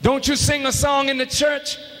 Don't you sing a song in the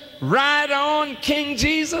church, Ride On, King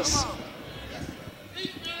Jesus?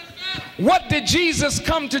 What did Jesus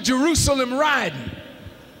come to Jerusalem riding?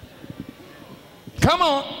 Come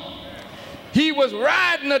on. He was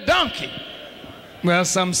riding a donkey. Well,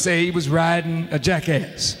 some say he was riding a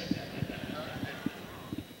jackass.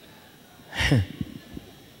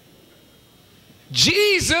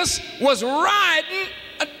 Jesus was riding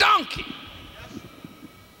a donkey.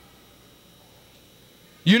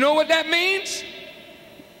 You know what that means?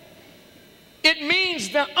 It means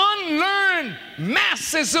the unlearned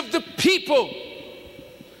masses of the people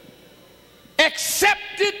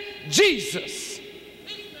accepted Jesus.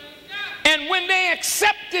 And when they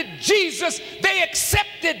accepted Jesus, they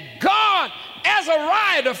accepted God as a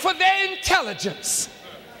rider for their intelligence.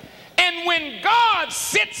 And when God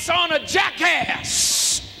sits on a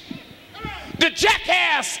jackass, the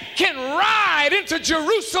jackass can ride ride into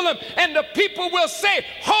Jerusalem and the people will say,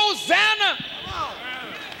 Hosanna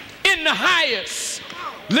in the highest.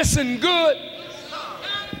 Listen good.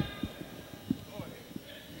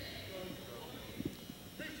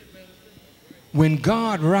 When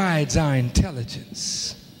God rides our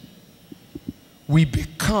intelligence, we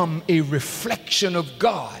become a reflection of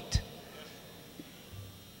God.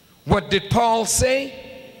 What did Paul say?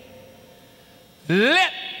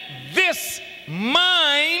 Let this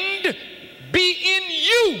mind be in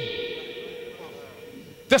you,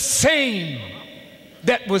 the same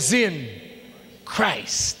that was in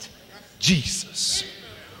Christ Jesus.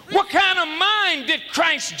 What kind of mind did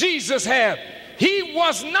Christ Jesus have? He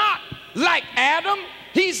was not like Adam.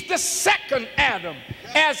 He's the second Adam.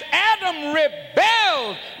 As Adam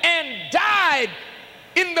rebelled and died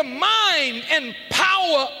in the mind and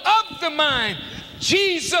power of the mind,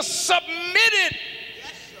 Jesus submitted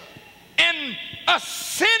and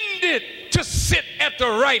ascended to sit at the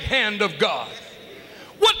right hand of God.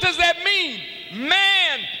 What does that mean?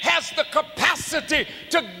 Man has the capacity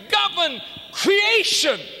to govern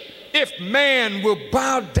creation if man will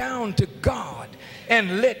bow down to God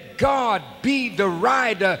and let God be the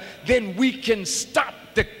rider. Then we can stop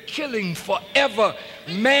the killing forever.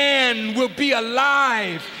 Man will be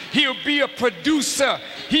alive. He'll be a producer.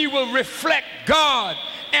 He will reflect God.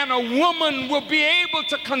 And a woman will be able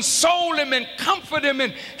to console him and comfort him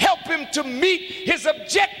and help him to meet his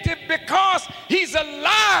objective because he's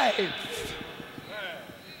alive.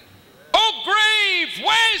 Oh grave,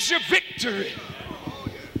 where's your victory?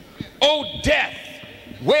 Oh death,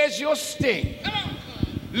 where's your sting?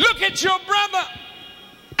 Look at your brother.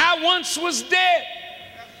 I once was dead,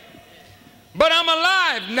 but I'm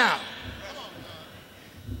alive now.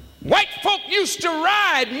 White folk used to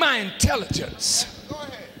ride my intelligence.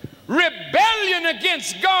 Rebellion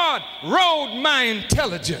against God rode my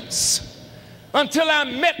intelligence until I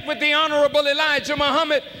met with the Honorable Elijah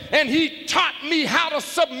Muhammad, and he taught me how to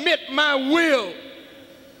submit my will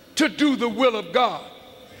to do the will of God.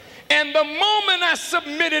 And the moment I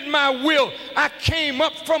submitted my will, I came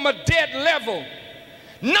up from a dead level,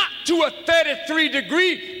 not to a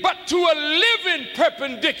 33-degree, but to a living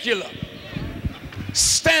perpendicular,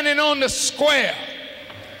 standing on the square.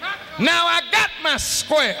 Now I got my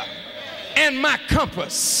square and my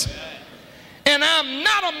compass, and I'm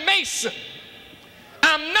not a mason,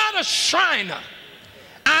 I'm not a shriner,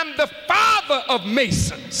 I'm the father of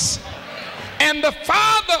masons and the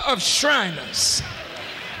father of shriners.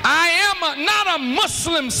 I am not a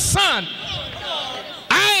Muslim son,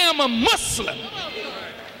 I am a Muslim.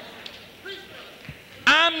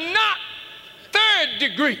 I'm not third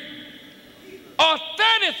degree or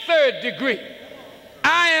 33rd degree.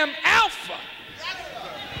 I am Alpha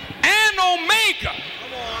and Omega,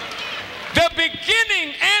 the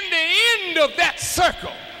beginning and the end of that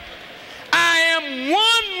circle. I am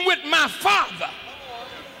one with my Father.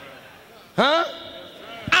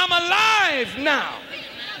 I'm alive now.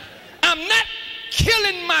 I'm not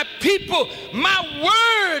killing my people. My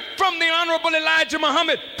word from the Honorable Elijah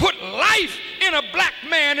Muhammad put life in a black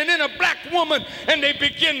man and in a black woman, and they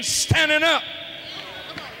begin standing up.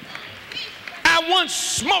 I once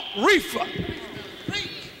smoked reefer.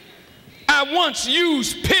 I once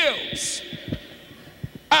used pills.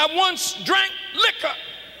 I once drank liquor.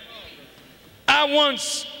 I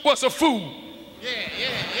once was a fool.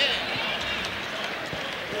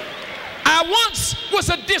 I once was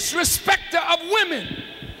a disrespecter of women.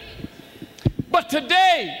 But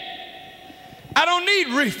today, I don't need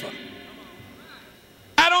reefer.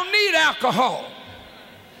 I don't need alcohol.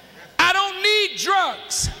 I don't need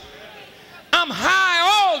drugs. I'm high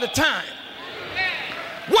all the time.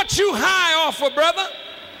 What you high off of, brother?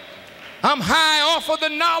 I'm high off of the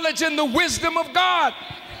knowledge and the wisdom of God.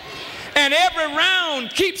 And every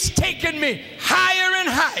round keeps taking me higher and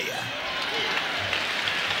higher.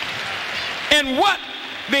 And what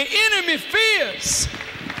the enemy fears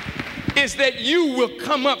is that you will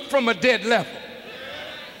come up from a dead level.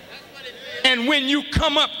 And when you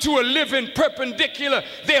come up to a living perpendicular,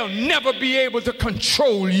 they'll never be able to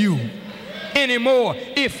control you anymore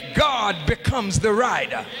if God becomes the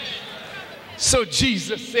rider. So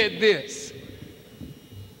Jesus said this.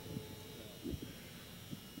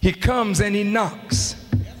 He comes and he knocks.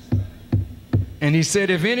 And he said,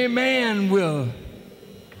 if any man will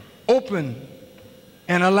open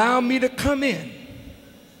and allow me to come in,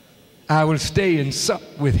 I will stay and sup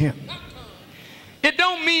with him. It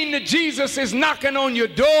don't mean that Jesus is knocking on your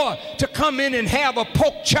door to come in and have a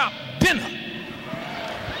pork chop dinner.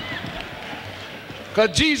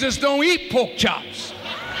 Because Jesus don't eat pork chops,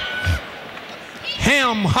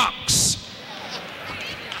 ham hocks.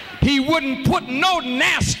 He wouldn't put no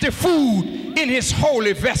nasty food in his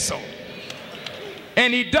holy vessel.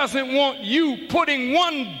 And he doesn't want you putting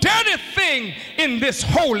one dirty thing in this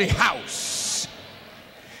holy house.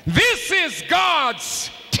 This is God's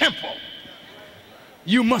temple.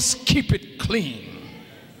 You must keep it clean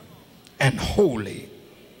and holy.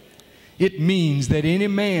 It means that any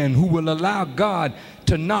man who will allow God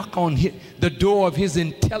to knock on the door of his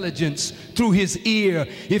intelligence through his ear,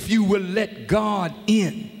 if you will let God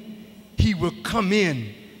in, he will come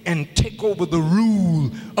in and take over the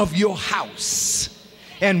rule of your house.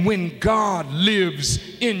 And when God lives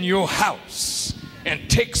in your house and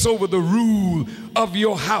takes over the rule of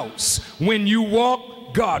your house, when you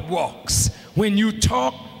walk, God walks. When you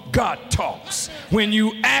talk, God talks. When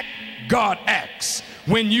you act, God acts.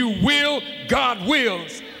 When you will, God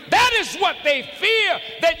wills. That is what they fear,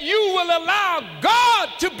 that you will allow God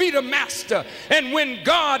to be the master. And when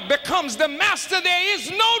God becomes the master, there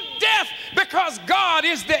is no death, because God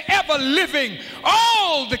is the ever-living.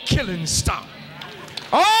 All the killing stops.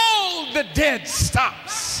 All the dead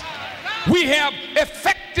stops. We have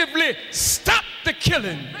effectively stopped the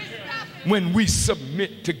killing when we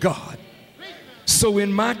submit to God. So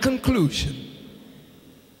in my conclusion,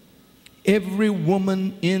 every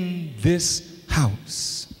woman in this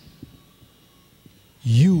house,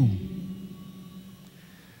 you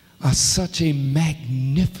are such a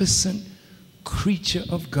magnificent creature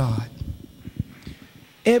of God.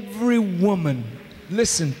 Every woman,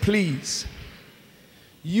 listen please,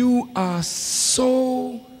 you are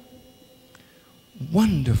so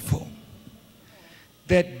wonderful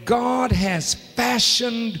that God has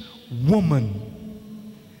fashioned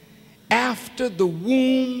woman after the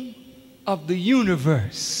womb of the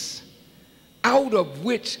universe, out of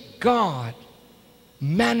which God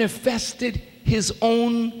manifested his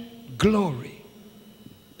own glory.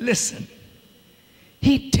 Listen,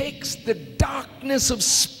 he takes the darkness of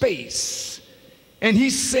space and he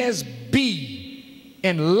says, be,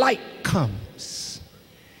 and light comes.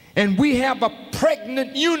 And we have a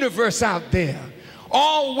pregnant universe out there,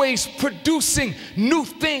 always producing new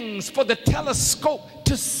things for the telescope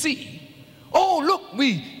to see. Oh, look,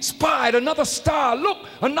 we spied another star. Look,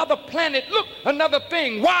 another planet. Look, another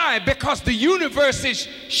thing. Why? Because the universe is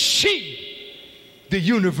she. The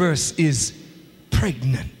universe is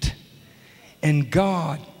pregnant. And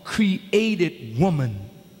God created woman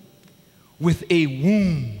with a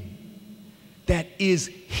womb that is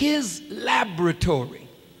his laboratory,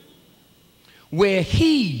 where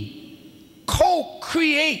he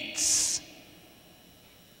co-creates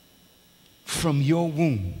from your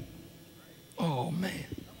womb. Oh man.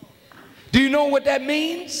 Do you know what that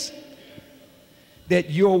means?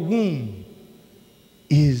 That your womb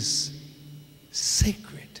is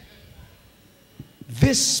sacred.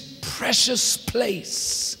 This precious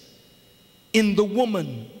place in the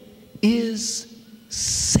woman is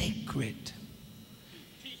sacred.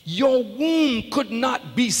 Your womb could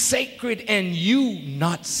not be sacred and you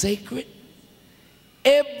not sacred.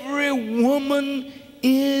 Every woman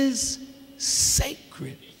is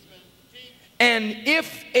sacred. And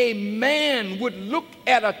if a man would look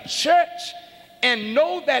at a church and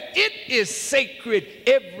know that it is sacred,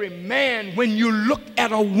 every man, when you look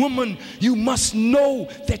at a woman, you must know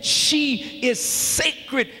that she is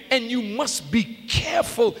sacred, and you must be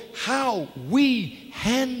careful how we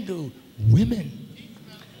handle women.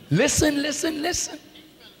 Listen, listen, listen.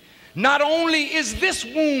 Not only is this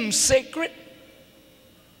womb sacred,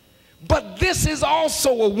 but this is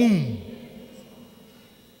also a womb.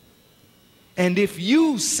 And if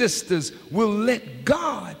you, sisters, will let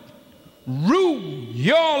God rule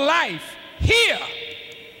your life here,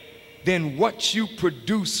 then what you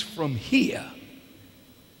produce from here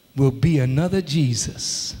will be another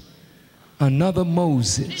Jesus, another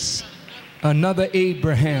Moses, another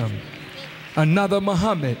Abraham, another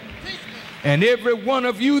Muhammad. And every one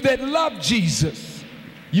of you that love Jesus,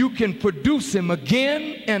 you can produce him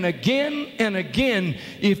again and again and again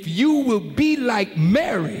if you will be like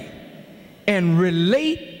Mary and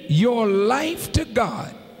relate your life to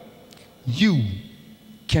God. You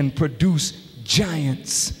can produce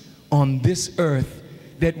giants on this earth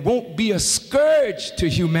that won't be a scourge to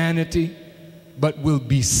humanity, but will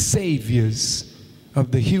be saviors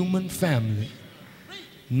of the human family.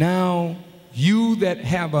 Now, you that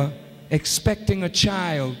have expecting a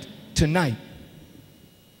child tonight,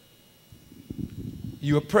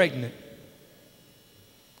 you are pregnant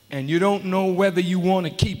and you don't know whether you want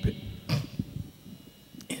to keep it.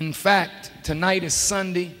 In fact, tonight is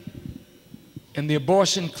Sunday and the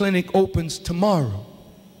abortion clinic opens tomorrow,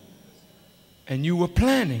 and you were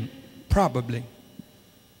planning probably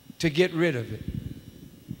to get rid of it.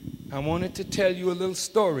 I wanted to tell you a little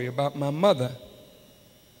story about my mother.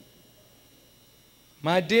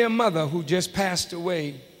 My dear mother, who just passed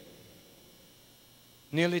away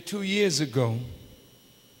nearly 2 years ago.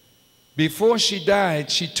 Before she died,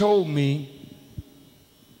 she told me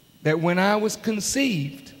that when I was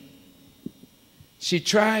conceived, she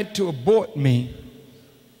tried to abort me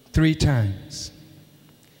 3 times.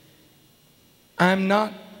 I'm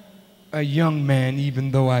not a young man,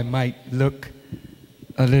 even though I might look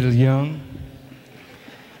a little young.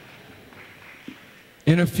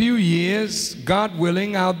 In a few years, God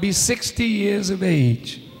willing, I'll be 60 years of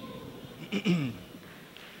age.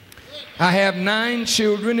 I have 9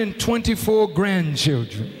 children and 24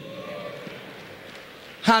 grandchildren.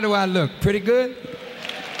 How do I look? Pretty good?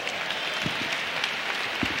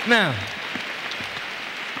 Now,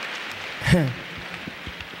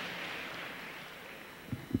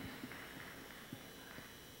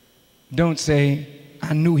 don't say,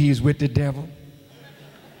 I knew he was with the devil.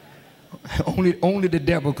 Only the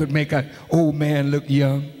devil could make an old man look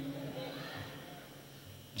young.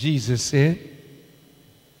 Jesus said,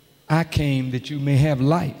 I came that you may have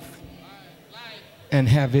life and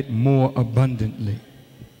have it more abundantly.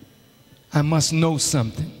 I must know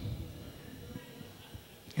something,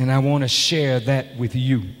 and I want to share that with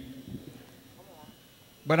you.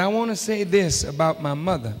 But I want to say this about my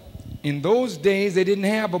mother. In those days, they didn't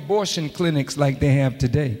have abortion clinics like they have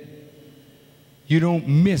today. You don't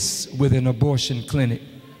miss with an abortion clinic.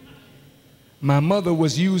 My mother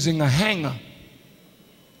was using a hanger,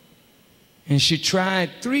 and she tried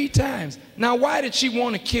 3 times. Now, why did she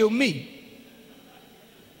want to kill me?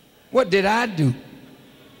 What did I do?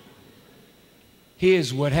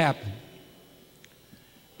 Here's what happened.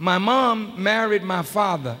 My mom married my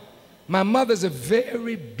father. My mother's a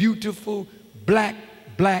very beautiful black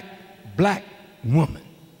woman.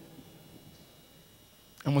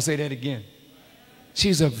 I'm going to say that again.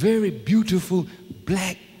 She's a very beautiful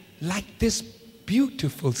black, like this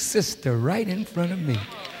beautiful sister right in front of me.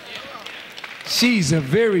 She's a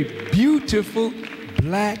very beautiful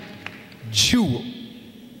black jewel.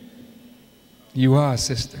 You are,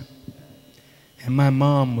 sister. And my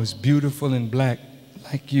mom was beautiful and black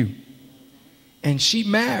like you. And she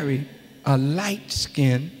married a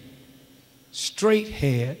light-skinned,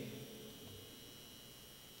 straight-haired,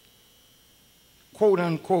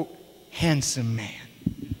 quote-unquote, handsome man.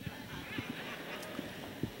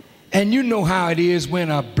 And you know how it is when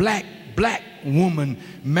a black woman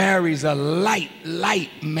marries a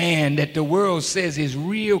light man that the world says is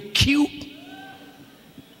real cute.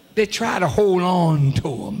 They try to hold on to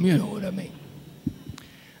him, you know what I mean?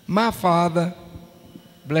 My father,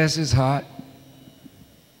 bless his heart,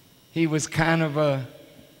 he was kind of a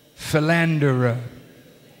philanderer.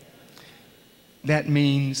 That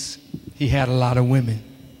means he had a lot of women.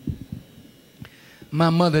 My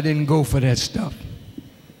mother didn't go for that stuff.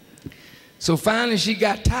 So finally she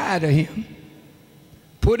got tired of him,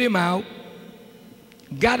 put him out,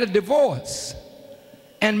 got a divorce,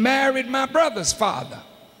 and married my brother's father.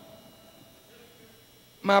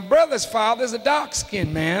 My brother's father is a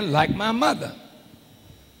dark-skinned man like my mother.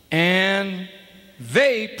 And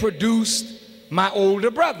they produced my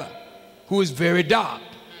older brother, who is very dark.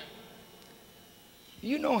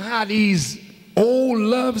 You know how these old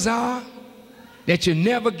loves are that you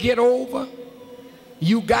never get over?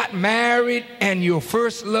 You got married and your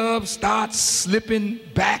first love starts slipping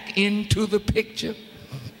back into the picture.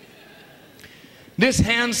 This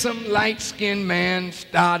handsome, light-skinned man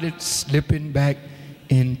started slipping back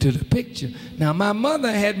into the picture. Now, my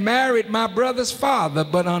mother had married my brother's father,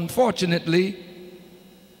 but unfortunately,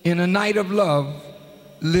 in a night of love,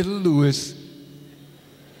 little Louis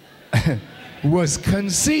was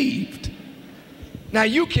conceived. Now,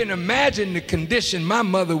 you can imagine the condition my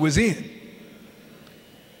mother was in.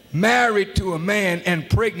 Married to a man and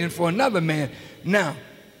pregnant for another man. Now,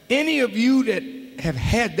 any of you that have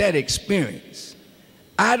had that experience,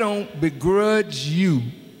 I don't begrudge you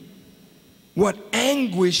what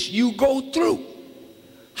anguish you go through.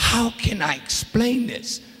 How can I explain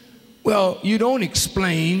this? Well, you don't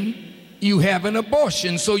explain. You have an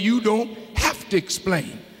abortion, so you don't have to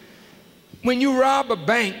explain. When you rob a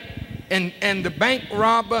bank and the bank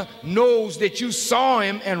robber knows that you saw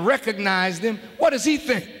him and recognized him, what does he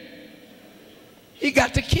think? He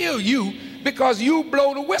got to kill you because you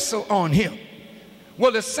blow the whistle on him.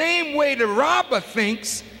 Well, the same way the robber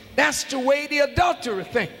thinks, that's the way the adulterer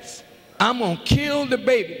thinks. I'm going to kill the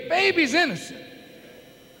baby. Baby's innocent.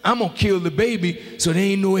 I'm going to kill the baby so there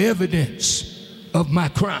ain't no evidence of my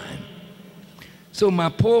crime. So my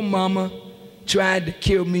poor mama tried to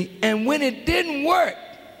kill me, and when it didn't work,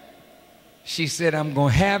 She said, I'm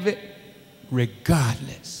going to have it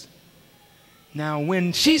regardless. Now,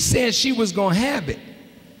 when she said she was going to have it,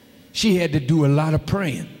 she had to do a lot of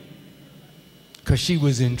praying because she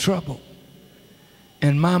was in trouble.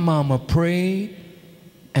 And my mama prayed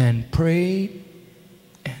and prayed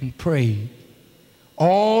and prayed.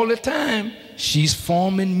 All the time, she's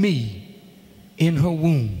forming me in her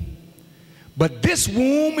womb. But this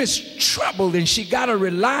womb is troubled, and she got to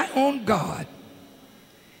rely on God.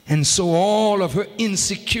 And so all of her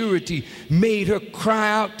insecurity made her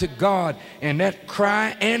cry out to God. And that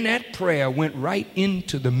cry and that prayer went right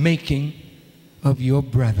into the making of your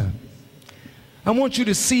brother. I want you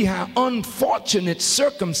to see how unfortunate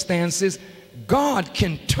circumstances, God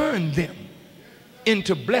can turn them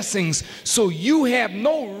into blessings. So you have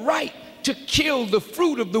no right to kill the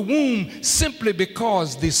fruit of the womb simply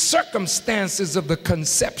because the circumstances of the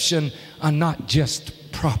conception are not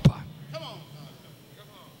just proper.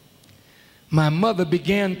 My mother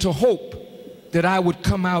began to hope that I would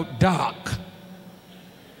come out dark.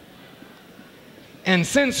 And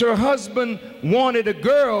since her husband wanted a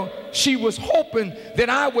girl, she was hoping that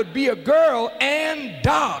I would be a girl and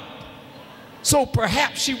dark. So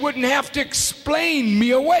perhaps she wouldn't have to explain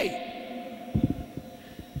me away.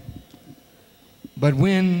 But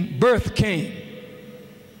when birth came,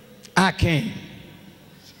 I came.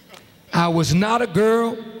 I was not a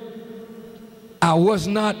girl. I was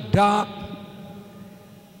not dark.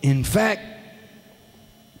 In fact,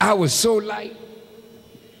 I was so light.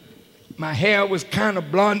 My hair was kind of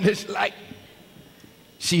blondish like.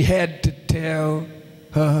 She had to tell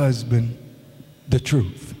her husband the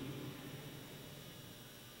truth.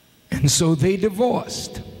 And so they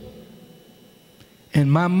divorced.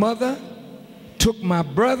 And my mother took my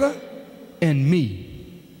brother and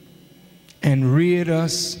me and reared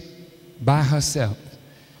us by herself.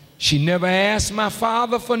 She never asked my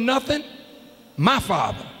father for nothing, my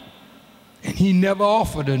father, and he never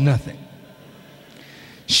offered her nothing.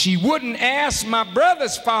 She wouldn't ask my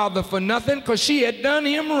brother's father for nothing because she had done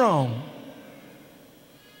him wrong.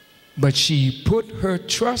 But she put her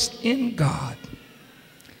trust in God.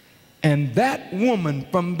 And that woman,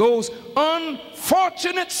 from those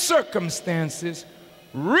unfortunate circumstances,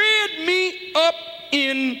 reared me up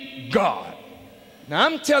in God. Now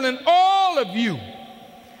I'm telling all of you,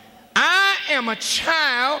 I am a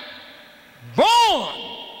child born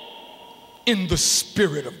in the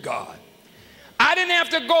Spirit of God. I didn't have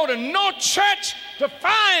to go to no church to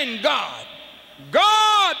find God.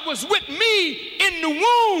 God was with me in the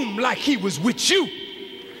womb like he was with you.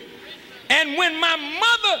 And when my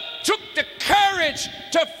mother took the courage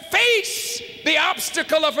to face the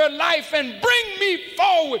obstacle of her life and bring me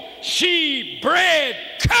forward, she bred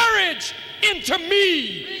courage into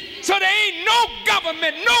me. So there ain't no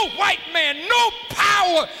government, no white man, no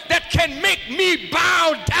power that can make me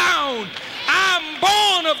bow down. I'm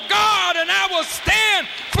born of God, and I will stand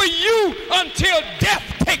for you until death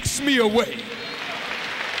takes me away.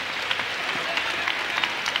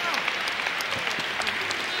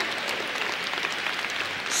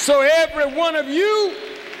 So every one of you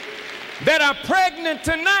that are pregnant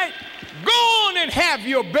tonight, go on and have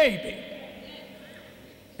your baby.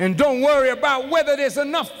 And don't worry about whether there's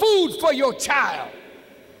enough food for your child.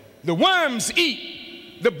 The worms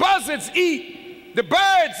eat, the buzzards eat, the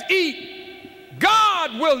birds eat.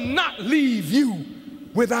 God will not leave you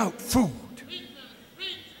without food.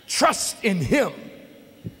 Trust in him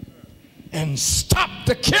and stop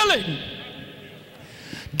the killing.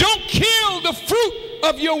 Don't kill the fruit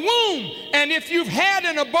of your womb. And if you've had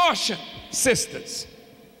an abortion, sisters,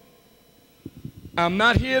 I'm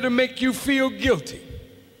not here to make you feel guilty.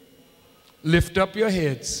 Lift up your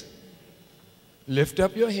heads. Lift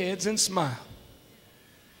up your heads and smile.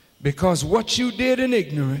 Because what you did in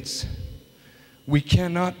ignorance, we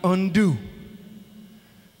cannot undo.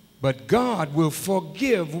 But God will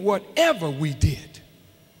forgive whatever we did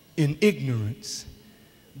in ignorance.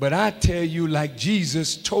 But I tell you, like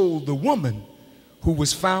Jesus told the woman who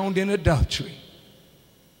was found in adultery,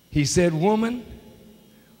 he said, "Woman,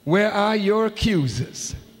 where are your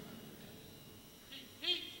accusers?"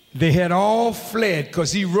 They had all fled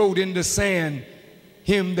because he wrote in the sand,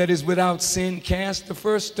 "Him that is without sin cast the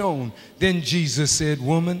first stone." Then Jesus said,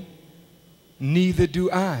 "Woman, neither do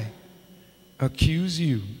I accuse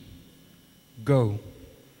you. Go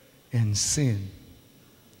and sin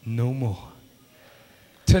no more."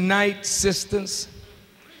 Tonight, sisters,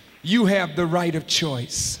 you have the right of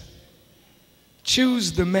choice.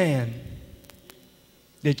 Choose the man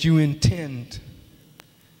that you intend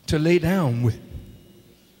to lay down with.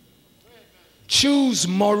 choose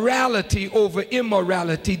morality over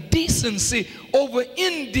immorality, decency over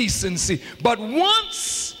indecency. But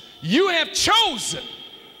once you have chosen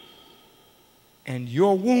and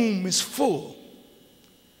your womb is full,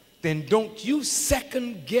 then don't you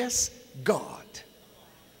second guess God.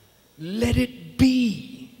 Let it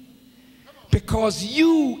be. Because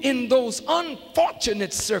you, in those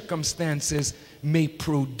unfortunate circumstances, may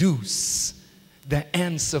produce the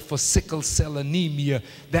answer for sickle cell anemia,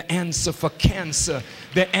 the answer for cancer,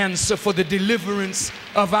 the answer for the deliverance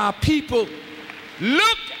of our people.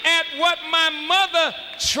 Look at what my mother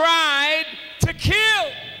tried to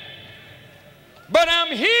kill. But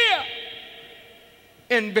I'm here.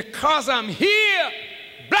 And because I'm here,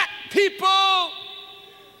 black people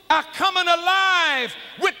are coming alive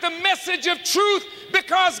with the message of truth,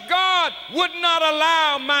 because God would not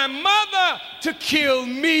allow my mother to kill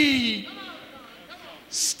me.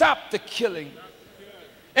 Stop the killing.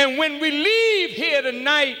 And when we leave here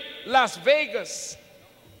tonight, Las Vegas,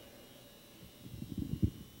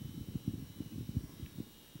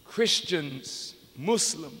 Christians,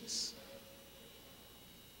 Muslims,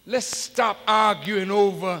 let's stop arguing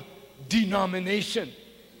over denomination.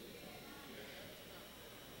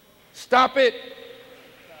 Stop it.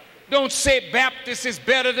 Don't say Baptist is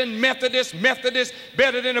better than Methodist, Methodist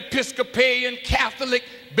better than Episcopalian, Catholic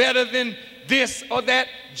better than this or that.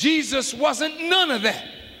 Jesus wasn't none of that.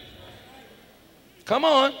 Come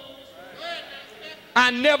on.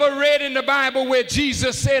 I never read in the Bible where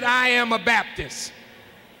Jesus said, I am a Baptist.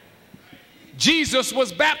 Jesus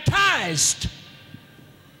was baptized.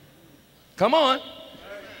 Come on.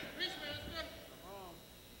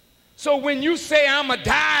 So when you say I'm a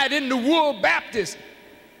dyed-in-the-wool Baptist,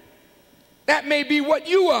 that may be what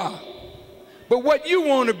you are. But what you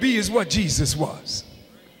want to be is what Jesus was.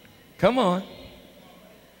 Come on.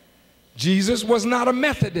 Jesus was not a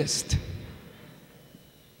Methodist.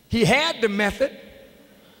 He had the method.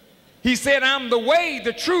 He said, I'm the way,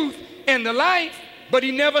 the truth, and the life, but he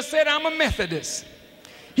never said I'm a Methodist.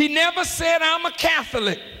 He never said I'm a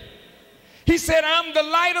Catholic. He said I'm the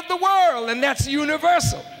light of the world, and that's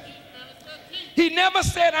universal. He never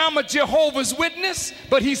said I'm a Jehovah's Witness,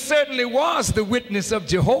 but he certainly was the witness of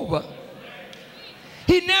Jehovah.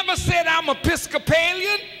 He never said I'm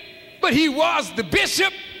Episcopalian, but he was the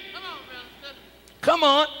bishop. Come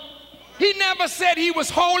on. He never said he was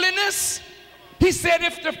holiness. He said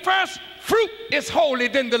if the first fruit is holy,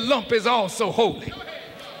 then the lump is also holy.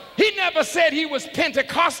 He never said he was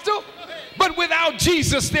Pentecostal, but without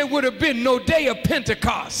Jesus there would have been no day of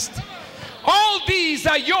Pentecost. All these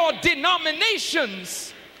are your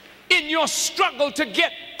denominations in your struggle to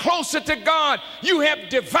get closer to God. You have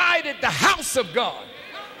divided the house of God.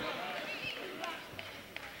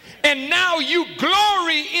 And now you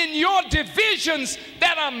glory in your divisions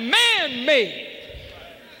that are man-made.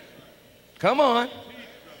 Come on.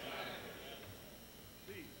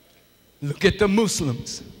 Look at the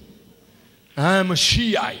Muslims. I am a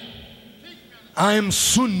Shiite. I am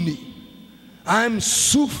Sunni. I am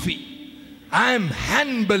Sufi. I am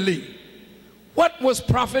Hanbali. What was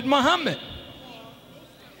Prophet Muhammad?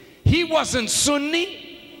 He wasn't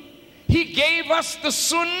Sunni. He gave us the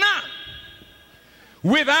Sunnah.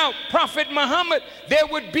 Without Prophet Muhammad, there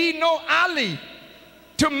would be no Ali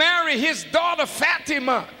to marry his daughter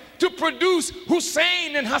Fatima, to produce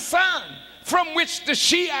Hussein and Hassan, from which the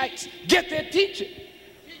Shiites get their teaching.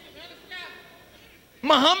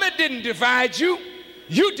 Muhammad didn't divide you.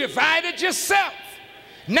 You divided yourself.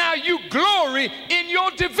 Now you glory in your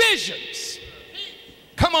divisions.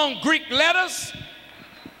 Come on, Greek letters.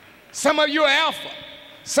 Some of you are Alpha.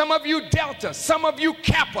 Some of you Delta, some of you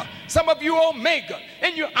Kappa, some of you Omega,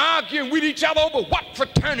 and you're arguing with each other over what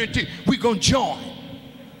fraternity we're going to join.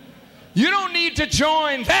 You don't need to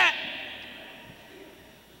join that.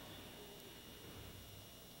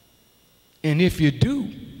 And if you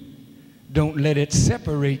do, don't let it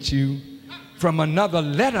separate you from another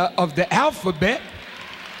letter of the alphabet.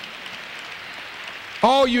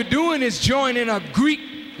 All you're doing is joining a Greek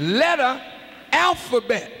letter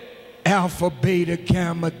alphabet. Alpha, beta,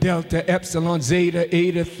 gamma, delta, epsilon, zeta,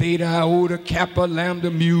 eta, theta, iota, kappa, lambda,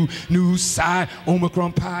 mu, nu, psi,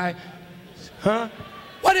 omicron, pi. Huh?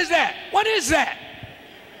 What is that? What is that?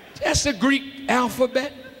 That's the Greek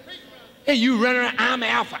alphabet. And you run around, I'm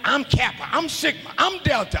alpha, I'm kappa, I'm sigma, I'm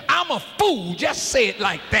delta, I'm a fool. Just say it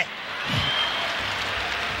like that.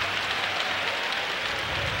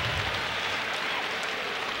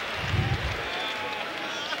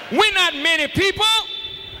 We're not many people.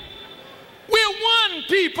 We're one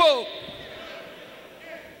people.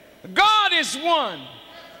 God is one.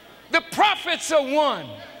 The prophets are one.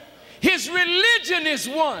 His religion is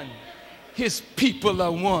one. his people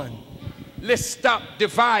are one. Let's stop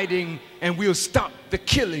dividing and we'll stop the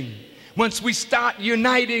killing. Once we start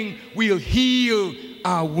uniting, we'll heal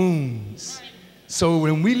our wounds. So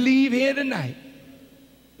when we leave here tonight,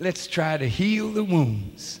 let's try to heal the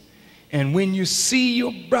wounds. And when you see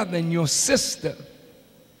your brother and your sister,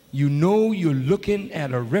 you know you're looking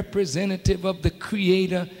at a representative of the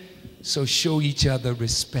Creator, so show each other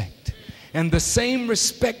respect. And the same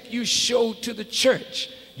respect you show to the church,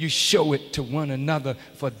 you show it to one another,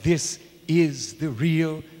 for this is the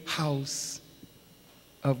real house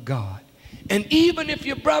of God. And even if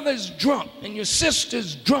your brother's drunk and your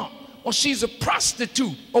sister's drunk, or she's a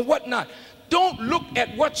prostitute or whatnot, don't look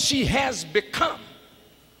at what she has become.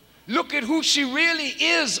 Look at who she really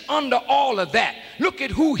is under all of that. Look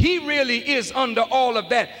at who he really is under all of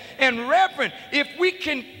that. And Reverend, if we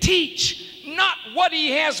can teach not what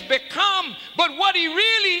he has become, but what he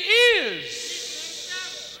really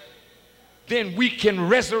is, then we can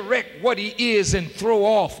resurrect what he is and throw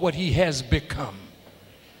off what he has become.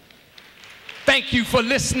 Thank you for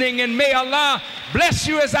listening, and may Allah bless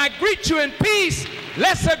you as I greet you in peace.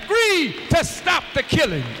 Let's agree to stop the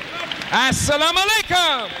killing. Assalamu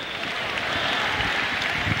alaikum.